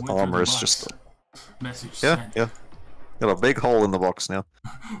 But still His went through armor the is box. just... Message Yeah, sent. yeah. Got a big hole in the box now.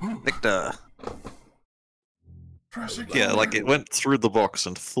 Victor! Yeah, like it went through the box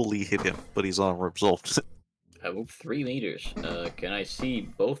and fully hit him, but his armor absorbed it. I moved 3 meters. Can I see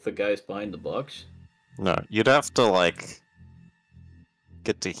both the guys behind the box? No, you'd have to, like,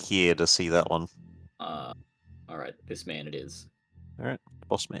 get to here to see that one. Alright, this man it is. Alright,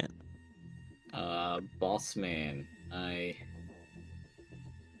 boss man. Boss man.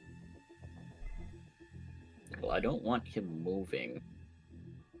 Well, I don't want him moving.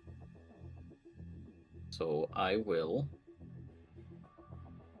 So I will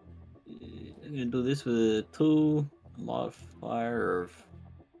do this with a 2 modifier of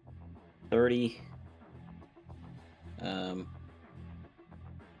 30.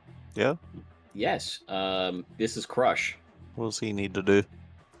 Yeah? Yes. This is Crush. What does he need to do?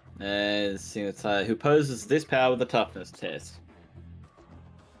 Who poses this power with a toughness test.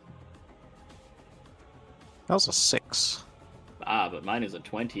 That was a 6. Ah, but mine is a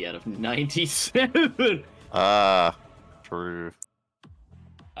 20 out of 97. Ah, true.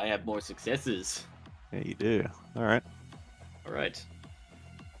 I have more successes. Yeah, you do. Alright. Alright.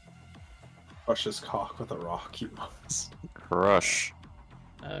 Crush his cock with a rock, you must. Crush.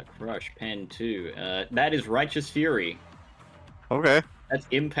 Crush, pen 2. That is Righteous Fury. Okay. That's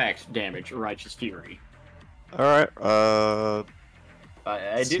impact damage, Righteous Fury. Alright,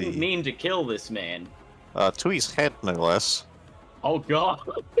 I didn't mean to kill this man. to his head, no less. Oh god.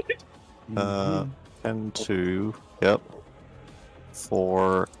 10, 2, yep.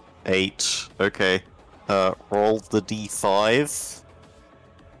 4, 8, okay. Roll the d5.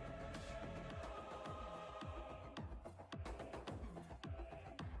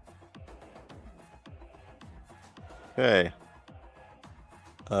 Okay.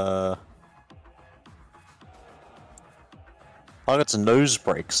 Target's nose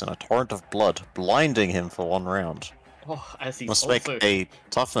breaks in a torrent of blood, blinding him for 1 round. Oh, as he's Must also... make a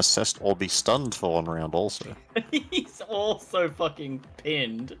toughness test or be stunned for 1 round also. he's also fucking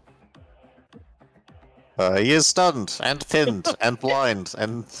pinned. He is stunned, and pinned, and blind,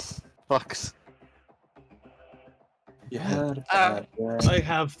 and fucked. Yeah. I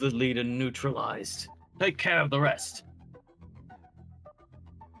have the leader neutralized. Take care of the rest.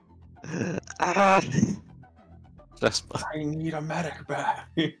 Just... I need a medic back.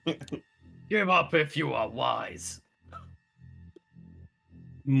 Give up if you are wise.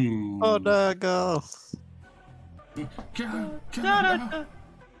 Oh no, go! Go.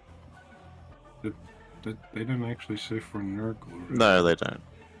 They don't actually say for Nurgle. Right? No, they don't.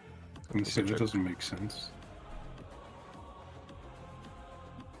 I mean, see, that doesn't make sense.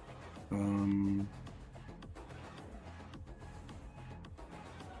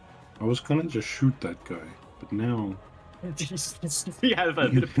 I was gonna just shoot that guy, but now... We have a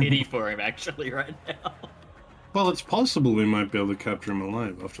bit of pity for him, actually, right now. Well, it's possible we might be able to capture him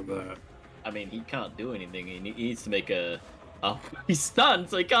alive after that. I mean, he can't do anything. He needs to make a... Oh, he's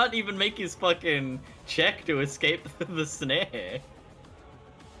stunned, so he can't even make his fucking check to escape the snare.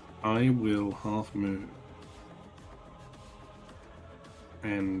 I will half move.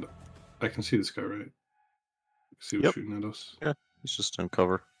 And I can see this guy, right? See what's shooting at us. Yeah, he's just in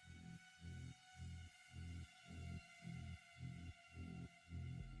cover.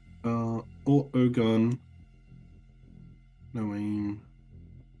 Auto gun. No aim.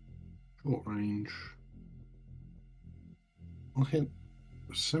 Short range. I'll hit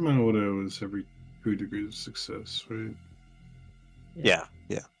semi-auto is every 2 degrees of success, right? Yeah.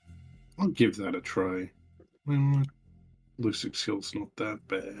 I'll give that a try. Well, my ballistic skill's not that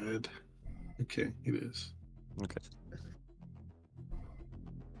bad. Okay, it is. Okay.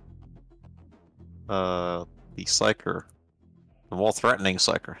 The Psyker. The more threatening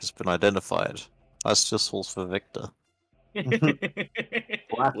Psyker has been identified. That's just falls for Victor.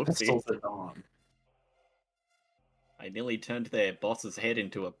 Black Whoopsie. pistols are gone. I nearly turned their boss's head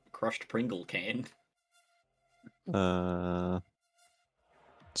into a crushed Pringle can. Let's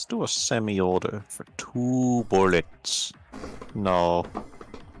do a semi-order for 2 bullets. No.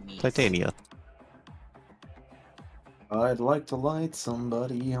 Titania. I'd like to light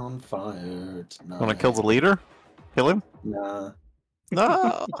somebody on fire tonight. Wanna kill the leader? Kill him? Nah.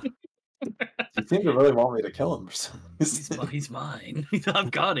 No! You seem to really want me to kill him for some reason. He's mine.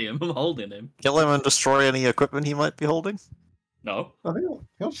 I've got him. I'm holding him. Kill him and destroy any equipment he might be holding? No. I think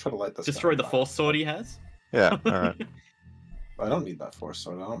he'll try to light this Destroy guy the on force fire. sword he has. Yeah, alright. I don't need that force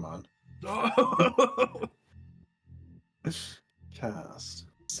sword, I don't mind. No. Cast.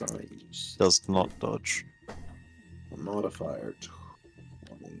 Size. Does not dodge. Modifier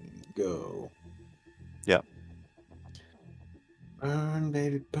 20. Go. Yeah. Burn,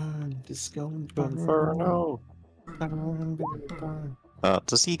 baby, burn. Disco burn. Burn, baby, burn.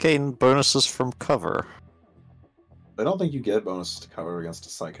 Does he gain bonuses from cover? I don't think you get bonuses to cover against a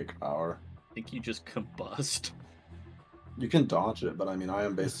psychic power. I think you just combust. You can dodge it, but I mean, I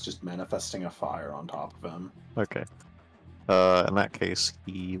am basically just manifesting a fire on top of him. Okay. In that case,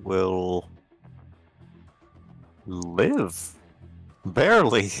 he will... live.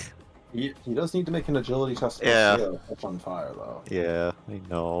 Barely. He does need to make an agility test. Yeah. To catch on fire, though. Yeah, I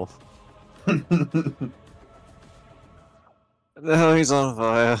know. No, he's on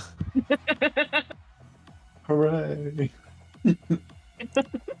fire. Hooray!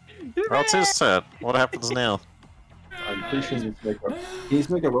 That's his turn. What happens now? I'm pretty sure he needs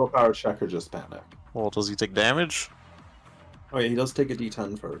to make a willpower check or just panic. Well, does he take damage? Oh yeah, he does take a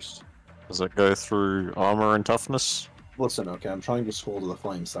d10 first. Does it go through armor and toughness? Listen, okay, I'm trying to scroll to the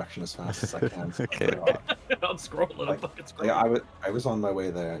flame section as fast as I can. Okay. I'm scrolling. I'm fucking Like, scrolling. I was on my way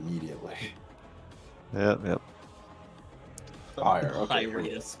there immediately. Yep. Fire. High Okay.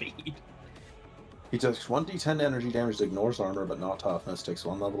 rate of speed. He takes 1d10 energy damage, ignores armor but not toughness, takes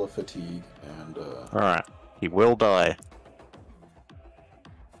 1 level of fatigue, and Alright. He will die.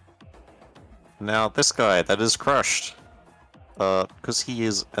 Now, this guy that is crushed. Because he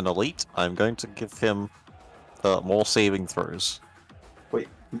is an elite, I'm going to give him more saving throws. wait,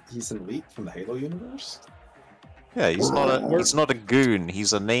 he's an elite from the Halo universe? Yeah, he's not a goon.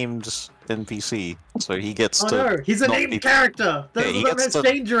 He's a named NPC, so he gets Oh to. no, he's a not named be- character! That's Yeah, he the gets most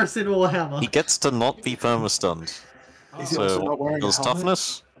to- dangerous in Warhammer! He gets to not be perma-stunned. Is he also So, not wearing a does helmet?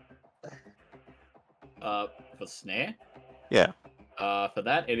 toughness? For snare? Yeah. For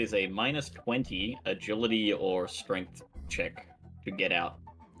that, it is a -20 agility or strength check to get out.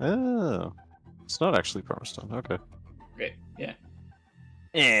 Oh. It's not actually perma-stunned. Okay. Okay,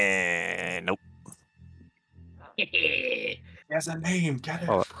 yeah. Nope. He has a name. Get it.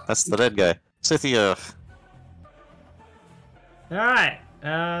 Oh, that's the dead guy. Scythia. Alright,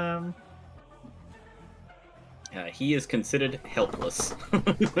 He is considered helpless.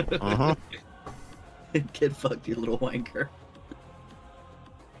 Get fucked, you little wanker.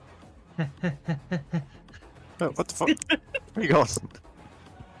 Oh, what the fuck? Where you going?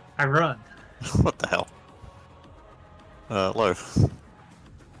 I run. What the hell? Low.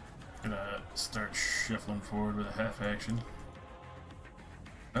 Gonna start shuffling forward with a half action.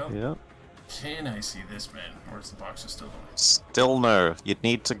 Oh, Yeah. can I see this man? Or is the box just still going? Still no. You'd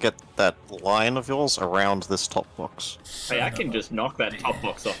need to get that line of yours around this top box. Hey, I can just knock that top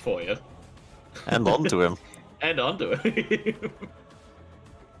box off for you. And onto him. And onto it.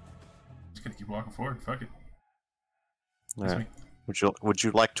 Just gonna keep walking forward. Fuck it. Alright. Me. Would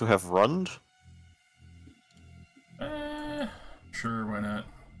you like to have runned? Sure, why not?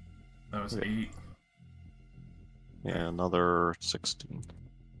 That was 8. Yeah, another 16.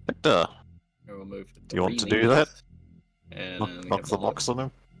 Victor, We'll move do you want to 3 do that? meters. And Knock the box on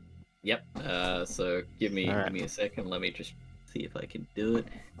him? Yep. So give me Alright. give me a second. Let me just see if I can do it.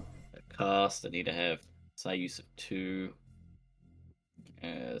 A cast. I need to have side use of 2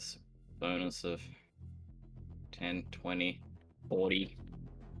 as bonus of 10, 20, 40.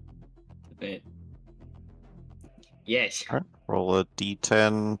 A bit. Yes. Alright. Roll a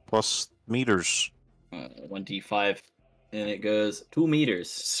d10 plus meters. 1d5, and it goes 2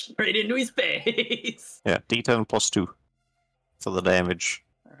 meters straight into his face. Yeah, d10 plus 2 for the damage.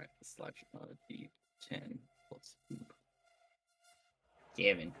 All right, slash d10 plus 2.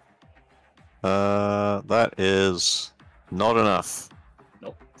 7. That is not enough.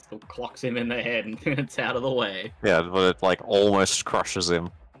 Nope, still clocks him in the head, and it's out of the way. Yeah, but it like almost crushes him.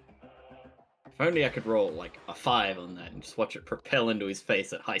 If only I could roll like a 5 on that and just watch it propel into his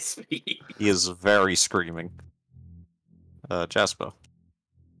face at high speed. He is very screaming. Jasper.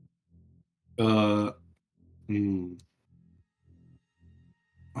 Oh, he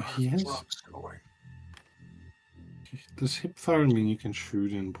has. Does hip fire mean you can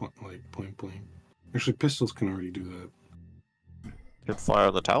shoot in point blank? Actually, pistols can already do that. Hip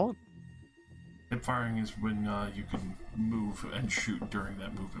fire the talent? Hip firing is when you can move and shoot during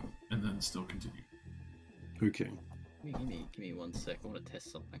that movement, and then still continue. Okay, Give me 1 sec. I want to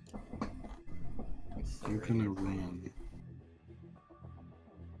test something. I'm gonna run.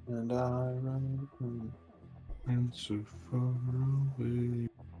 And I run. And so far away.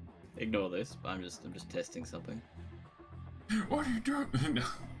 Ignore this. I'm just testing something. What are you doing?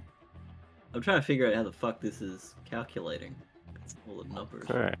 I'm trying to figure out how the fuck this is calculating. All the numbers.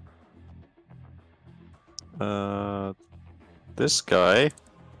 Okay. This guy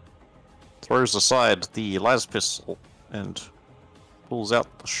throws aside the las pistol and pulls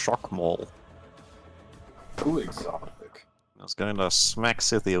out the shock maul. Ooh, exotic. I was going to smack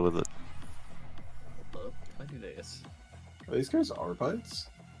Scythia with it. If I do this. Are these guys Arbites?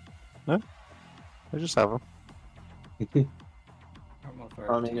 I just have them.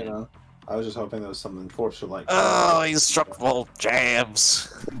 I mean, you know, I was just hoping there was something forceful like. Oh, he's shock maul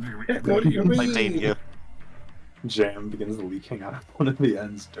jams. What do you I paid you. Jam begins leaking out of one of the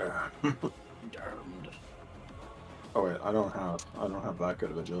ends. Damned. Oh wait, I don't have that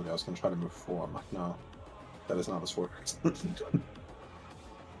good of agility. I was gonna try to move 4. I'm like, no, that is not this works. I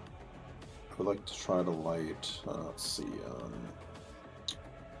would like to try to light. Let's see.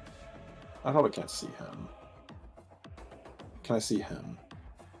 I probably can't see him. Can I see him?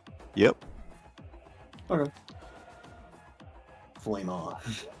 Yep. Okay. Flame on.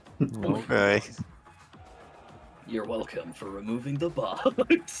 Okay. You're welcome for removing the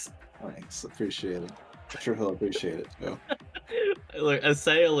box. Thanks, appreciate it. I'm sure he'll appreciate it too. Look, a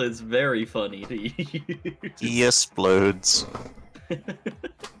sail is very funny to use. He explodes.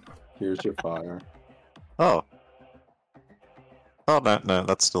 Here's your fire. Oh. Oh, no,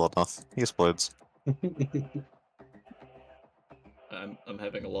 that's still enough. He explodes. I'm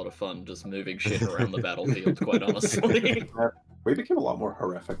having a lot of fun just moving shit around the battlefield, quite honestly. We became a lot more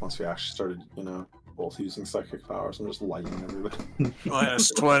horrific once we actually started, you know, both using psychic powers and just lighting everybody.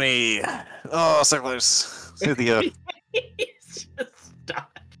 Minus 20. Oh, so close. Scythia. He's just died.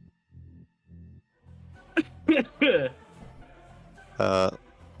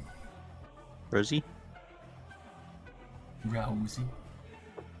 Rosie? Rousey.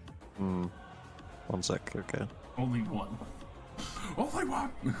 1 sec, okay. Only one. Only one!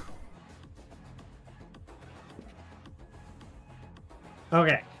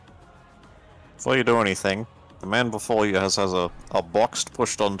 Okay. Before you do anything, the man before you has a box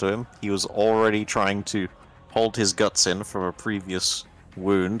pushed onto him. He was already trying to hold his guts in from a previous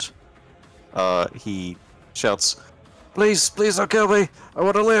wound, he shouts, "Please, please don't kill me! I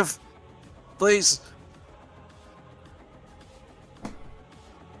want to live! Please!"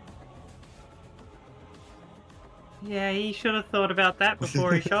 Yeah, he should have thought about that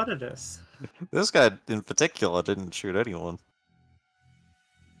before he shot at us. This guy in particular didn't shoot anyone.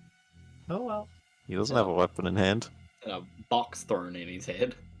 Oh well. He doesn't have a weapon in hand. A box thrown in his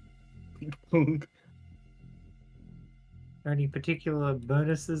head. Are any particular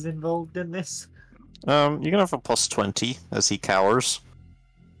bonuses involved in this? You're gonna have a plus 20 as he cowers.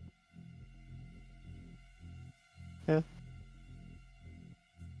 Yeah.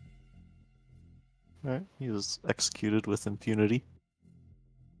 Alright, he was executed with impunity.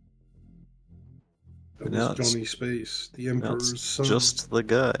 That Now was it's- Johnny Space, the That's Emperor's son. just the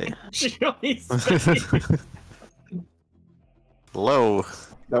guy. Johnny Space. Hello.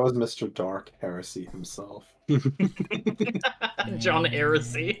 That was Mr. Dark Heresy himself. John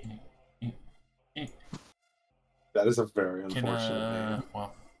Heresy. That is a very Can, unfortunate name.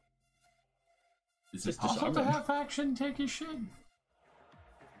 well... Is Just it possible to disarm him. have action take his shit?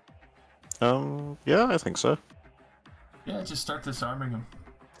 Yeah, I think so. Yeah, just start disarming him.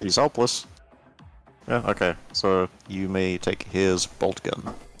 He's helpless. Yeah, okay. So you may take his bolt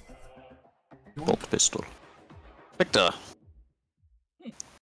gun. Bolt pistol. Victor!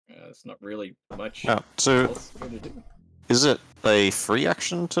 It's not really much Yeah, so else for to do. is it a free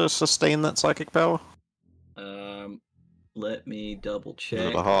action to sustain that psychic power? Let me double Is check.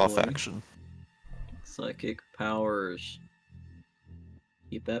 it a half boy. action? Psychic powers.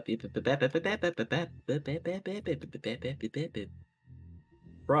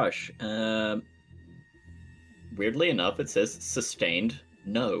 Brush. Weirdly enough, it says sustained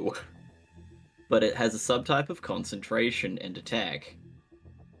no, but it has a subtype of concentration and attack.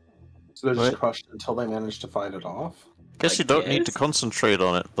 So they're just Right. crushed until they manage to fight it off? Guess I you don't need to guess. concentrate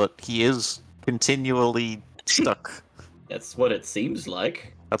on it, but he is continually stuck. That's what it seems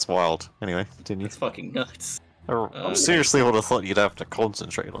like. That's wild. Anyway, continue. It's fucking nuts. I seriously would have thought you'd have to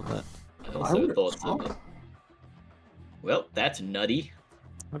concentrate on that. I I also would've thought thought- so. Well, that's nutty.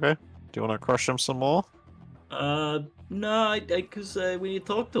 Okay. Do you want to crush him some more? No, because we need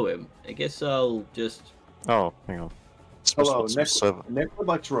to talk to him. I guess I'll just. Oh, hang on. Supposed to Hello, put some server- Nick would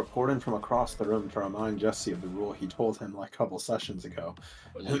like to report in from across the room to remind Jesse of the rule he told him like a couple sessions ago.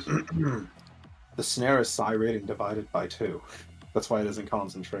 The snare is psi rating divided by 2. That's why it is in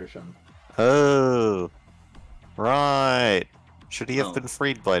concentration. Oh. Right. Should he have Oh. been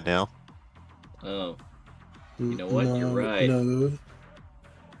freed by now? Oh, You know what? You're right. No.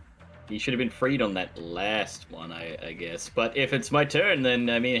 he should have been freed on that last one, I guess. But if it's my turn, then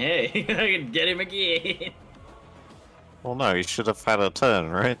I mean, hey, I can get him again. Well, no, he should have had a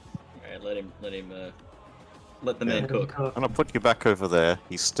turn, right? Alright, let the man cook. I'm gonna put you back over there.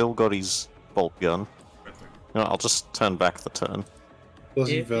 He's still got his bolt gun. Right there. You know, I'll just turn back the turn. Does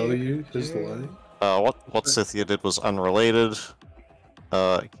he If you value his do- life? What Scythia did was unrelated.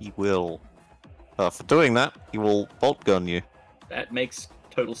 He will... for doing that, he will bolt gun you. That makes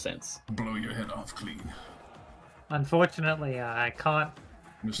total sense. Blow your head off clean. Unfortunately, I can't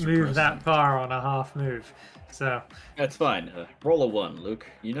Mr. move that President. far on a half move. So That's fine. Roll a 1, Luke.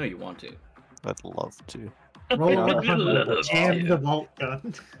 You know you want to. I'd love to. roll Yeah. 100, jam the bolt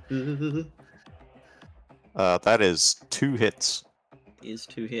gun. That is 2 hits. Is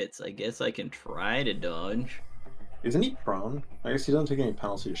 2 hits. I guess I can try to dodge. Isn't he prone? I guess he doesn't take any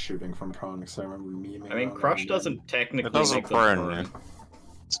penalty of shooting from prone, because I remember memeing I mean, around Crush that. doesn't technically It doesn't make them burn, prone. man.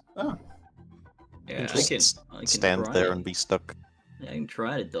 Oh, Yeah, Just I can stand try there it. and be stuck. I can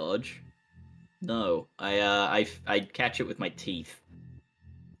try to dodge. No, I catch it with my teeth.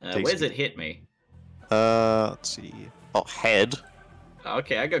 Tasty. Where's it hit me? Let's see. Oh, head.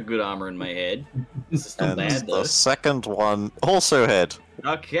 Okay, I got good armor in my head. This is still And bad the though. second one, also head.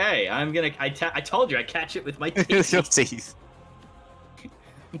 Okay, I'm gonna. I told you I catch it with my With teeth, your teeth.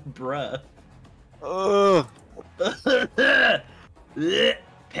 bruh. Ugh.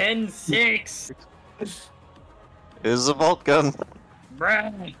 Pen 6, Here's a bolt gun.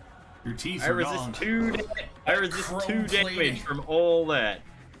 bruh. Your teeth I are resist gone. 2. I resist 2 damage from all that.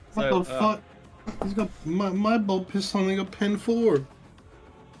 What So, the fuck? He's got my bolt pistol only got pin 4.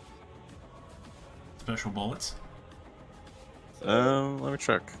 Special bullets. Let me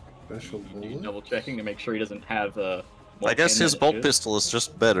check. Special bullet. Double checking to make sure he doesn't have I more guess pin his than bolt it pistol is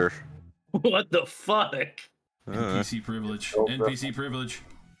just better. is. What the fuck? NPC privilege. Oh, NPC privilege.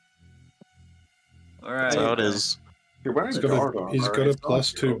 All right. That's how it is. you're wearing He's guard got armor. a, he's got a It's not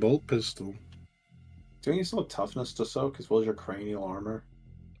 +2 your- bolt pistol. Don't you still have toughness to soak as well as your cranial armor?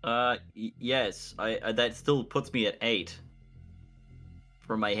 Yes. I that still puts me at 8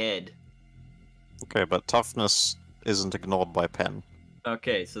 for my head. Okay, but toughness isn't ignored by pen.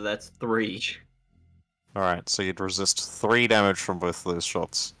 Okay, so that's 3. Alright, so you'd resist 3 damage from both of those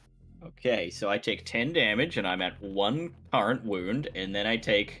shots. Okay, so I take 10 damage, and I'm at 1 current wound, and then I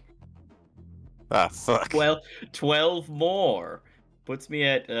take Ah, fuck. 12 more. Puts me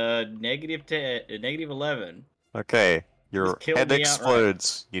at negative 10, negative 11. Okay, your Just killed head me outright.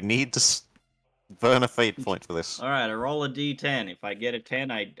 explodes. You need to burn a fate point for this. Alright, I roll a d10. If I get a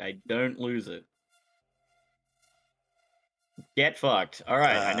 10, I don't lose it. Get fucked.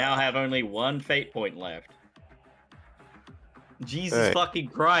 Alright, I now have only 1 fate point left. Jesus fucking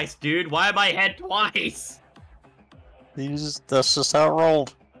Christ, dude. Why am I hit twice? That's just how it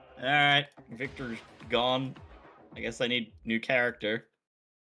rolled. Alright, Victor's gone. I guess I need new character.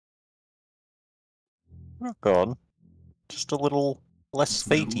 Oh god. Just a little less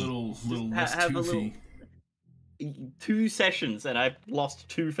fatey. Little less Have a toothy. 2 sessions and I've lost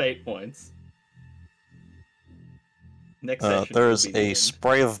 2 fate points. Next session. There will is be the a end.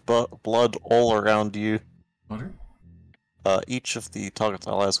 spray of blood all around you. Butter? Each of the target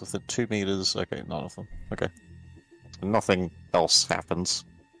allies within 2 meters. Okay, none of them. Okay. Nothing else happens.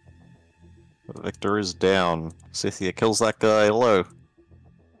 Victor is down. Scythia kills that guy low.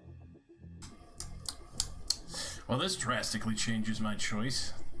 Well, this drastically changes my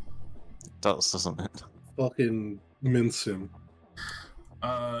choice. It does, doesn't it? Fucking mince him.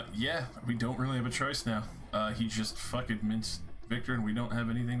 Yeah, we don't really have a choice now. He just fucking minced Victor, and we don't have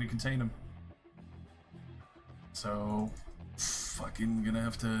anything to contain him. So, fucking gonna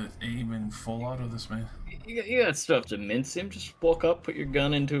have to aim and full auto this man. You got stuff to mince him. Just walk up, put your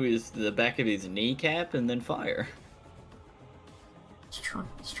gun into the back of his kneecap, and then fire. It's true.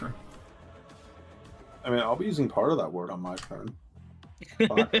 It's true. I mean, I'll be using part of that word on my turn.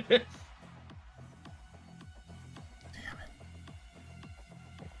 Fuck. Damn it.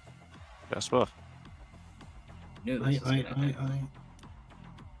 Guess what? Knew this was gonna happen.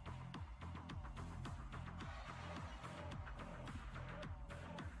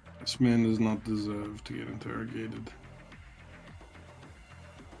 This man does not deserve to get interrogated.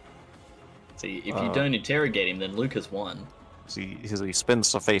 See, if you don't interrogate him, then Lucas won. See, as he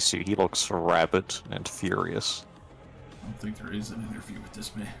spins to face you, he looks rabid and furious. I don't think there is an interview with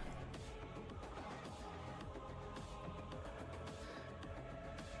this man.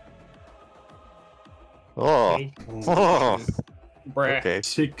 Oh! Oh! Bruh. Okay.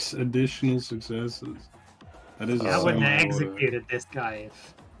 6 additional successes. That is. I wouldn't have semi-order. executed this guy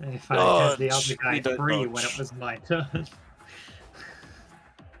if I Dodge. had the other guy We don't free when dodge. it was my turn.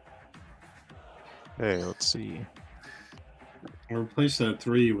 Hey, let's see. I'll replace that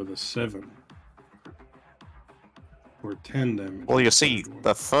 3 with a 7. Or 10 damage. Well, you see,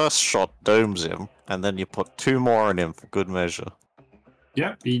 the first shot domes him, and then you put 2 more on him for good measure.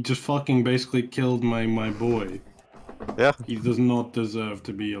 Yeah, he just fucking basically killed my boy. Yeah. He does not deserve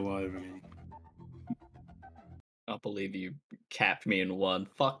to be alive anymore. I can't believe you capped me in 1.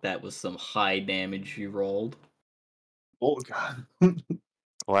 Fuck, that was some high damage you rolled. Oh god.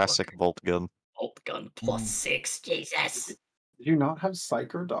 Classic bolt gun. Bolt gun plus 6, Jesus! Did you not have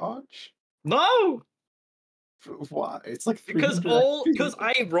Psyker dodge? No! Why? It's like Because 300 because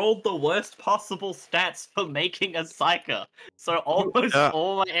I rolled the worst possible stats for making a psyker, so almost Yeah.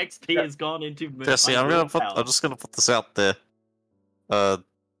 all my XP has gone into. Jesse, my I'm willpower. just gonna put this out there.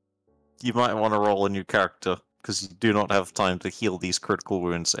 You might want to roll a new character, because you do not have time to heal these critical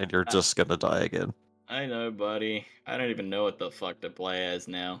wounds, and you're just gonna die again. I know, buddy. I don't even know what the fuck to play as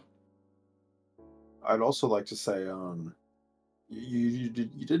now. I'd also like to say, you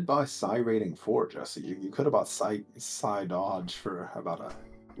did buy Psi rating 4, Jesse. You could have bought Psi dodge for about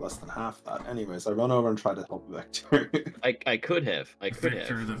less than half that. Anyways, I run over and try to help Victor. I could have.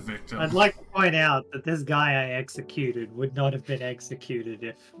 Victor, the victim. I'd like to point out that this guy I executed would not have been executed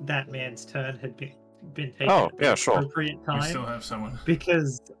if that man's turn had been taken Oh, at the yeah, sure. appropriate We time. still have someone.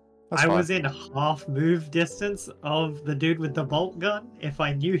 Because That's I fine. was in half move distance of the dude with the bolt gun. If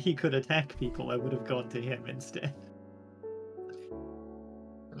I knew he could attack people, I would have gone to him instead.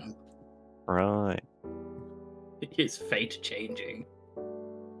 Right. His fate changing.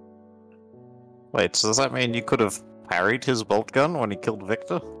 Wait, so does that mean you could have parried his bolt gun when he killed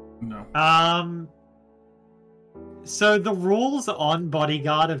Victor? No. So the rules on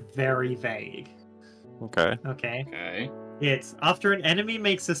Bodyguard are very vague. Okay. Okay. Okay. It's after an enemy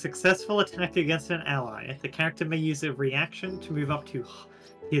makes a successful attack against an ally, the character may use a reaction to move up to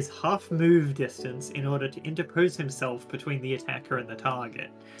his half move distance in order to interpose himself between the attacker and the target.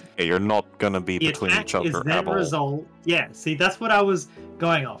 Yeah, you're not gonna be The between attack each other is then at all. resolved. Yeah, see, that's what I was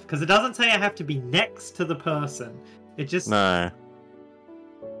going off, because it doesn't say I have to be next to the person. It just No.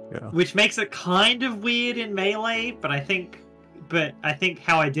 Yeah. which makes it kind of weird in melee, but I think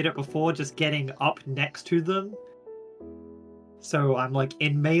how I did it before, just getting up next to them. So I'm like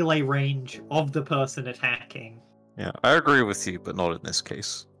in melee range of the person attacking. Yeah, I agree with you, but not in this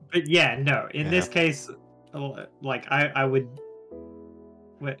case. But yeah, no, in this case, like I would,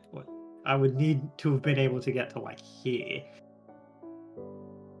 what I would need to have been able to get to like here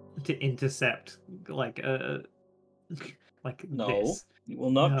to intercept like No, this. you will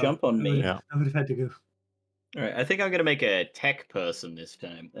not No, jump on me. Yeah. I would have had to go. All right, I think I'm gonna make a tech person this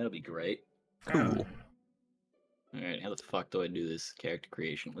time. That'll be great. Cool. All right, how the fuck do I do this character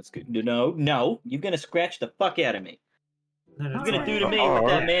creation? Let's go. No, you're gonna scratch the fuck out of me. No, You're it's gonna like- do to me what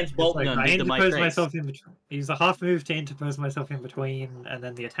that man's It's bolt like gun I did to my interpose face. myself in between. Use a half move to interpose myself in between, and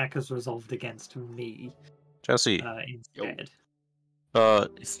then the attack is resolved against me Jesse, instead.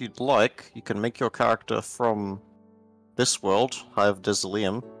 if you'd like, you can make your character from this world, Hive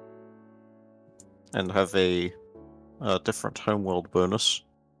Desilium, and have a different homeworld bonus.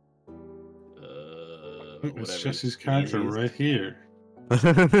 It's Whatever. Jesse's character Easiest. right here.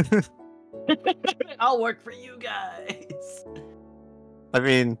 I'll work for you guys. I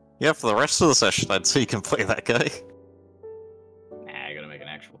mean, yeah, for the rest of the session, I'd say you can play that guy. Nah, I gotta make an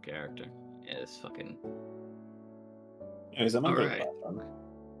actual character. Yeah, this fucking Yeah, he's a member Alright. of the bathroom.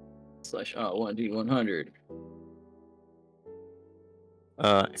 slash 1D100.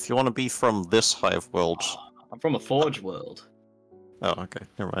 If you want to be from this Hive world... I'm from a Forge world. Oh, okay,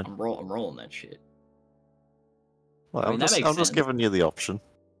 never mind. I'm rolling that shit. Well, I mean, I'm that just, makes I'm just sense. giving you the option.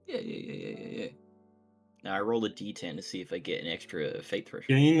 Yeah. Now I roll a D10 to see if I get an extra fate threshold.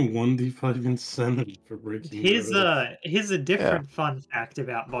 Gain 1d5 insanity for breaking. Here's out. a different fun fact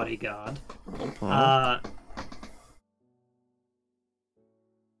about Bodyguard. Mhm.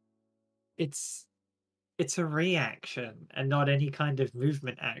 It's a reaction and not any kind of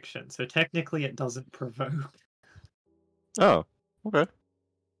movement action, so technically it doesn't provoke. Oh, okay.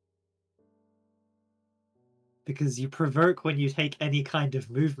 Because you provoke when you take any kind of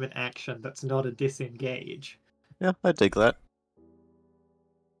movement action that's not a disengage. Yeah, I dig that.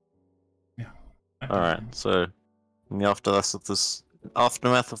 Yeah. Alright, so in the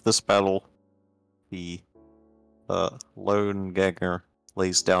aftermath of this battle, the lone ganger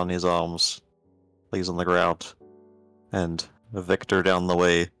lays down his arms, lays on the ground, and Victor down the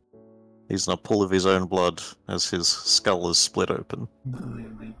way, he's in a pool of his own blood as his skull is split open.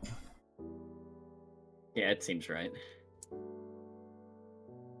 Yeah, it seems right.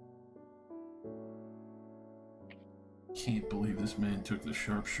 Can't believe this man took the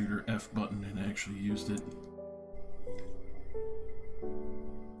sharpshooter F button and actually used it.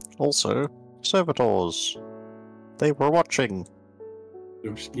 Also, servitors. They were watching.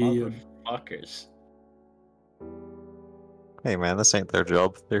 They're scared. Motherfuckers. Hey man, this ain't their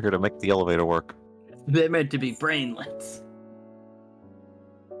job. They're here to make the elevator work. They're meant to be brainlets.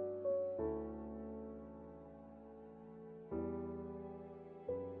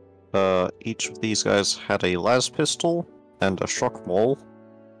 Each of these guys had a las pistol and a shock maul.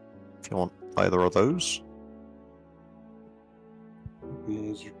 If you want either of those.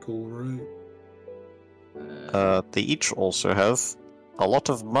 Those are cool, right? They each also have a lot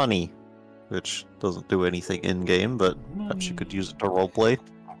of money, which doesn't do anything in-game, but perhaps you could use it to roleplay.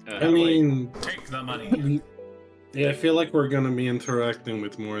 I mean, Take the money. yeah, I feel like we're gonna be interacting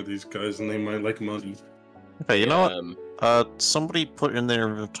with more of these guys, and they might like money. Okay, you know what? Somebody put in their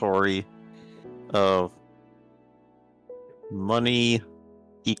inventory money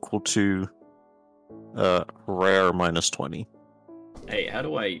equal to rare minus 20. Hey,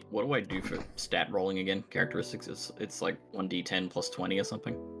 what do I do for stat rolling again? Characteristics, it's like 1d10 plus 20 or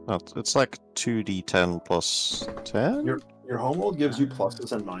something? Oh, it's like 2d10 plus 10? Your homeworld gives you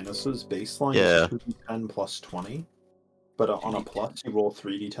pluses and minuses. Baseline Yeah. is 2d10 plus 20. But on a plus, you roll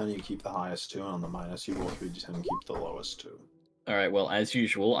 3d10, you keep the highest 2, and on the minus, you roll 3d10 and keep the lowest 2. Alright, well, as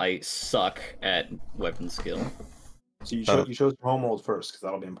usual, I suck at weapon skill. So you chose your homeworld first, because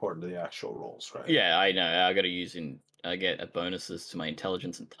that'll be important to the actual rolls, right? Yeah, I know. I get bonuses to my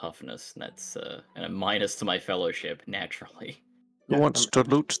intelligence and toughness, and that's and a minus to my fellowship naturally. Who wants to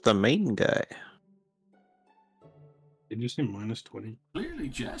loot the main guy? Did you say minus 20? Clearly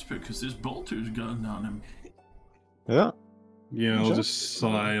Jasper, because there's bolter's gun on him. Yeah. Yeah, I'll Sure. just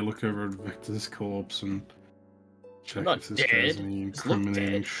sigh, look over at Victor's corpse, and check Not if this guy's dead. any Just look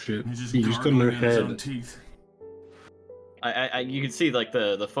incriminating dead. shit. He's just He's got no gargling his own head. teeth. You can see like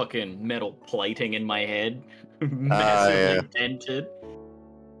the fucking metal plating in my head, massively yeah. dented.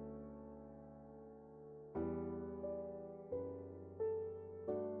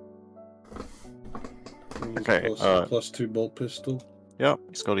 Okay, +2 bolt pistol. Yeah,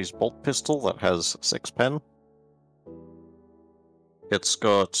 he's got his bolt pistol that has 6 pen. It's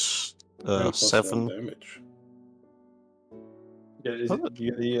got And +1 7. damage. Yeah, is it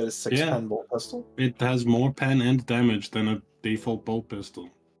the 6-pen bolt pistol? It has more pen and damage than a default bolt pistol.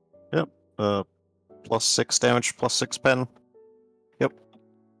 Yep. Plus 6 damage, plus 6 pen. Yep.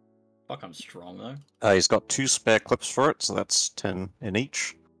 Fuck, I'm strong though. He's got 2 spare clips for it, so that's 10 in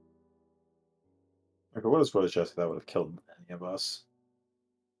each. Okay, what is Jesse? That would have killed any of us.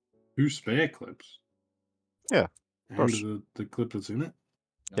 2 spare clips. Yeah, And course. the clip that's in it.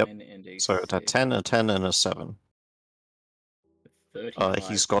 Yep. 9 and a So it's a 10, a 10, and a 7. 35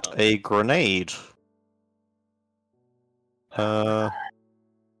 He's got cover. a grenade. Like,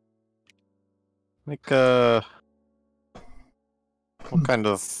 what kind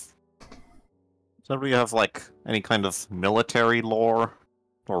of... Does anybody have, like, any kind of military lore?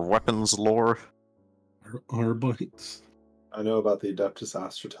 Or weapons lore? Arbites. I know about the Adeptus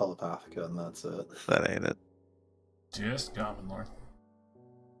Astra Telepathica, and that's it. That ain't it. Just common lore.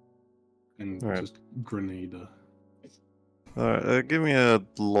 And Alright. just grenade. Alright, give me a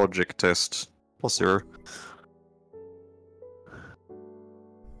logic test. +0.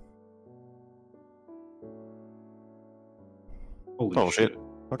 Holy Oh, shit.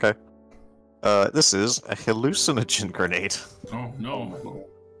 Okay. This is a hallucinogen grenade. Oh no.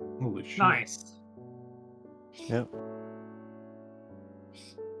 Holy shit. Nice. Yep.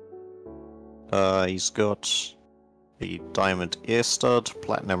 He's got a diamond ear stud,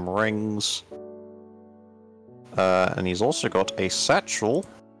 platinum rings, and he's also got a satchel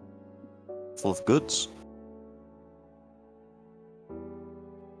full of goods.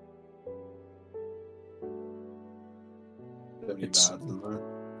 It's-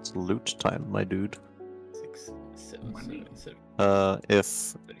 It's loot time, my dude. 6, 7, 7, 7.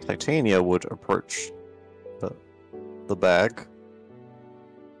 If Titania would approach the bag,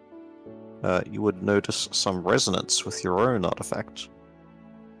 you would notice some resonance with your own artifact.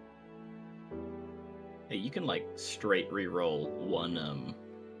 Hey, you can like straight re-roll one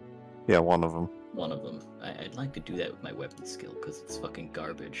Yeah, one of them. one of them. I'd like to do that with my weapon skill because it's fucking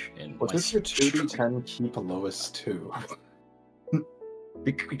garbage. And What my does your 2d10 keep lowest to?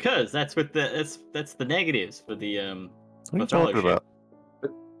 because that's what that's the negatives for the What are you for talking fellowship. about?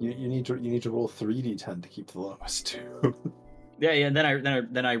 You need to roll 3d10 to keep the lowest too. Yeah, yeah.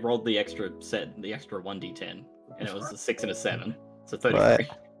 Then I rolled the extra 1d10, and it was a 6 and a 7, so 33.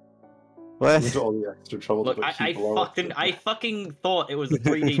 What? Into all the extra trouble. Look, to I keep the lowest. I fucking thought it was a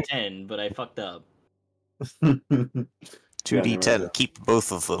 3d10, but I fucked up. 2d10, keep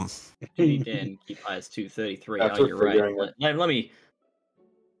both of them. 2d10, keep highest 233. After Oh, you're right. figuring it. Let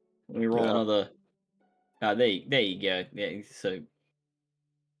me roll Yeah. another. There you go. Yeah, so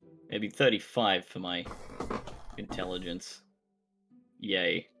maybe 35 for my intelligence.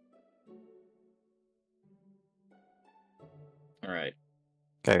 Yay. All right.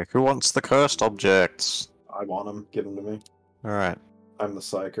 Okay, who wants the cursed objects? I want them. Give them to me. Alright. I'm the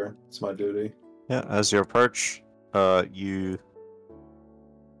psyker. It's my duty. Yeah, as you approach, you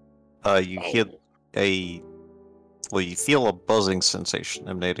hear a... Well, you feel a buzzing sensation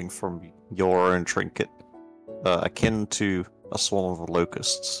emanating from your own trinket, akin to a swarm of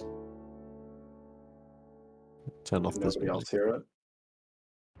locusts. Turn off this Nobody else music. hear it?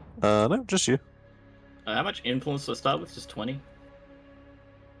 No, just you. How much influence do I start with? Just 20?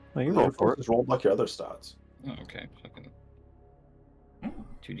 No, you roll for it. Just roll like your other stats. Oh, okay. Fucking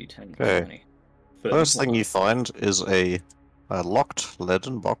 2d10. Okay. 20. First thing 31. you find is a locked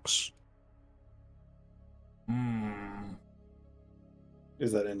leaden box. Hmm.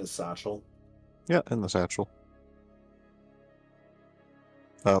 Is that in his satchel? Yeah, in the satchel.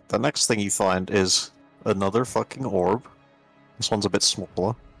 The next thing you find is another fucking orb. This one's a bit smaller.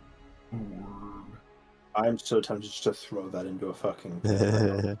 Orb. I'm so tempted just to throw that into a fucking pit.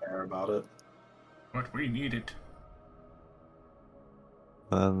 I don't care about it. But we need it.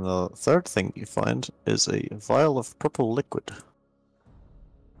 And the third thing you find is a vial of purple liquid.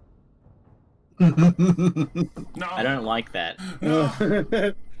 No. I don't like that.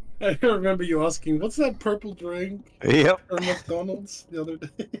 No. I remember you asking, "What's that purple drink?" Yep. From McDonald's the other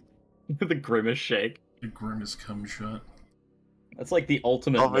day. The grimace shake. The grimace cum shot. That's like the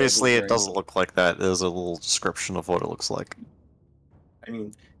ultimate. Obviously, noble it drink. doesn't look like that. There's a little description of what it looks like. I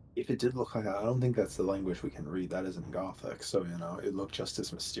mean, if it did look like that, I don't think that's the language we can read. That isn't Gothic, so it looked just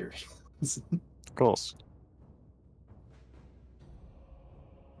as mysterious. Of course.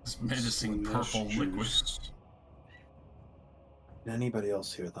 This menacing purple liquid. Did anybody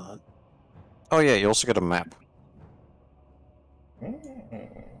else hear that? Oh yeah, you also get a map.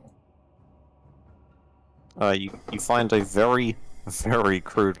 You find a very, very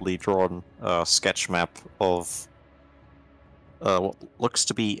crudely drawn sketch map of what looks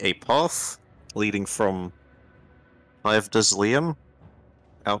to be a path leading from Hive des Liam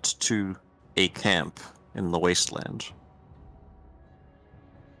out to a camp in the wasteland.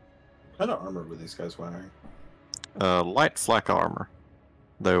 What kind of armor were these guys wearing? Light flak armor,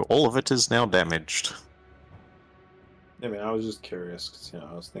 though all of it is now damaged. I mean, I was just curious, because,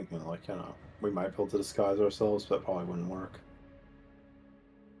 I was thinking, like, we might be able to disguise ourselves, but that probably wouldn't work.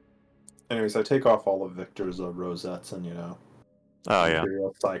 Anyways, I take off all of Victor's rosettes and, Oh yeah.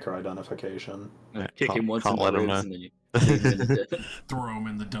 Imperial Psyker identification. Yeah, Kick him once in the let him ribs know. and then you leave him in the dead. Throw him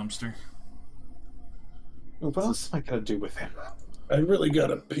in the dumpster. What else am I going to do with him? I really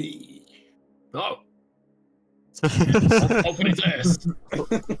gotta pee. Oh! Open his ass!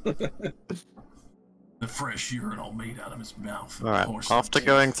 The fresh urinal made out of his mouth. Alright, after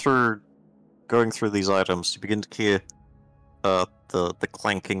going through these items, you begin to hear the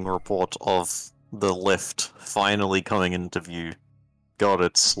clanking report of the lift finally coming into view. God,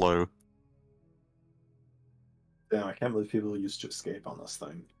 it's slow. Damn, I can't believe people used to escape on this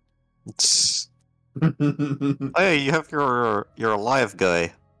thing. Hey, you have your alive guy.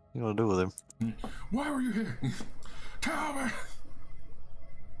 What you want to do with him? Why were you here? Tell me!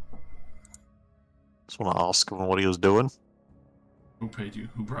 Just want to ask him what he was doing. Who paid you?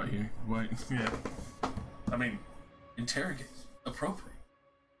 Who brought you here? Why? Yeah. I mean, interrogate. Appropriate.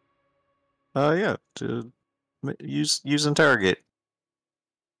 Yeah, to use interrogate.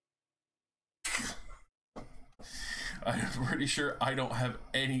 I'm pretty sure I don't have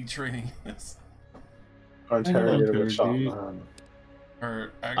any training in this. Or interrogated with Interrogate. shotgun.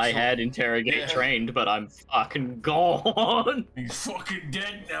 Or I had interrogate trained, but I'm fucking gone. He's fucking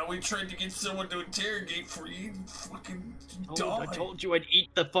dead now. We tried to get someone to interrogate for you. Fucking I die. told you I'd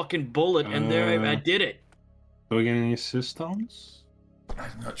eat the fucking bullet, and there I did it. Do we get any systems?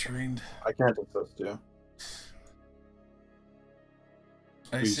 I'm not trained. I can't assist you.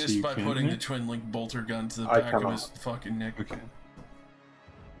 I You see assist you by can't putting the make? twin link bolter gun to the I back of cannot. his fucking neck. Okay.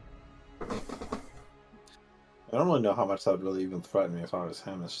 I don't really know how much that would really even threaten me if I was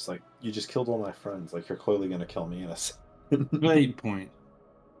him. It's just like, you just killed all my friends. Like, you're clearly going to kill me in a second. Great point.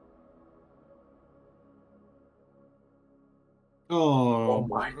 Oh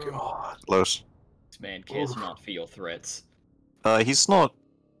my god. Close. This man cares not for your threats. He's not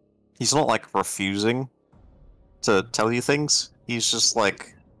like refusing to tell you things. He's just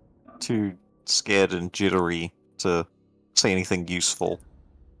like too scared and jittery to say anything useful.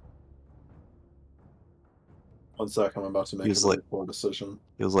 1 sec, I'm about to make He's a like- really poor decision.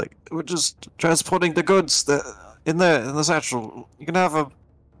 He was like, "We're just transporting the goods in the satchel. You can have a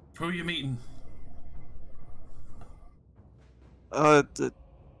Who are you meeting? the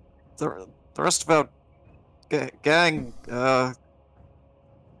rest of our gang.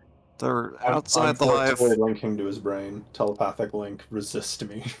 They're outside the I'm hive." forcibly linking to his brain. Telepathic link, resist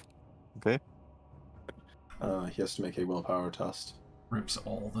me. Okay. He has to make a willpower test. Rips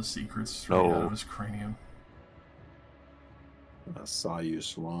all the secrets straight out No. of his cranium.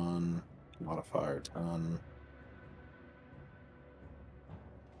 Soyuz 1, modifier 10.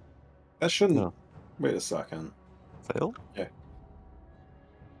 That shouldn't. No. Wait a second. Fail.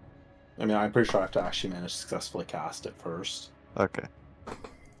 I mean, I'm pretty sure I have to actually manage to successfully cast it first. Okay.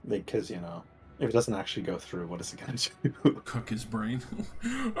 Because, if it doesn't actually go through, what is it going to do? Cook his brain.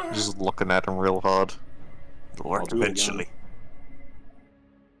 Just looking at him real hard. It'll I'll work do it again. eventually.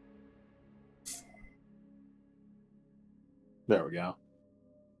 There we go.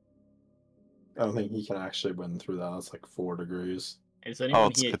 I don't think he can actually win through that. That's like 4 degrees. Does Oh,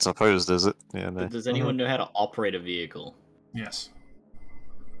 anyone, it's opposed, is it? Yeah, no. does anyone know how to operate a vehicle? Yes.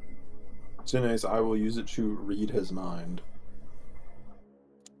 So anyways, I will use it to read his mind.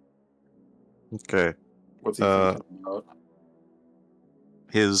 Okay. What's he Uh, thinking about?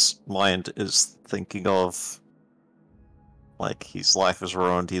 His mind is thinking of, like, his life is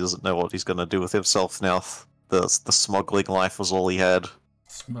ruined. He doesn't know what he's gonna do with himself now. The smuggling life was all he had.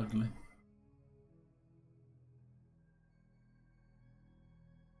 Smuggling.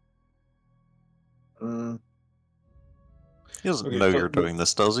 He doesn't Okay, know so you're the- doing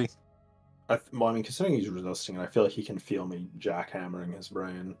this, does he? Well, I mean, considering he's resisting it, I feel like he can feel me jackhammering his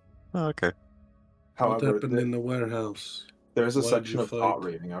brain. Oh, okay. What However, happened in the warehouse? there's a Why did section you of thought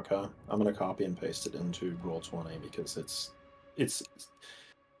fight? reading, okay? I'm going to copy and paste it into Roll20 because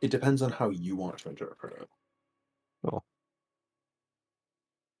it depends on how you want to interpret it. Cool.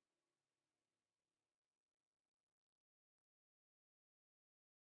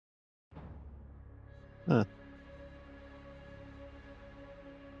 Huh.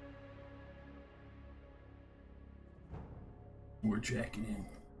 We're jacking in.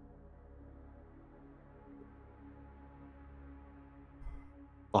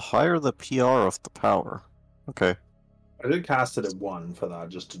 The higher the PR of the power. Okay. I did cast it at 1 for that,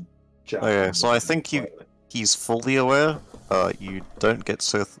 just to jack Okay, in so I think slightly. he's fully aware. You don't get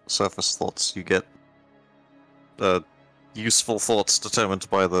surface thoughts. You get useful thoughts determined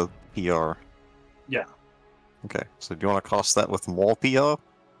by the PR. Yeah. Okay, so do you want to cast that with more PR? Oh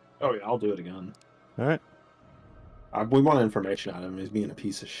yeah, I'll do it again. Alright. We want information out of him. He's being a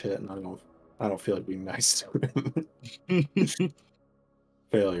piece of shit, and I don't feel like being nice to him.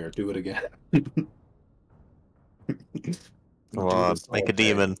 Failure. Do it again. Come on, make a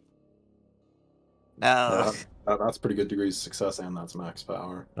demon. No. That's pretty good degrees of success, and that's max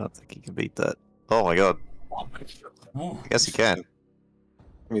power. I don't think he can beat that. Oh my god. Oh my god. I guess he can.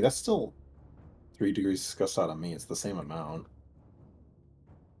 I mean, that's still 3 degrees of success out of me. It's the same amount.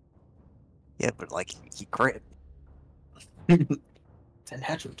 Yeah, but like, he crit. It's a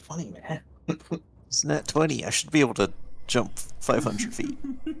natural 20, man. It's net 20. I should be able to jump 500 feet.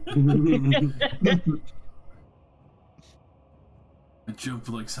 I jump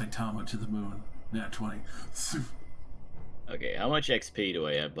like Saitama to the moon. Nat 20. Okay, how much XP do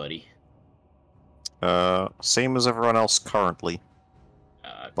I have, buddy? Same as everyone else currently.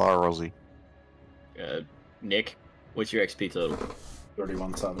 Bar Rosie. Nick, what's your XP total?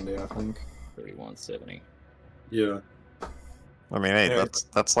 3170, I think. 3170. Yeah. I mean, hey,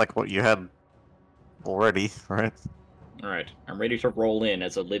 that's like what you had already, right? Alright, I'm ready to roll in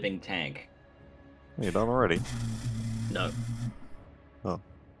as a living tank. You done already? No. Oh,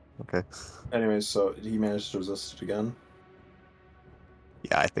 okay. Anyways, so he managed to resist it again.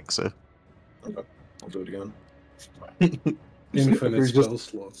 Yeah, I think so. Okay, I'll do it again. Infinite We're spell just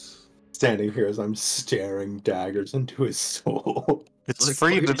slots. standing here as I'm staring daggers into his soul. It's Like,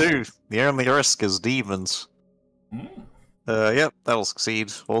 free to please. do. The only risk is demons. Yep, that'll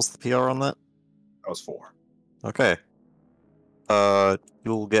succeed. What was the PR on that? That was 4. Okay.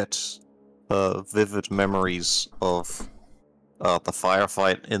 You'll get vivid memories of the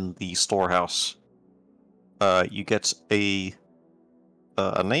firefight in the storehouse. You get a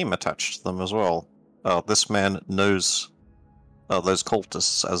name attached to them as well. This man knows those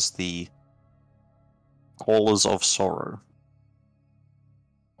cultists as the Callers of Sorrow.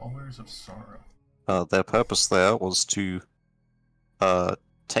 Callers of Sorrow. Their purpose there was to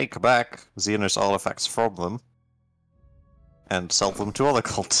take back Xenos artifacts from them and sell them to other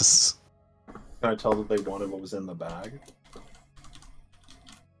cultists. Can I tell that they wanted what was in the bag?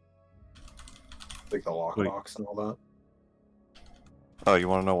 Like the lockbox and all that? Oh, you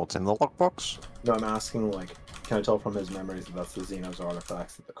want to know what's in the lockbox? No, I'm asking, like, can I tell from his memories that that's the Xenos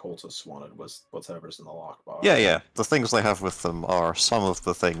artifacts that the cultists wanted was whatever's in the lockbox? Yeah. The things they have with them are some of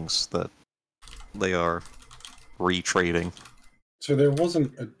the things that they are retrading. So there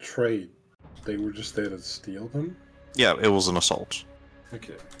wasn't a trade. They were just there to steal them? Yeah, it was an assault.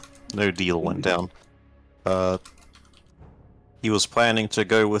 Okay. No deal went down. He was planning to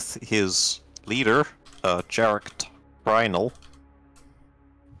go with his leader, Jarek Trinal,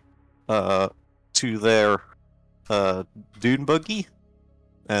 to their dune buggy,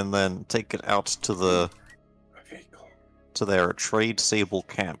 and then take it out to their trade sable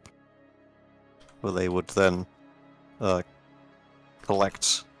camp, where they would then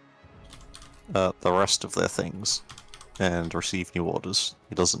collect the rest of their things and receive new orders.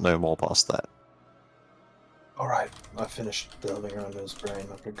 He doesn't know more past that. Alright, I finished delving around his brain.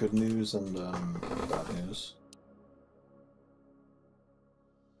 I've got good news and bad news.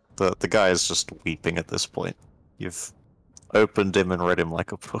 The guy is just weeping at this point. You've opened him and read him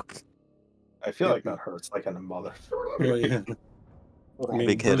like a book. I feel like that hurts like a mother. Well, yeah. I mean,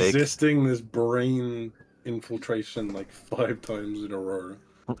 Big headache. resisting this brain infiltration like 5 times in a row.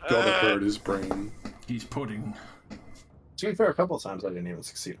 Gotta hurt his brain. He's pudding. To be fair, a couple of times I didn't even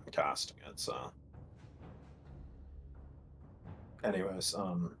succeed in casting it, so... Anyways,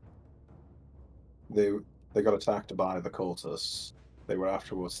 they got attacked by the cultists. They were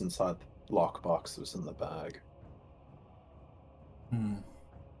after what's inside the lockbox that was in the bag.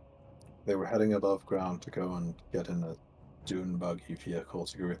 They were heading above ground to go and get in a dune buggy vehicle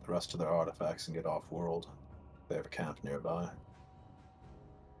to go get the rest of their artifacts and get off-world. They have a camp nearby.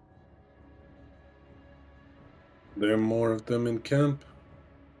 There are more of them in camp?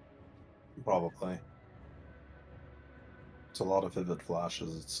 Probably. It's a lot of vivid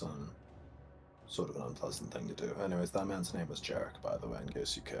flashes. It's sort of an unpleasant thing to do. Anyways, that man's name was Jarek, by the way, in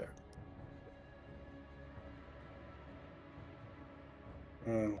case you care.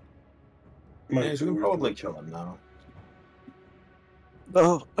 Yeah, so we can probably kill him now.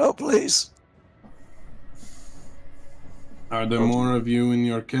 No, no, please. Are there more of you in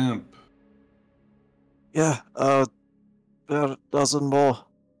your camp? Yeah, about a dozen more.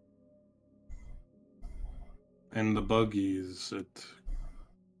 And the buggy, is it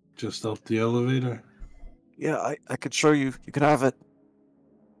just up the elevator? Yeah, I could show you. You can have it.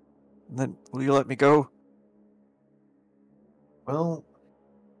 And then, will you let me go? Well,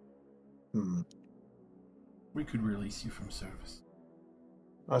 We could release you from service.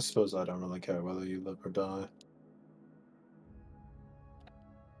 I suppose I don't really care whether you live or die.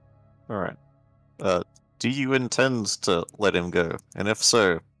 Alright. Do you intend to let him go? And if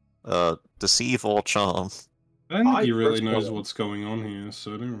so, deceive or charm? I don't think I he really personally knows don't. what's going on here,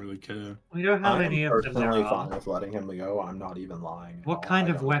 so I don't really care. We don't have I any am of them there personally fine are. with letting him go. I'm not even lying. at What all. kind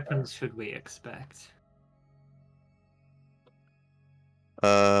I of don't weapons should we expect?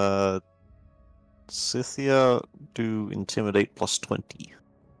 Scythia, do intimidate plus 20.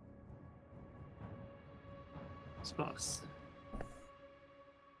 Suppose.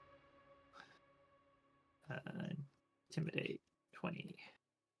 Intimidate 20.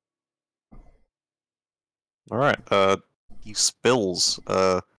 Alright, he spills,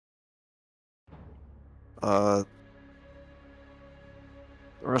 the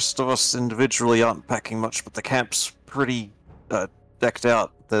rest of us individually aren't packing much, but the camp's pretty, decked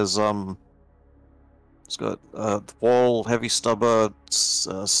out. There's, it's got, the wall, heavy stubber,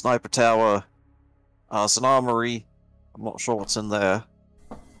 sniper tower, it's an armory. I'm not sure what's in there.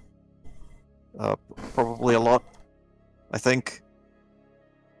 Probably a lot, I think.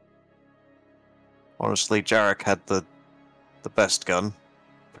 Honestly, Jarek had the best gun,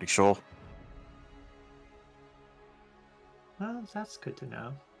 pretty sure. Well, that's good to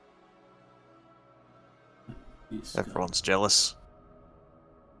know. Everyone's jealous.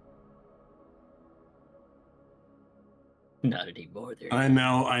 Not anymore. There.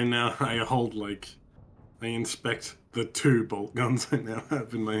 I hold I inspect the 2 bolt guns I now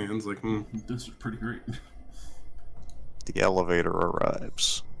have in my hands, This is pretty great. The elevator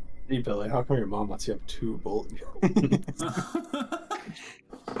arrives. Hey Billy, how come your mom lets you have 2 bullet guns?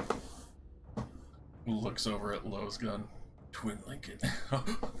 Looks over at Lowe's gun. Twin Lincoln.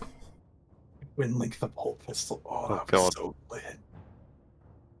 Twin link the bolt pistol. Oh, that God. was so lit.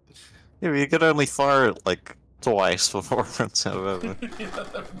 Yeah, but you could only fire it like twice before it runs out of ammo. Yeah,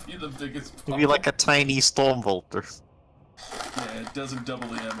 that would be the biggest It'd be like a tiny storm bolter. Yeah, it doesn't double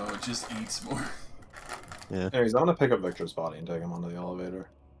the ammo, it just eats more. Yeah. Anyways, I'm gonna pick up Victor's body and take him onto the elevator.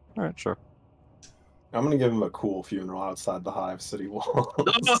 Alright, sure. I'm gonna give him a cool funeral outside the Hive City walls.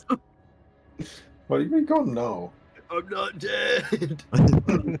 What do you mean, go no? I'm not dead.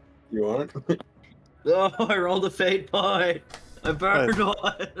 You aren't? Oh, I rolled a fate point. I burned on.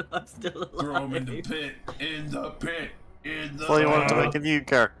 I'm still alive. Throw him in the pit. In the pit. In the So you wanted to make a new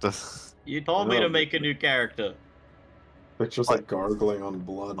character. You told me to make a new character. Victor's like gargling on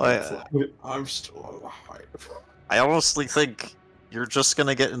blood. I- It's like, I'm still alive. I honestly think you're just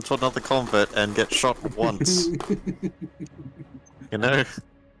gonna get into another combat and get shot once. You know?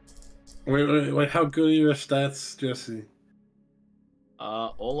 Wait, how good are your stats, Jesse?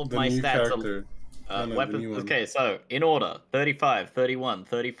 All of The my new stats character. are No, the weapons. new one. Okay, so in order 35, 31,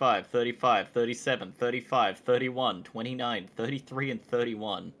 35, 35, 37, 35, 31, 29, 33, and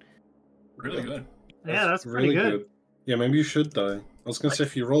 31. Really good. Yeah, that's pretty good. Yeah, maybe you should die. I was gonna say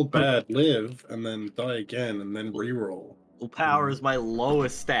if you roll bad, live, and then die again, and then re-roll. Willpower is my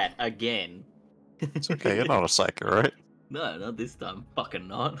lowest stat again. It's okay, you're not a psycho, right? No, not this time. Fucking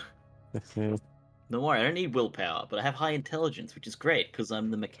not. Don't worry, I don't need willpower, but I have high intelligence, which is great, because I'm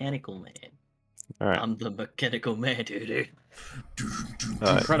the mechanical man. Alright. I'm the mechanical man, dude.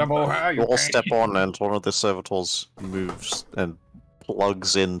 Incredible how you all step on and one of the servitors moves and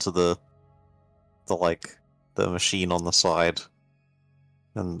plugs into the machine on the side.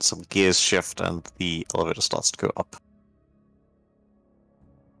 And some gears shift and the elevator starts to go up.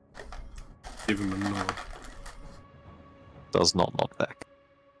 Give him a nod. Does not nod back.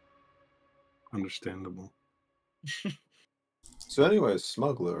 Understandable. So anyways,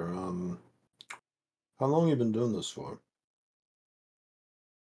 smuggler, how long you been doing this for?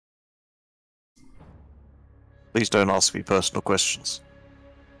 Please don't ask me personal questions.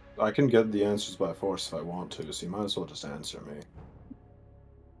 I can get the answers by force if I want to, so you might as well just answer me.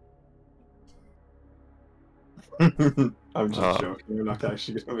 I'm just joking, you're not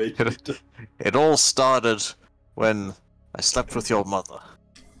actually gonna make it. It all started when I slept with your mother.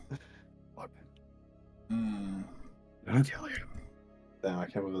 Mm. Damn, I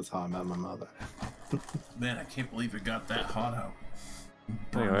can't believe that's how I met my mother. Man, I can't believe it got that hot out.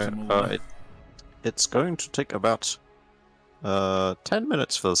 Burns Anyway, him alive. it's going to take about 10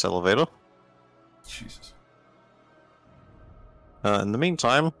 minutes for this elevator. Jesus. In the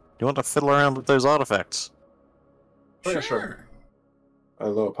meantime, you want to fiddle around with those artifacts. Oh, yeah, Sure.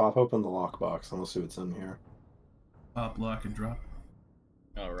 Although, pop open the lockbox and we'll see what's in here. Pop, lock, and drop.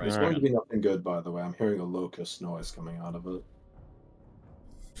 All right. There's Alright. going to be nothing good, by the way. I'm hearing a locust noise coming out of it.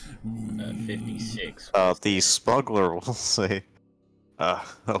 56. The smuggler will say, I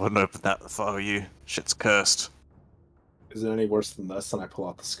wouldn't open that if I were you. Shit's cursed. Is it any worse than this? And I pull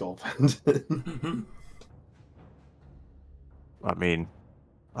out the skull pendant. I mean,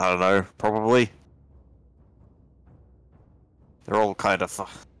 I don't know, probably. They're all kind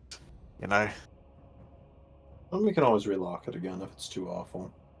of, you know. Well, we can always relock it again if it's too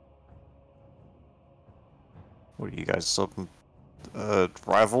awful. What are you guys, some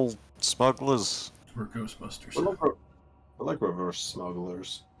rival smugglers? We're Ghostbusters. We're like reverse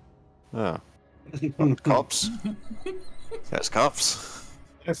smugglers. Yeah. What, cops? Yes, cops.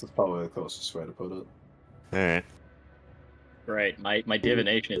 I guess that's probably the closest way to put it. Alright. Great. My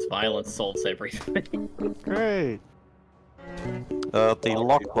divination is violence solves everything. Great. The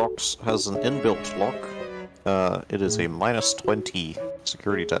lockbox has an inbuilt lock. It is a -20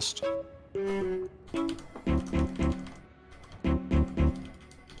 security test.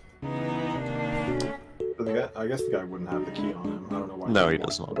 I guess the guy wouldn't have the key on him. I don't know why. No, he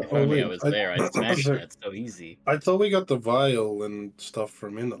does not. If only I wait, was there, I'd smash that so easy. I thought we got the vial and stuff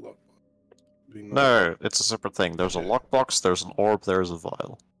from in the lockbox. No, it's a separate thing. There's a lockbox, there's an orb, there's a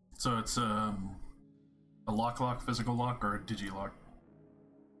vial. So it's a lock, physical lock, or a digi-lock?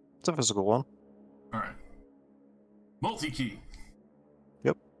 It's a physical one. Alright. Multi-key!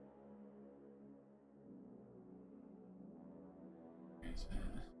 Yep. Is it...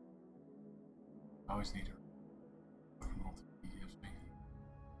 I always need a multi-key gives me.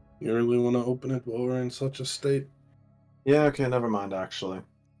 You really want to open it while we're in such a state? Yeah, okay, never mind, actually.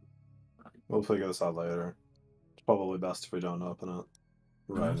 We'll figure this out later. It's probably best if we don't open it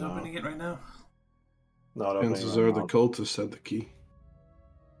right Who's now. opening it right now? Not opening Chances it are the now. cultists had the key.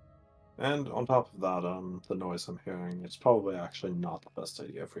 And on top of that, the noise I'm hearing, it's probably actually not the best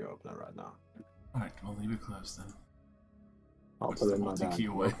idea if we open it right now. Alright, I'll leave it closed then. I'll Puts put the it in my multi-key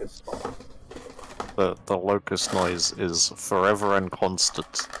bag. away. The locust noise is forever and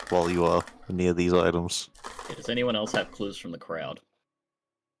constant while you are near these items. Okay, does anyone else have clues from the crowd?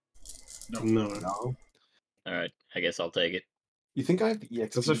 No. No? Alright, I guess I'll take it. You think I have the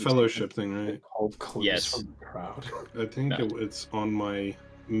EXP? That's a fellowship thing, right? Called clues Yes. from the crowd. I think No. it's on my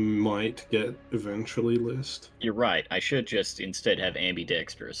might get eventually list. You're right, I should just instead have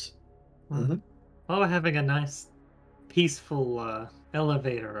ambidextrous. While we're having a nice, peaceful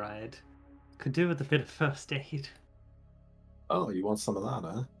elevator ride, could do with a bit of first aid. Oh, you want some of that,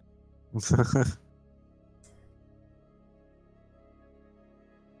 huh?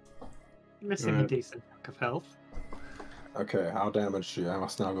 Missing a Alright. decent chunk of health. Okay, how damaged are you? I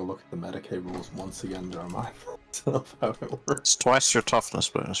must now go look at the Medicaid rules once again to remind myself how it works. It's twice your toughness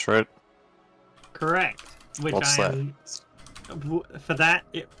bonus, right? Correct. Which What's I that? am. For that,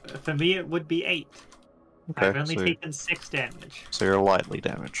 for me, it would be 8. Okay, I've only so, taken 6 damage. so you're lightly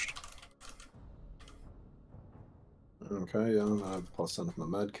damaged. Okay, yeah, and I have +10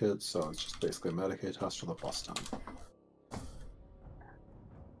 from the med kit, so it's just basically a Medicaid test for the +10.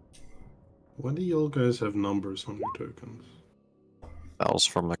 Why do you all guys have numbers on your tokens? That was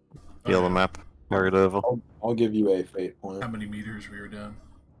from the other map. Carried over. I'll give you a fate point. How many meters we were down?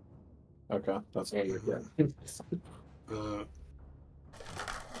 Okay, that's all you're getting.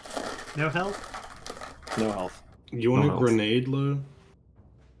 No health? No health. You want No a health. grenade, Lou?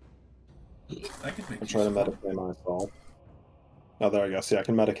 I could make I'm trying to use of it. medicate myself. Oh, there we go. See, I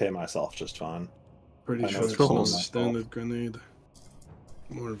can medicate myself just fine. Pretty I know sure it's it's not a cool. standard grenade.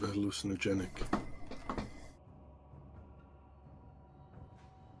 More of a hallucinogenic.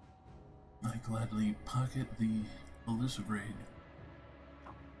 I gladly pocket the elusive raid.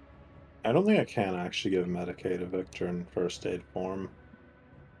 I don't think I can actually give Medicaid a Victor in first aid form.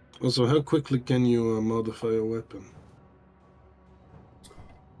 Also, how quickly can you modify a weapon?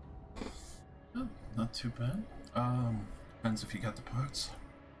 Oh, not too bad. Depends if you got the parts.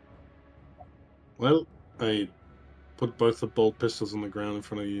 Well, I put both the bolt pistols on the ground in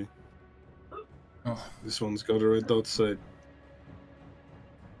front of you. Oh, This one's got a red dot sight.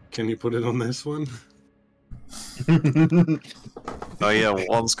 Can you put it on this one? Oh yeah,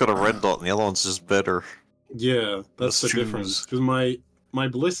 one's got a red dot and the other one's just better. Yeah, that's the Let's difference. choose. Because my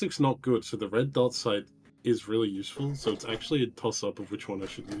ballistic's not good, so the red dot sight is really useful. So it's actually a toss-up of which one I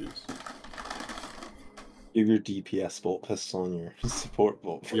should use. You have your DPS bolt pistol and your support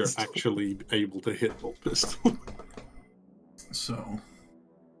bolt pistol. You're actually able to hit bolt pistol. So,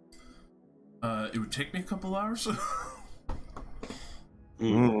 it would take me a couple hours.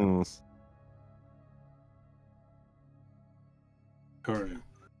 Alright.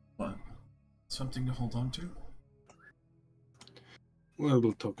 What? Something to hold on to? Well,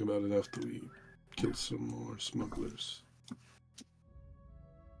 we'll talk about it after we kill some more smugglers.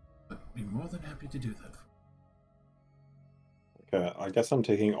 I'd be more than happy to do that. Okay, I guess I'm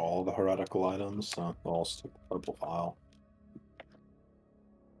taking all the heretical items, so I'll stick the purple vial.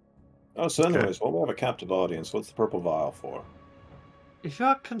 Oh, so anyways, while we have a captive audience, what's the purple vial for? If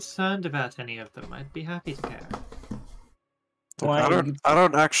you're concerned about any of them, I'd be happy to care. I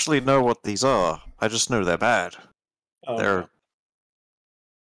don't actually know what these are. I just know they're bad. Oh, They're...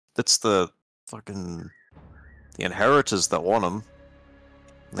 It's the fucking... the inheritors that want them.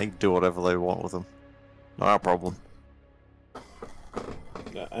 They do whatever they want with them. Not our problem.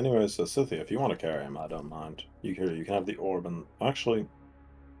 Yeah, anyways, so Scythia, if you want to carry him, I don't mind. You can have the orb and... Actually,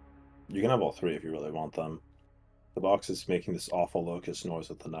 you can have all three if you really want them. The box is making this awful locust noise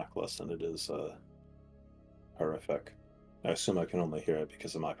with the necklace, and it is, horrific. I assume I can only hear it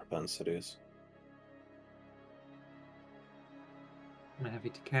because of my propensities. I'm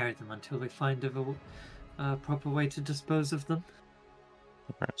happy to carry them until we find a proper way to dispose of them.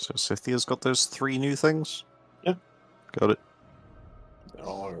 Alright, so Scythia's got those 3 new things? Yeah. Got it. They're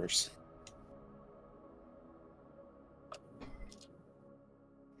all ours.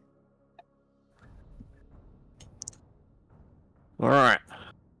 Alright.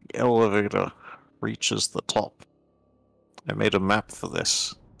 The elevator reaches the top. I made a map for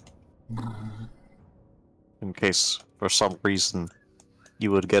this. In case, for some reason,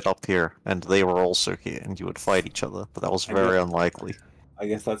 you would get up here, and they were also here, and you would fight each other, but that was very unlikely. I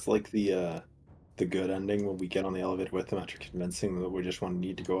guess that's like the good ending when we get on the elevator with them after convincing them that we just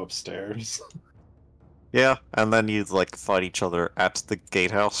need to go upstairs. Yeah, and then you'd, like, fight each other at the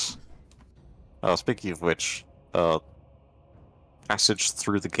gatehouse. Speaking of which, passage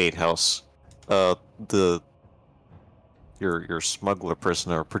through the gatehouse, your smuggler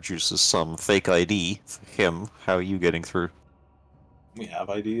prisoner produces some fake ID for him. How are you getting through? We have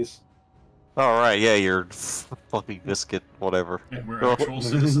IDs. Alright, yeah, you're fluffy biscuit, whatever. Yeah, we're actual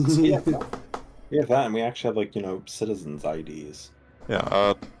citizens. Yeah, that, and we actually have, like, citizens' IDs.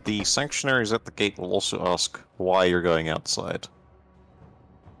 Yeah, the sanctuaries at the gate will also ask why you're going outside.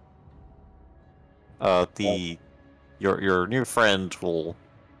 Your new friend will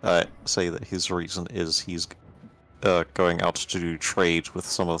say that his reason is he's going out to do trade with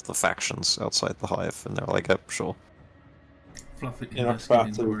some of the factions outside the hive, and they're like, "Yep, sure." Fluffy In our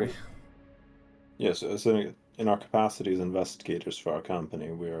capacity, yes, in our capacity as investigators for our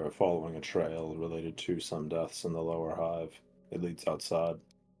company, we are following a trail related to some deaths in the lower hive. It leads outside.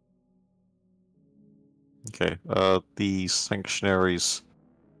 Okay, the sanctuaries,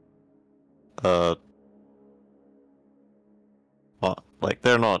 like,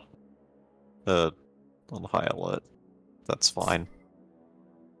 they're not, on high alert. That's fine.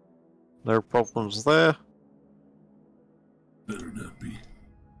 No problems there. Better not be.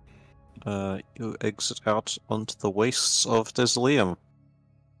 You exit out onto the wastes of Deslium.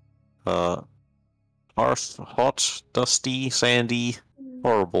 Hot, dusty, sandy,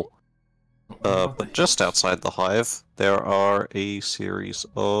 horrible. But just outside the hive, there are a series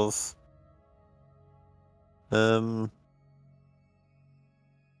of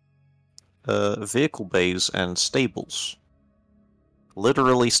vehicle bays and stables.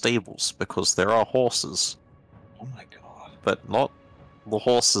 Literally stables, because there are horses. Oh my god. But not the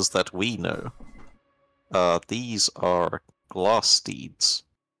horses that we know. These are glass steeds.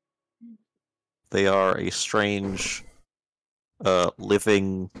 They are a strange,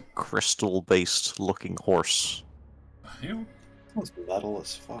 living, crystal-based looking horse. That's metal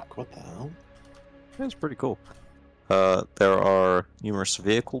as fuck, what the hell? It's pretty cool. There are numerous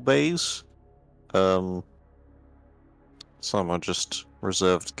vehicle bays. Some are just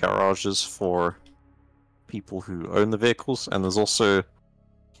reserved garages for people who own the vehicles, and there's also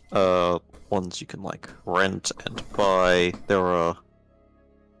ones you can like rent and buy. There's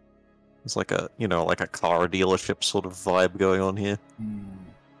like a like a car dealership sort of vibe going on here.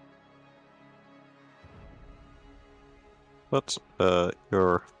 But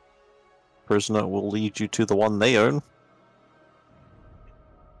your prisoner will lead you to the one they own.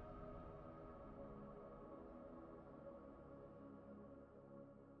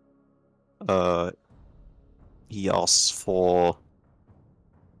 He asks for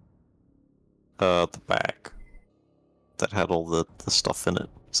the bag that had all the stuff in it.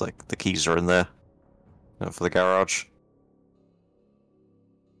 It's like, the keys are in there. For the garage.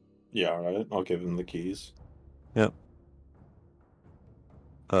 Yeah, alright. I'll give him the keys. Yep.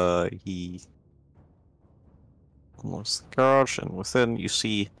 He unlocks the garage, and within you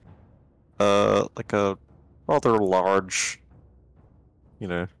see, like a rather large,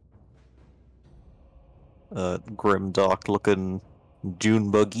 grim, dark-looking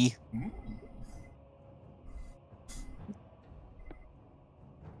dune buggy.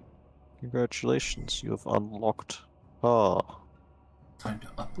 Congratulations, you have unlocked. Ah. Time to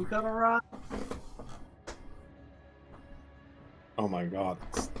upgrade. We got a ride. Oh my god,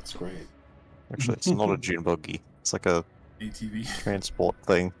 that's great. Actually, it's not a dune buggy. It's like a ATV. transport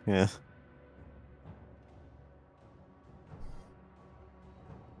thing. Yeah.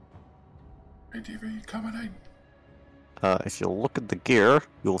 ATV coming in. If you look at the gear,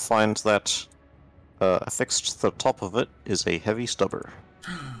 you'll find that affixed to the top of it is a heavy stubber.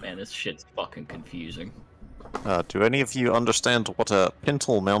 Man, this shit's fucking confusing. Do any of you understand what a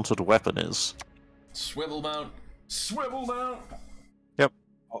pintle-mounted weapon is? Swivel mount. Swivel mount. Yep.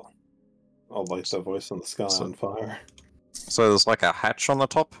 I'll light the voice in the sky on fire. So there's like a hatch on the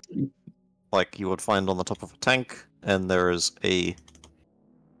top, like you would find on the top of a tank, and there is a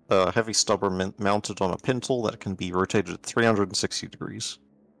heavy stubber mounted on a pintle that can be rotated at 360 degrees.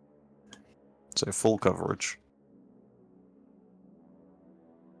 So full coverage.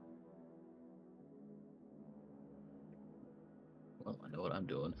 Well, I know what I'm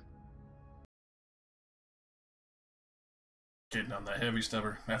doing. Getting on the heavy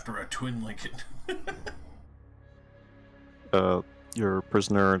stubber after a twin Lincoln. Your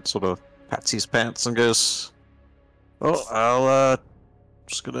prisoner sort of pats his pants and goes, "Oh, I'll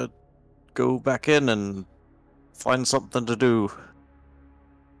just gonna go back in and find something to do.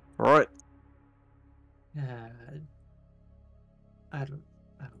 Alright." I don't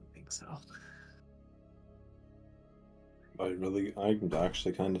think so. I'm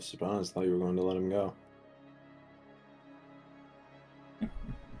actually kind of surprised. Thought you were going to let him go.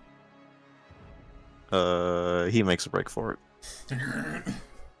 He makes a break for it.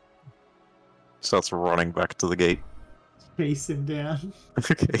 Starts running back to the gate. Chase him down.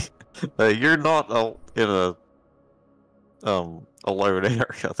 Okay. You're not in a lone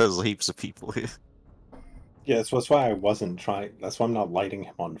area. There's heaps of people here. Yeah, that's why I wasn't trying. That's why I'm not lighting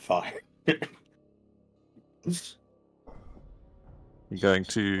him on fire. You going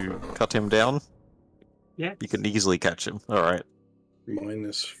to cut him down? Yeah. You can easily catch him. Alright.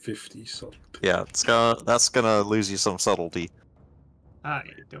 Minus 50 subtlety. Yeah, that's gonna lose you some subtlety. I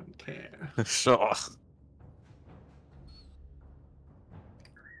don't care. Sure.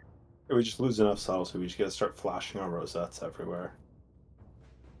 We just lose enough subtlety, we just gotta start flashing our rosettes everywhere.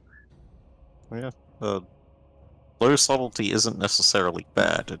 Yeah. Low subtlety isn't necessarily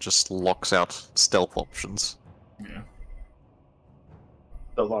bad, it just locks out stealth options. Yeah.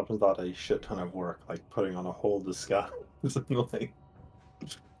 Those options not a shit ton of work, like putting on a whole disguise and like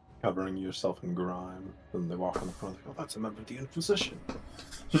covering yourself in grime. Then they walk on the front and go, "Oh, that's a member of the Inquisition."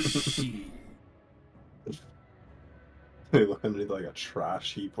 They look underneath like a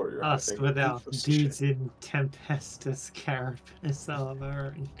trash heap where you're Us hiding. without Inquisition. dudes in Tempestus Carapace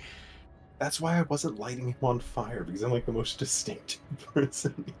armor. That's why I wasn't lighting him on fire, because I'm like the most distinctive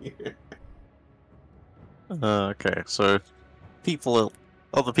person here. Okay, so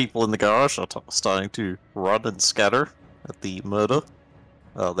other people in the garage are starting to run and scatter at the murder.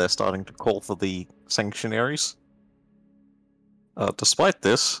 They're starting to call for the sanctuaries. Despite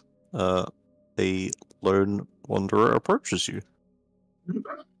this, a lone wanderer approaches you.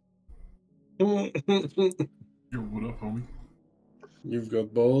 Yo, what up, homie? You've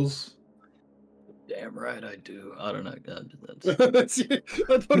got balls. Damn right I do. I don't know. That's...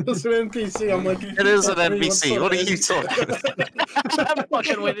 I thought it was an NPC. I'm like, It is an NPC. What are you talking about? I'm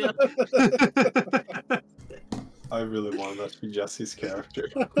fucking with you. I really wanted that to be Jesse's character.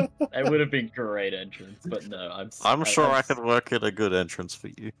 That would have been great entrance, but no, I'm sure I could work in a good entrance for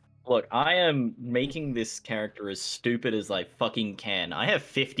you. Look, I am making this character as stupid as I fucking can. I have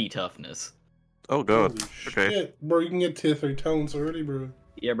 50 toughness. Oh god. Holy Okay. shit, bro, you can get tier 3 talents already, bro.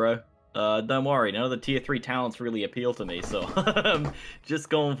 Yeah, bro. Don't worry, none of the tier 3 talents really appeal to me, so I'm just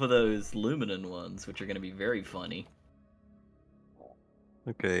going for those Luminen ones, which are going to be very funny.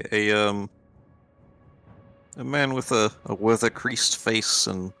 Okay, a man with a weather creased face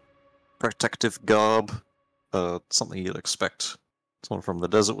and protective garb, something you'd expect someone from the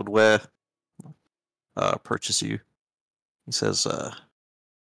desert would wear, approaches you. He says,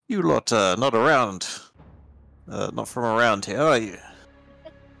 "You lot, not around, not from around here, are you?"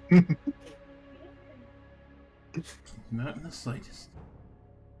 Not in the slightest.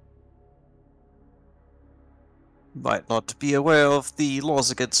 might not be aware of the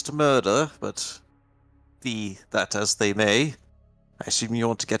laws against murder, but be that as they may, I assume you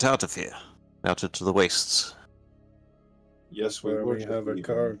want to get out of here, out into the wastes. Yes, we Where were we just have a leaving.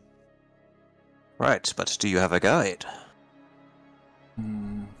 card. Right, but do you have a guide?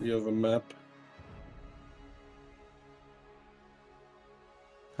 You have a map.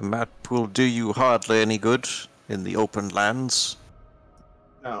 A map will do you hardly any good in the open lands.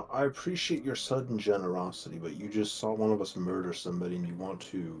 Now, I appreciate your sudden generosity, but you just saw one of us murder somebody and you want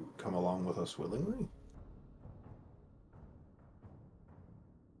to come along with us willingly?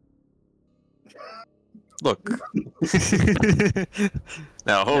 Look.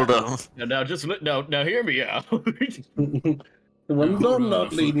 Now hold on. Now now hear me out. I'm hold on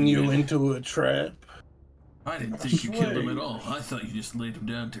not a leading fucking you minute. into a trap. I didn't think you killed him at all. I thought you just laid him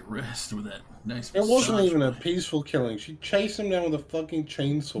down to rest with that nice It wasn't massage even a bike. peaceful killing. She chased him down with a fucking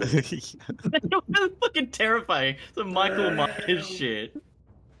chainsaw. That's fucking terrifying. Some Michael Myers shit.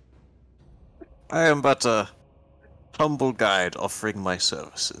 I am but a humble guide offering my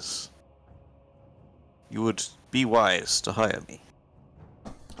services. You would be wise to hire me.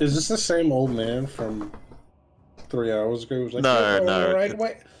 Is this the same old man from 3 hours ago? Who was like, No, "You're going no, the right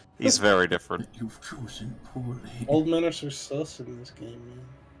way." He's very different. You've chosen poorly. Old men are so sus in this game, man.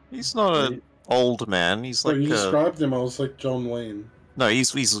 He's not an old man. He's But like you described him, I was like John Wayne. no.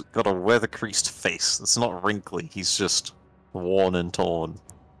 He's got a weather-creased face. It's not wrinkly. He's just worn and torn.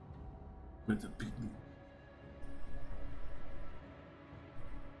 With a beaten.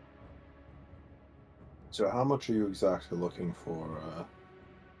 So how much are you exactly looking for?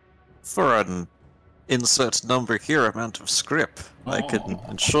 For an insert number here amount of scrip, I can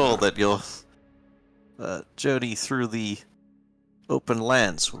ensure that your journey through the open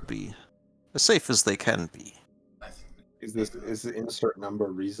lands will be as safe as they can be. Is the insert number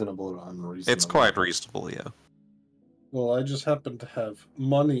reasonable or unreasonable? It's quite reasonable, yeah. Well, I just happen to have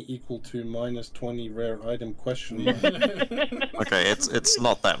money equal to minus 20 rare item question mark. Okay, it's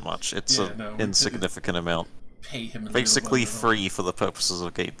not that much. It's Yeah, an no, we insignificant amount. Pay him in Basically lieu of free for the purposes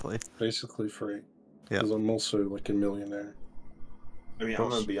of gameplay. Basically free. Yeah. Because I'm also like a millionaire. I mean, I'm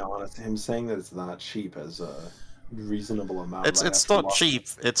gonna be honest. Him saying that it's not cheap as a reasonable amount. It's right after not watching- cheap.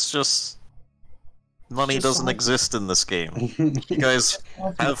 It's just money Just doesn't like- exist in this game. You guys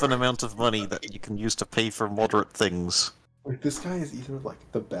have an amount of money that you can use to pay for moderate things. Like, this guy is either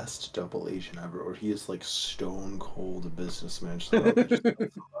like the best double agent ever, or he is like stone cold businessman. Just like, okay, just-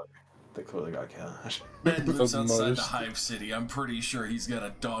 they clearly got cash. Man lives The outside the most. Hive City. I'm pretty sure he's got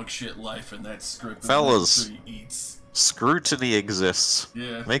a dog shit life in that script. Fellas. He eats. Scrutiny exists.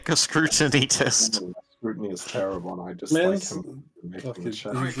 Yeah. Make a scrutiny test. Scrutiny is terrible, and I just Man's like him making fucking the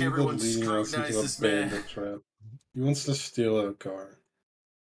check. Quick, he's everyone leading us scrutinize into this a man. bandit trap. He wants to steal our car.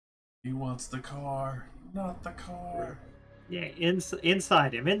 He wants the car, not the car. Yeah,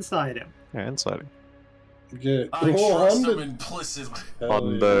 inside him, inside him. Yeah, inside. Get I trust him 400. implicitly.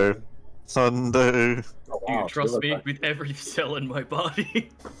 Hundo. Hundo. Oh, Do you wow, trust feel me like- with every cell in my body?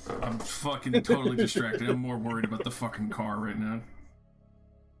 I'm fucking totally distracted. I'm more worried about the fucking car right now.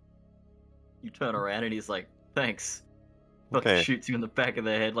 You turn around and he's like, thanks. Fucking Okay. shoots you in the back of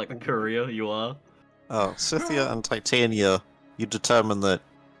the head like the courier you are. Oh, Scythia and Titania, you determine that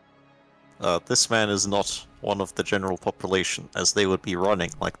this man is not one of the general population, as they would be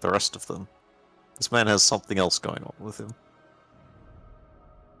running like the rest of them. This man has something else going on with him.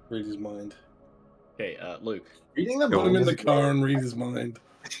 Read his mind. Okay, Luke, Reading them Put him in bones the is car and read his mind.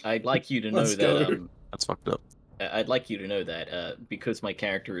 I'd like you to know Let's that go. That's fucked up. I'd like you to know that because my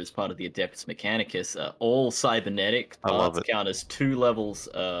character is part of the Adeptus Mechanicus, all cybernetic I love parts it. count as 2 levels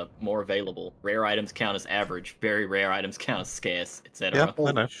more available. Rare items count as average. Very rare items count as scarce, etc. Yeah. I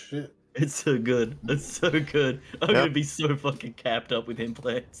Holy know. shit. It's so good. It's so good. I'm Yeah. gonna be so fucking capped up with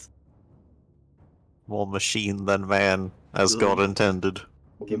implants. More machine than man, as Good. God intended.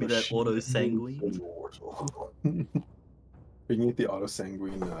 Give me that machine auto is sanguine. immortal. You can get the auto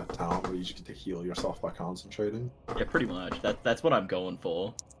sanguine talent where you just get to heal yourself by concentrating. Yeah, pretty much. That's what I'm going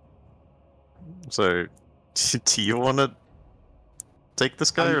for. So, do you want to take this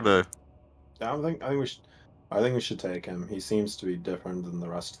guy or no? Yeah, I think we should take him. He seems to be different than the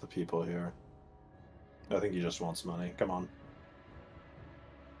rest of the people here. I think he just wants money. Come on.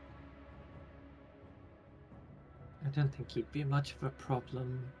 I don't think he'd be much of a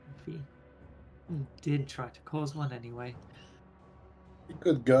problem if he did try to cause one anyway. He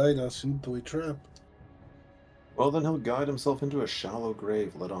could guide us into a trap. Well, then he'll guide himself into a shallow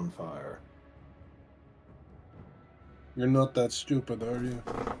grave lit on fire. You're not that stupid, are you?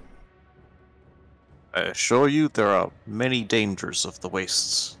 I assure you there are many dangers of the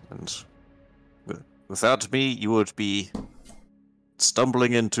wastes, and Without me, you would be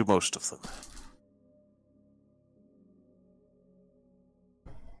stumbling into most of them.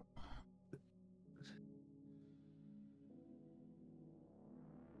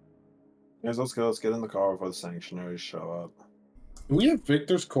 Guys, let's go. Let's get in the car before the sanctuaries show up. Do we have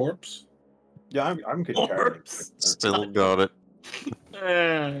Victor's corpse? Yeah, I'm good carrying. Still got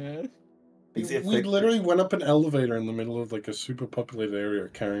it. We literally went up an elevator in the middle of like a super populated area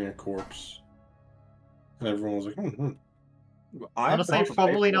carrying a corpse. And everyone was like, Honestly,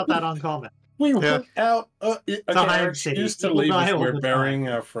 probably not that uncommon. We went out. Okay, Hive our City. excuse to People leave die is all we're the burying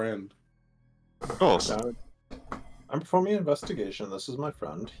time. our friend. Of course. I'm performing an investigation. This is my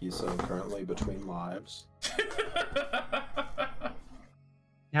friend. He's currently between lives.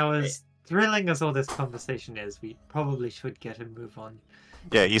 Now, as thrilling as all this conversation is, we probably should get a move on.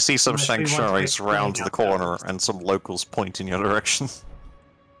 Yeah, you see some Unless we want to sanctuaries explain round the ourselves. corner and some locals point in your direction.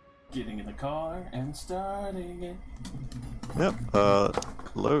 Getting in the car and starting it. Yep,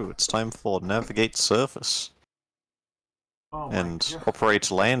 hello, it's time for navigate surface. Oh my And God.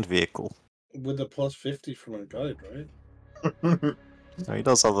 operate land vehicle. With a plus 50 from our guide, right? No, he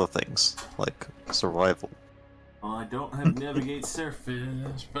does other things, like survival. Well, I don't have navigate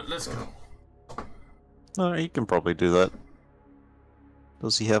surface, but let's go. No, he can probably do that.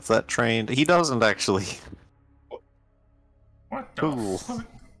 Does he have that trained? He doesn't actually. What the Cool. fuck?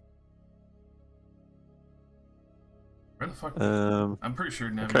 Where the fuck? Um, I'm pretty sure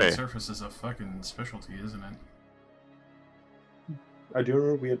navigate okay. surface is a fucking specialty, isn't it? I do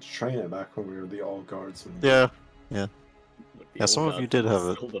remember we had to train it back when we were the all guardsmen. Yeah, yeah. Yeah, some of you did have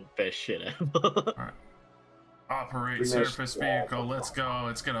it. Still the best shit ever. Alright. Operate We made surface wall. vehicle, let's go.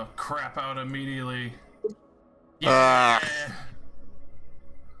 It's gonna crap out immediately. Ah. Yeah!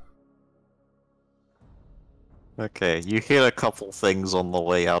 Okay, you hit a couple things on the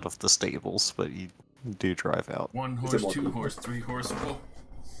way out of the stables, but you do drive out. 1 Is horse, it more 2 people? horse, 3 horse. Oh.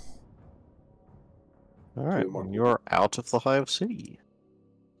 Alright, more and you're out of the Hive City.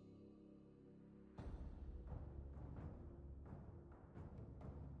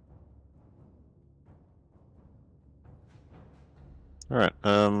 Alright,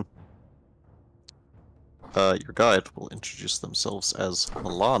 your guide will introduce themselves as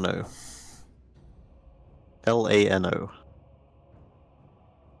Lano. Lano.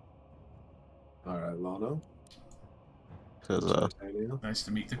 Alright, Lano. Because, Nice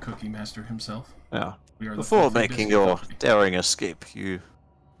to meet the Cookie Master himself. yeah. We are the Before Filthy making Biscuit your Company. daring escape, you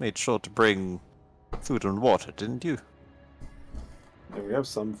made sure to bring food and water, didn't you? And we have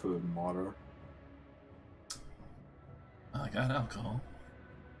some food and water. I got alcohol.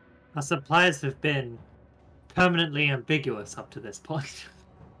 Our supplies have been permanently ambiguous up to this point.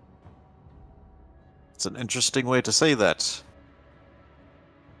 It's an interesting way to say that.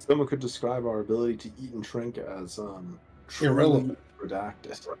 Someone could describe our ability to eat and drink as Irrelevant.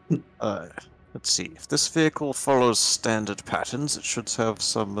 redacted. Let's see. If this vehicle follows standard patterns, it should have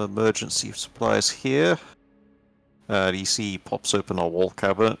some emergency supplies here. DC pops open a wall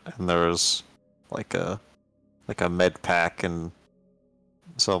cabinet, and there's like a med pack and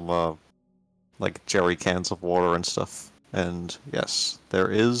some like jerry cans of water and stuff. And yes, there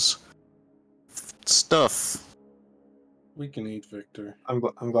is stuff. We can eat, Victor. I'm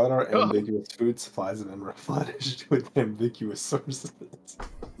glad our ambiguous food supplies have been replenished with ambiguous sources.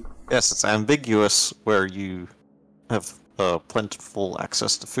 Yes, it's ambiguous where you have plentiful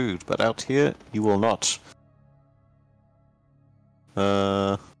access to food, but out here you will not.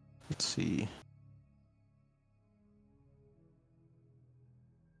 Let's see.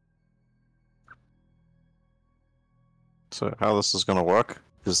 So how this is going to work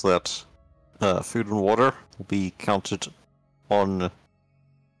is that food and water will be counted on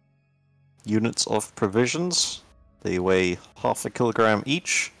units of provisions. They weigh half a kilogram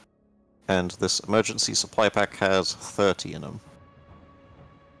each, and this emergency supply pack has 30 in them.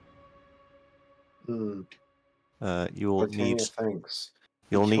 You will need Thanks.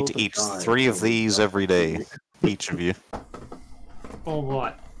 you'll need to eat 3 of these every day, each of you, Or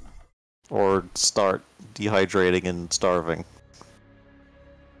what? or start dehydrating and starving.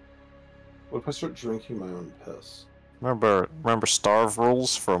 What if I start drinking my own piss? Remember starve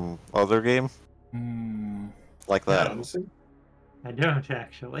rules from other game? Like that. Honestly? I don't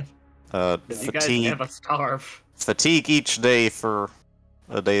actually. You guys Fatigue. never starve. Fatigue each day for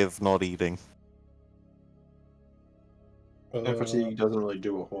a day of not eating. And fatigue doesn't really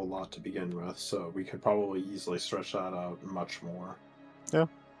do a whole lot to begin with, so we could probably easily stretch that out much more. Yeah.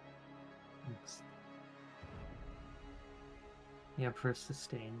 The Emperor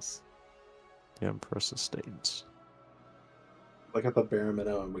sustains. The Emperor sustains. Like at the bare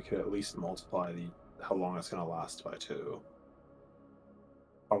minimum, we could at least multiply the how long it's going to last by 2.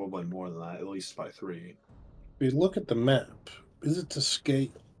 Probably more than that, at least by 3. We look at the map. Is it to scale?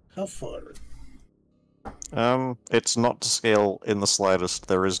 How far? It's not to scale in the slightest.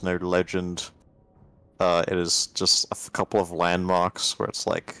 There is no legend. It is just a couple of landmarks where it's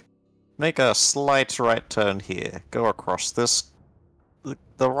like, make a slight right turn here, go across this,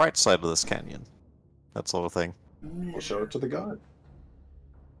 the right side of this canyon. That sort of thing. We'll show it to the guide.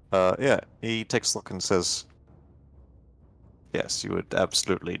 Yeah, he takes a look and says, yes, you would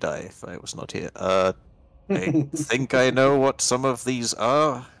absolutely die if I was not here. I think I know what some of these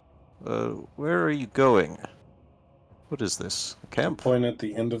are. Where are you going? What is this? A camp? Point at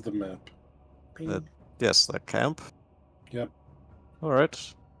the end of the map. Yes, the camp? Yep.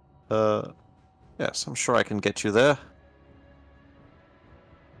 Alright. Yes, I'm sure I can get you there.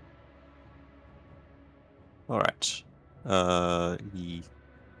 Alright. He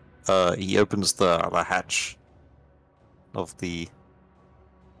opens the hatch of the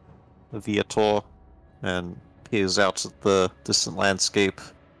Viator and peers out at the distant landscape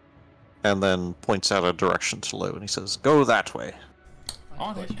and then points out a direction to Lo and he says, go that way.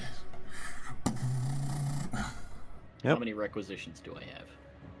 On it. How many requisitions do I have?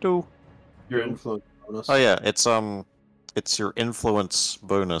 2. Your influence bonus. Oh yeah, it's your influence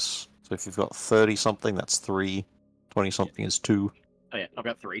bonus. So if you've got 30 something, that's 3. 20 something is 2. Oh yeah, I've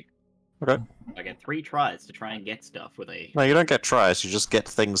got 3. Okay. I get 3 tries to try and get stuff with a No, you don't get tries, you just get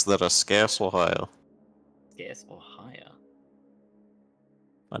things that are scarce or higher. scarce or higher.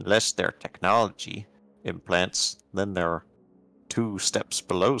 Unless they're technology implants, then they're 2 steps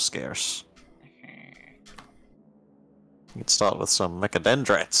below scarce. You can start with some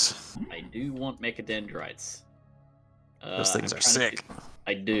mechadendrites. I do want mechadendrites. Those things I'm are trying to sick.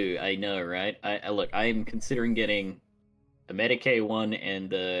 I do, I know, right? I look, I'm considering getting a Medicaid one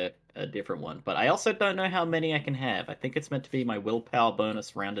and a different one, but I also don't know how many I can have. I think it's meant to be my willpower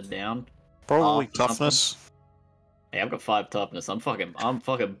bonus rounded down. Probably or something. toughness. Hey, I've got 5 toughness. I'm fucking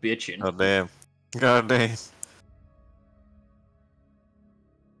bitching. God damn. God damn.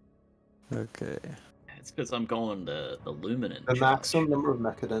 Okay. It's because I'm going the Luminant. The charge. maximum number of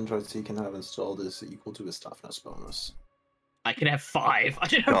mechadendrites he can have installed is equal to his toughness bonus. I can have 5. I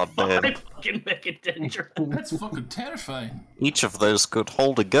can have God 5 damn. fucking mechadendrites. That's fucking terrifying. Each of those could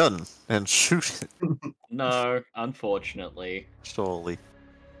hold a gun and shoot it, No, unfortunately. surely.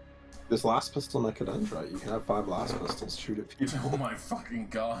 This last pistol mechadendrite, you can have 5 last pistols shoot at people. Oh my fucking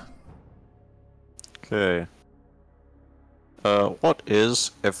god. Okay. What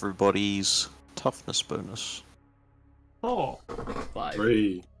is everybody's toughness bonus? 4. 5.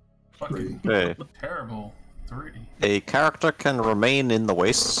 3. Fucking Okay. terrible. 3. A character can remain in the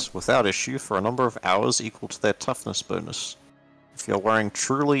wastes without issue for a number of hours equal to their toughness bonus. If you're wearing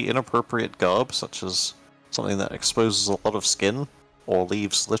truly inappropriate garb, such as something that exposes a lot of skin, or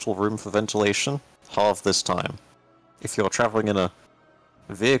leaves little room for ventilation, halve this time. If you're traveling in a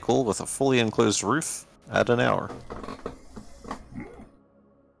vehicle with a fully enclosed roof, add an hour.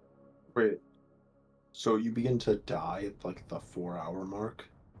 Wait. So you begin to die at like the 4-hour mark?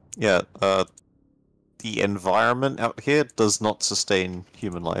 Yeah, the environment out here does not sustain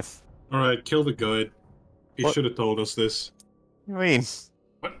human life. Alright, kill the guide. He What? should have told us this. I mean,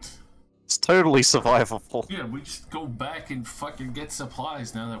 What? it's totally survivable. Yeah, we just go back and fucking get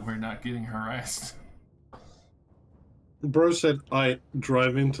supplies now that we're not getting harassed. Bro said, I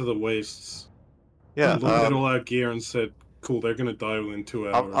drive into the wastes. Yeah, Looked at all our gear and said, cool, they're gonna die within 2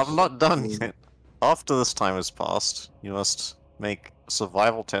 hours. I'm not done yet. After this time has passed, you must make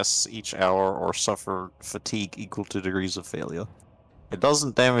survival tests each hour or suffer fatigue equal to degrees of failure. It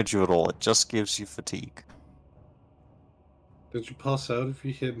doesn't damage you at all, it just gives you fatigue. Did you pass out if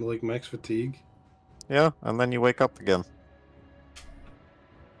you hit like max fatigue? Yeah, and then you wake up again.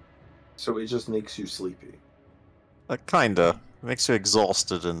 So it just makes you sleepy. Kinda. It makes you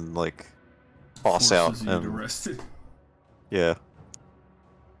exhausted and, like, pass out. Forces you to And, rest it. yeah.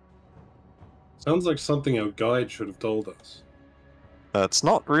 Sounds like something our guide should have told us. It's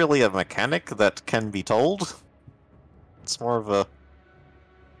not really a mechanic that can be told. It's more of a...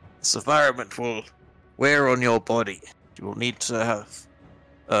 This environment will wear on your body. You will need to have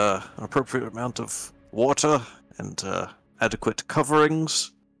an appropriate amount of water and adequate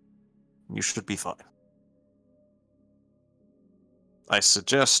coverings. You should be fine. I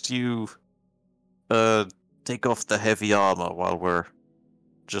suggest you take off the heavy armor while we're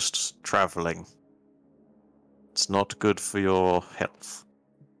just traveling. It's not good for your health.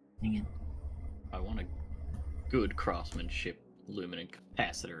 I want a good craftsmanship luminant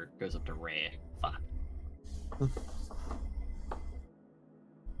capacitor. Goes up to rare. Fuck.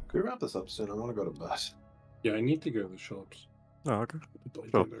 Can we wrap this up soon? I want to go to bed. Yeah, I need to go to the shops. Oh, okay. The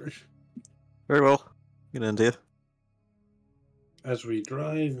Sure. dinner. Very well. Get in, dear. As we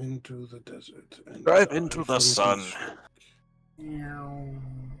drive into the desert. And Drive die into the from sun. heat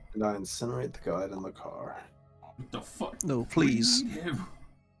And I incinerate the guide in the car. What the fuck? No, please. We need him.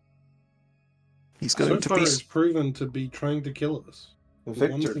 He's stroke. going So to far, be. it's proven to be trying to kill us. The one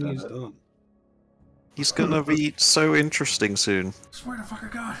Victor thing did he's it. done. He's gonna be so interesting soon. Swear to fucker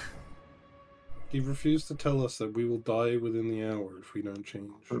God. He refused to tell us that we will die within the hour if we don't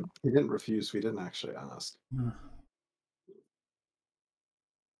change. He didn't refuse. We didn't actually ask.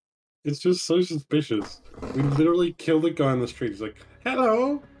 It's just so suspicious. We literally killed the guy on the street. He's like,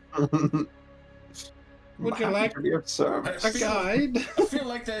 "Hello, would you like your service? a guide?" I feel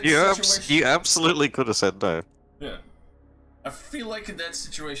like that You, situation. you absolutely could have said no. Yeah. I feel like in that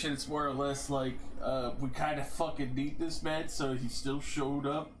situation, it's more or less like we kind of fucking need this man, so he still showed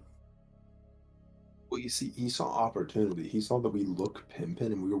up. Well, you see, he saw opportunity. He saw that we look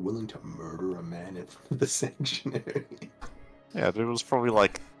pimpin' and we were willing to murder a man in front of the sanctuary. Yeah, it was probably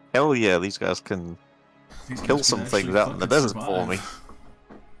like, hell yeah, these guys can These kill guys some can things actually out in the fucking desert for me. survive.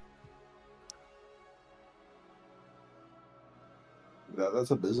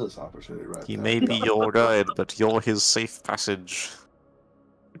 That's a business opportunity, right? He there. may be your guide, but you're his safe passage.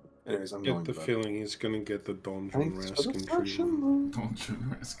 Anyways, I'm Get going the to bed. feeling he's gonna get the Donjon Thanks for the Raskin treatment. question. Don't you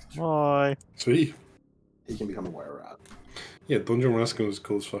risk it. Bye. See? He can become a were rat. Yeah, Donjon Raskin was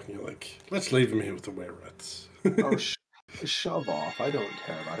cool as fucking. You're like, let's leave him here with the were rats. Oh, shove off. I don't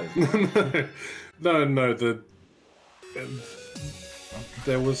care about his no,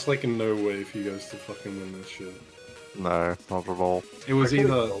 there was like no way for you guys to fucking win this shit. No, not at all. It was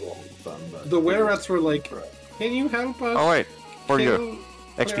either the were rats were like, "Can you help us? Oh wait, where you go?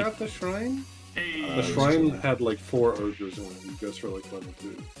 Clear XP. out the shrine." Hey. The shrine had like 4 ogres in it. You guys were like level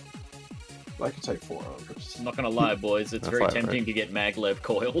 2. I could take 4 ogres. I'm not gonna lie, boys. It's That's very fine, tempting to get maglev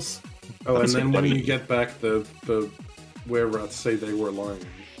coils. Oh, and That's then good. when you get back, the were rats say they were lying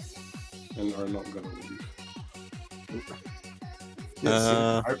and are not gonna leave.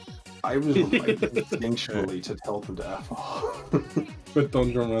 I was like, instinctually to tell them to F off. But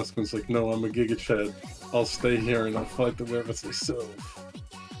Donjon Raskin's like, "No, I'm a Giga Chad. I'll stay here and I'll fight the were rats myself."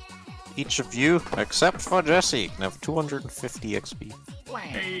 Each of you, except for Jesse, can have 250 XP.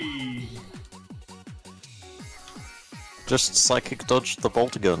 Hey. Just psychic dodge the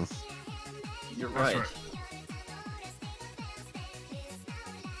bolt gun. You're That's right.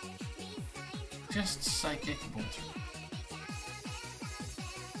 Just psychic bolter.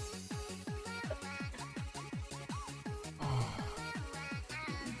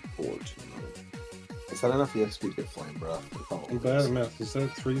 Is that enough EXP to get flame breath? I'm bad at math. Is that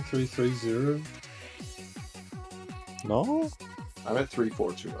 3330? No? I'm at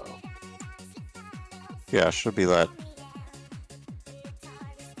 3420. Yeah, should be that.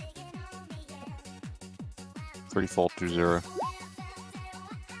 3420.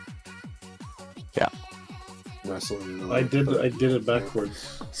 Yeah. I did it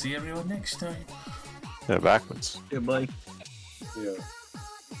backwards. See everyone next time. Yeah, backwards. Goodbye. Yeah.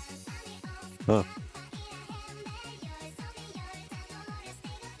 Huh.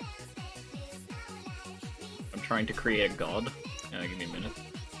 I'm trying to create a god. Give me a minute.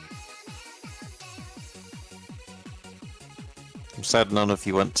 I'm sad none of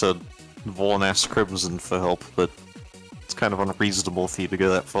you went to Vornass Crimson for help, but it's kind of unreasonable for you to go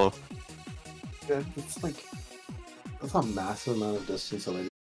that far. Yeah, it's like that's a massive amount of distance away